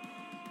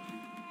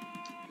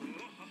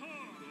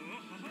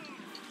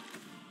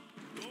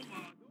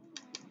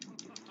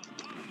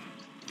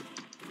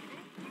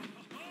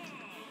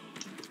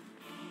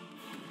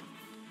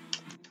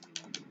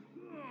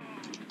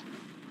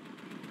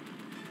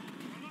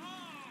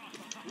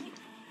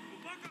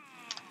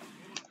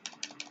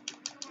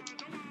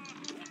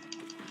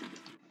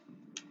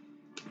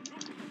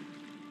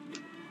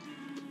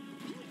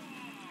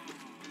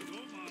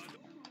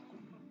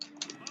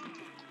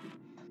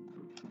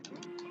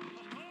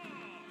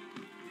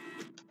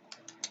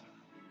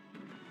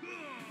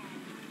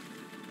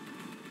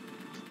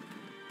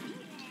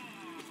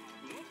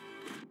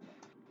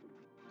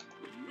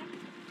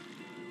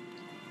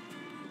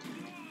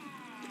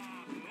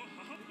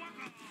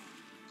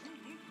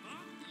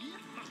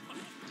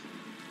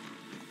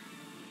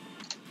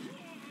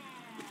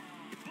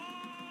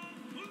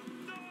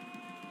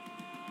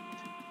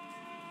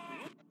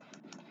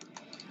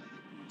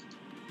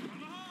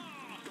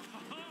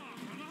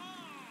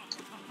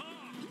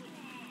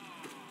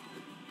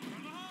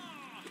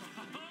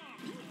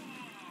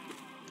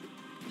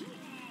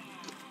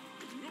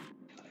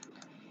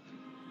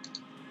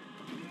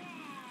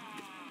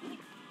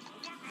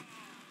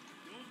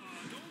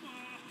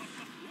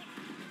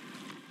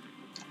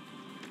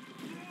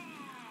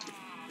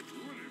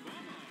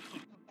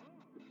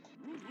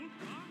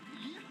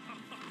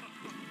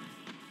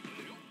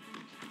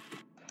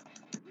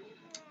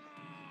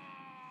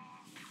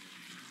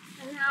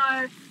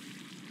 No,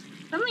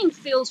 something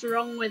feels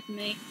wrong with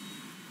me.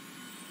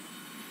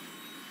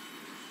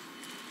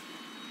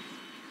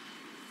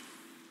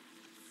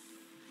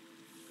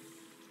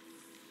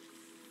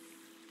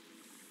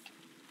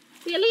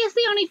 Really,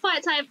 the only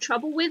fights I have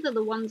trouble with are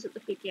the ones at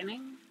the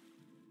beginning.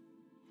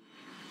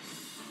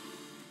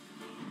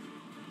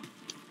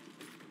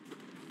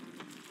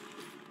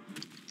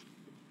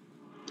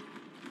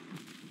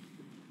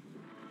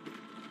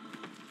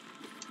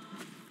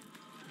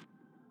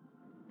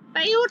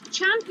 But you're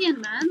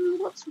champion, man.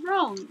 What's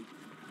wrong?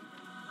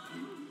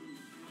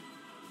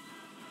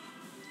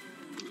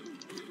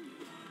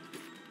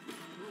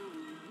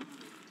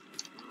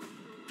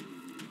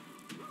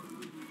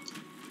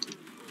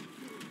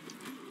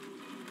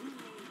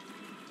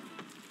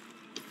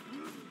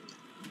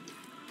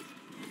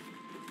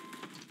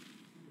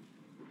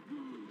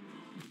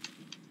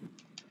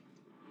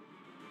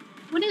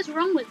 What is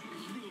wrong with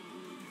me?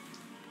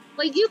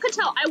 Like, you could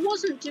tell I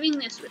wasn't doing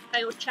this with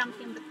Failed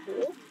Champion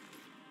before.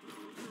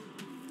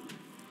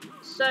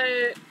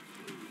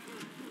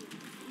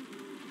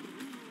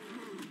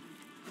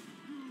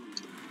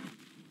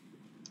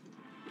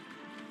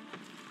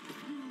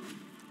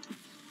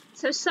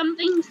 So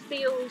something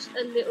feels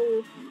a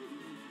little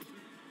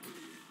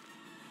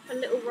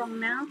wrong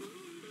now.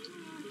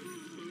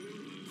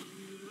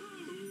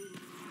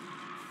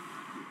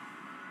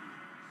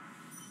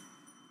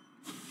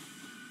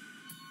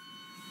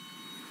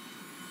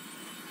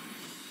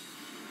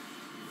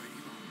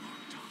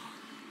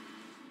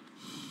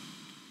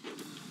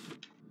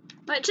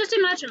 Like, just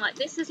imagine, like,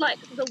 this is like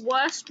the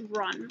worst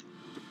run.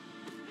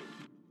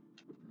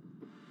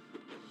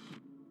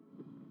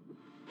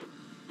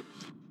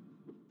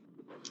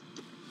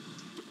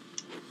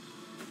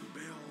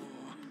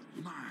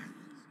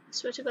 I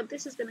swear to God,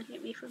 this is gonna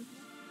hit me from here.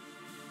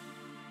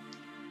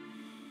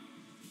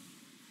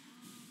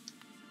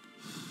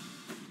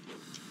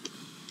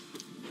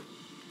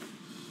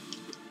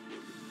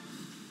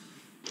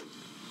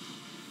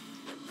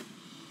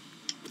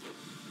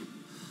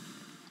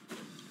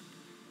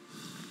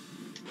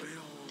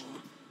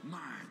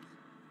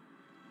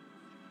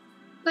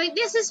 Like,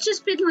 this has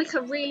just been like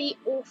a really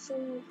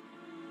awful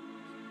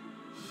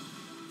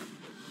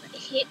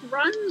hit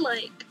run,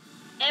 like,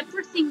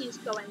 everything is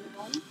going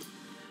wrong.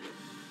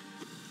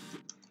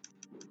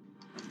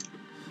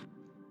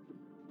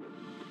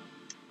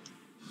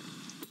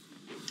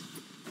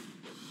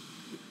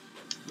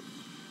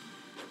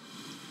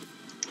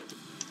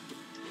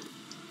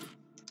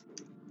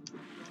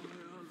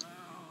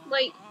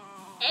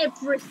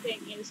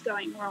 everything is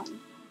going wrong.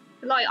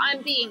 Like,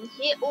 I'm being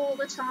hit all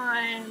the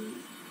time.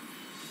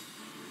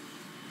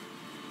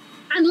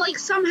 And, like,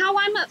 somehow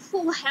I'm at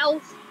full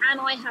health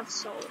and I have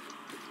soul.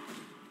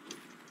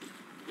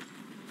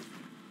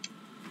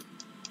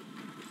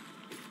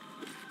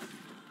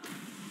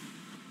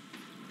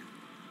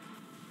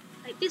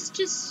 Like, this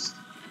just...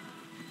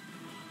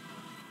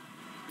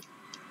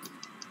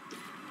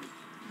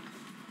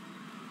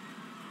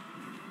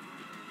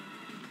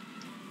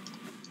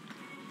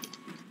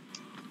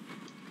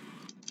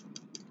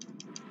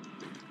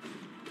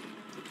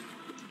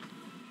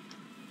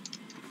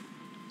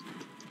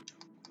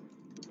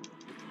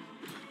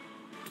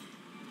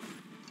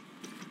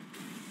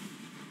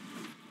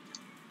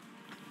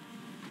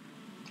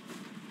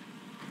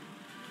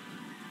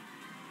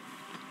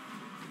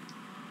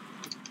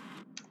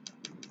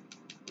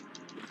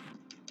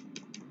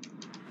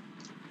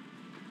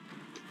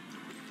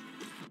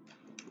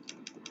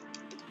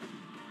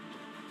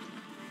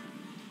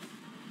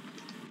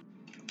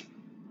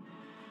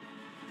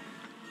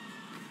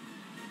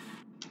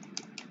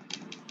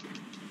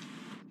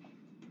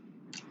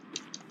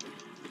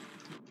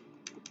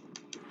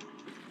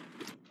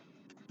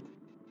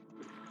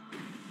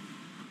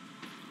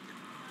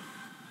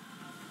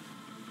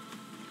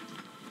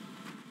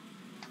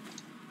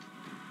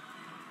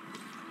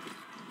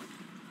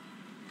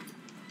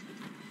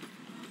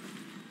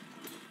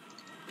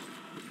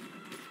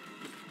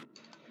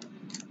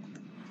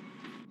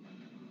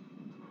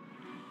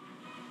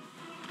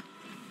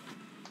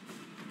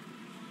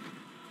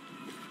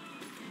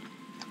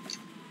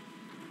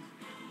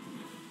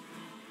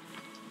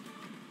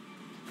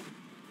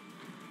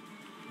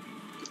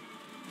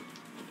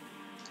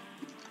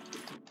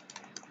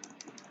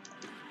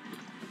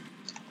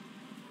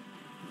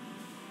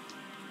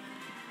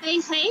 Hey,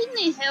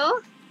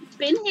 Nihil.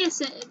 Been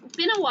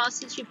a while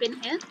since you've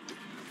been here.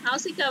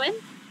 How's it going?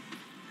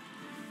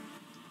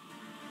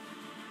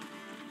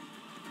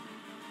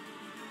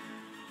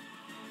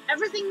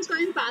 Everything's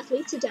going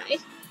badly today.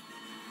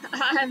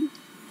 I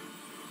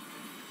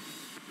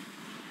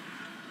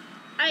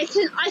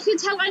can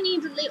tell I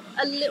need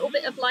a little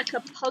bit of like a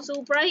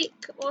puzzle break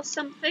or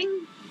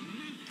something.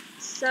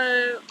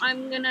 So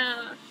I'm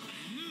gonna,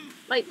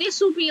 like, this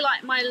will be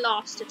like my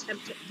last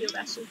attempt at Pure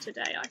Vessel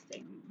today, I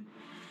think.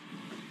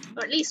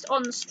 Or at least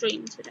on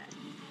stream today.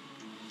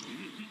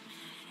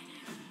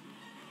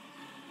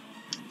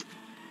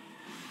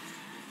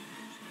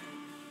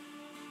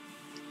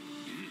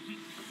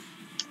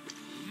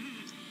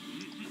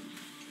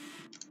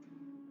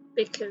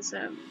 Because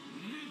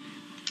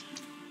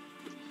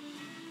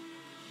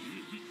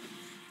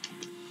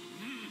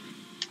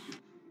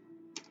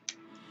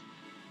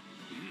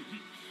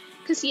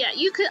yeah,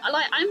 you could,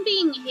 like, I'm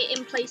being hit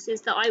in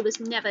places that I was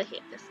never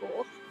hit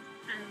before,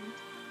 and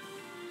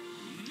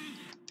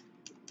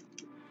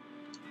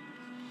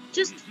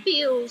just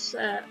feels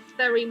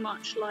very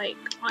much like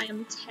I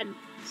am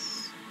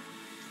tense.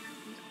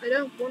 I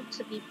don't want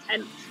to be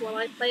tense while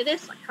I play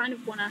this. I kind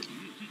of want to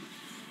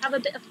have a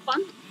bit of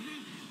fun.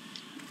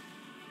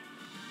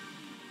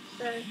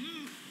 So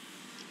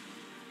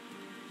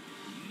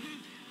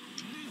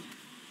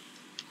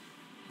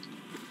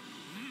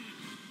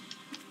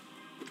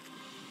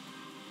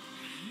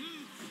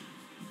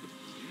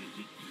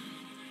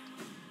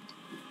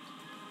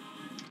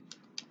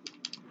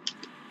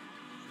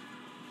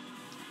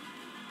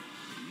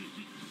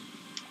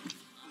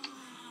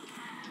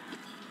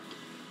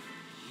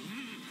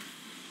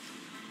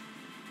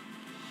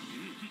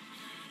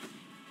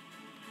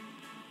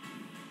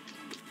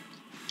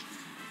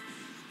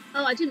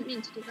oh, I didn't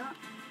mean to do that.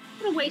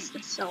 What a waste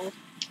of soul.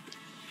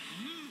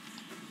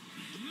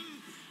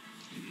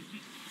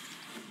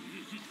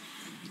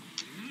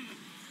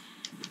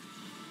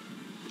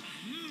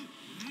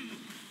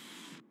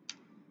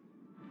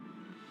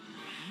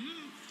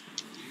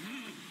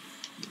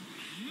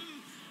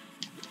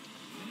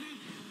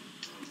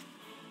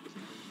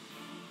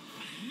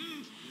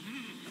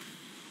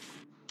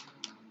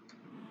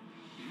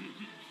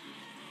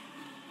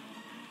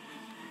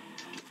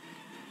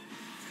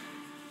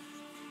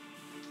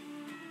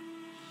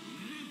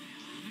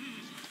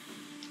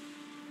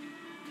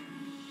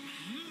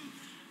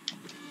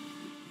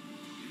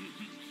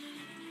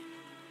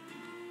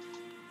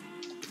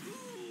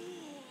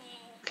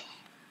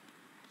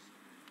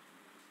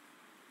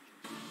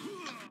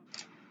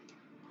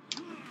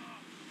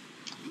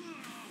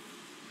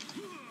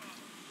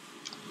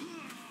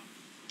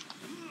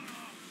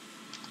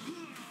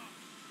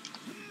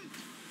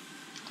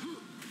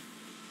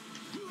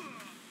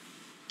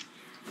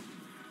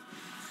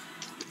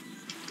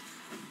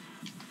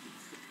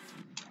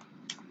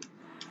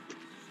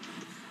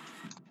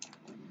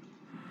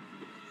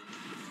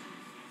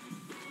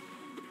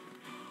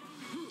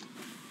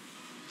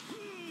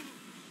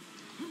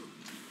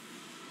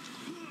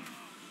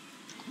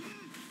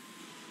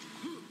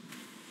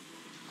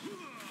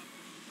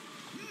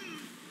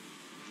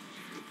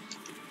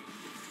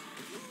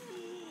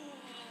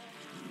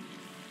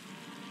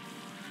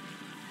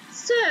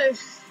 So,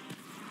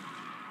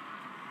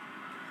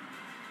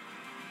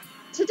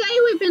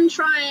 been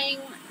trying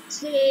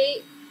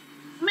to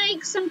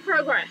make some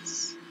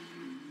progress,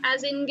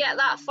 as in get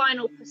that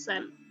final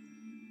percent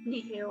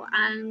nihil,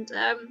 and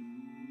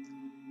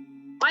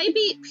I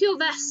beat Pure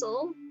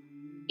Vessel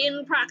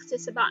in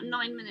practice about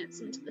 9 minutes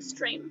into the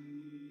stream.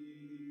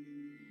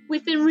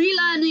 We've been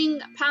relearning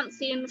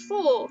Pantheon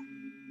 4,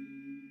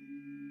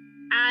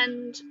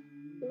 and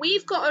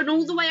we've gotten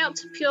all the way up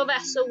to Pure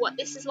Vessel. What,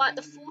 this is like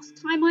the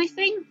 4th time, I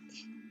think?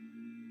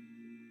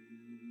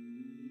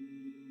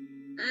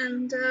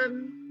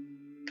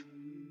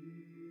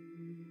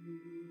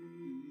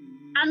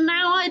 And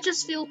now I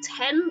just feel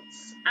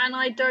tense, and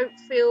I don't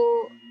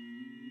feel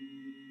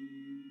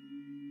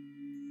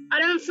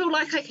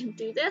like I can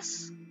do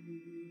this.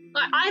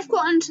 Like, I've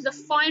gotten to the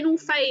final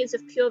phase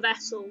of Pure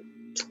Vessel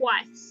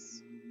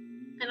twice,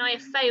 and I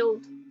have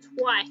failed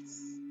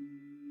twice.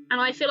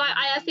 And I feel like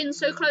I have been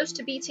so close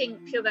to beating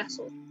Pure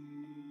Vessel.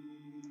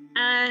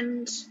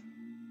 And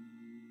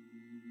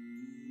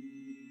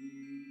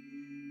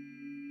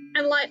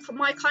like,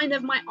 my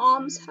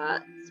arms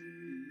hurt.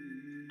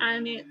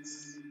 And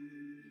it's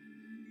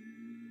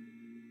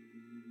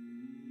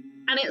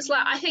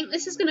like, I think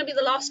this is going to be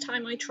the last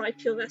time I try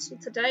Pure Vessel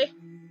today.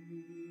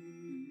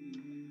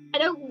 I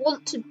don't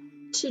want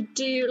to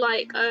do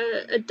like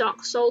a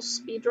Dark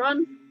Souls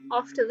speedrun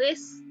after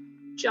this,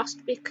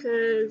 just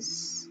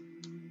because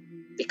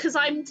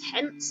I'm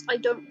tense. I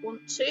don't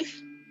want to. I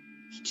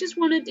just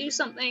want to do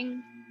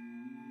something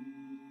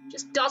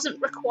just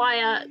doesn't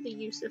require the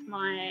use of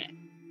my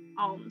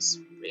arms,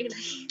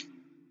 really.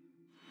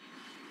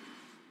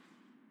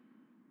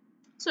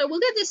 So we'll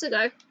give this a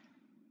go,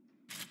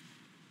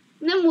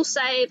 and then we'll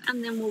save,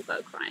 and then we'll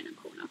go cry in a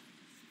corner.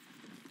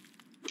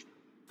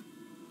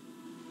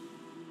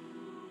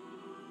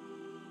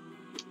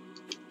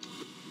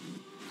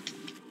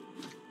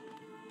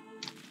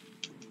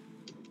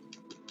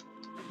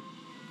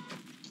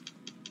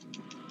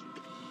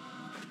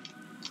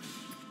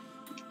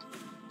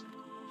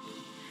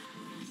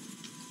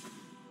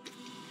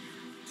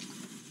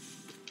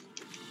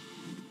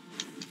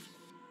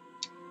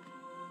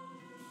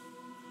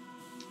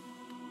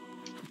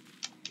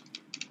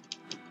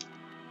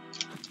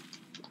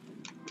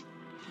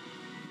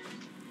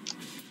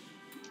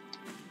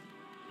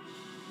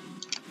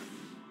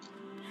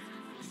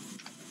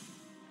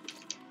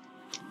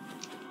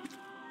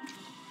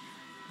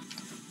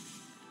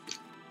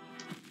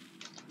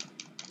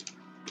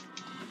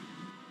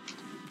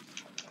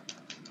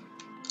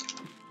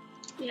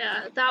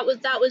 Yeah, that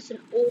was an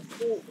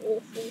awful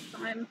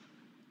time.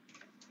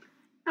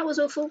 That was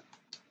awful.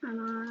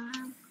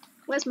 And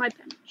where's my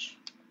bench?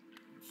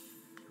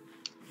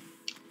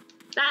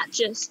 That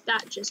just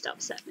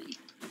upset me.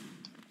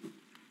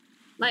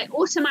 Like,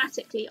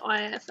 automatically,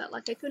 I felt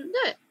like I couldn't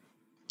do it.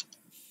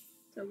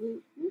 So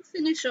we'll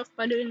finish off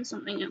by doing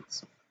something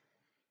else,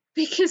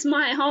 because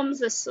my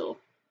arms are sore.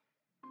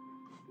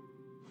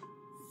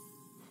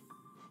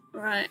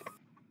 Right.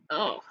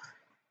 Oh.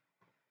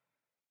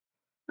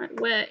 Right,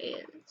 where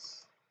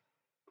is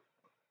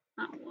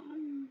that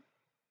one?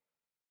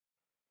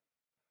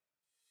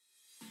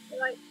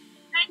 Like,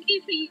 thank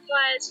you for you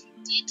guys who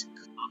did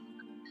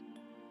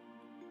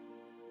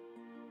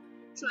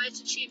try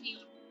to cheer me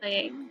on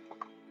playing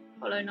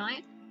Hollow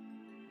Knight.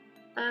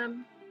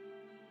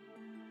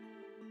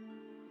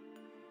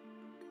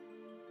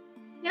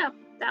 Yeah,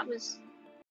 that was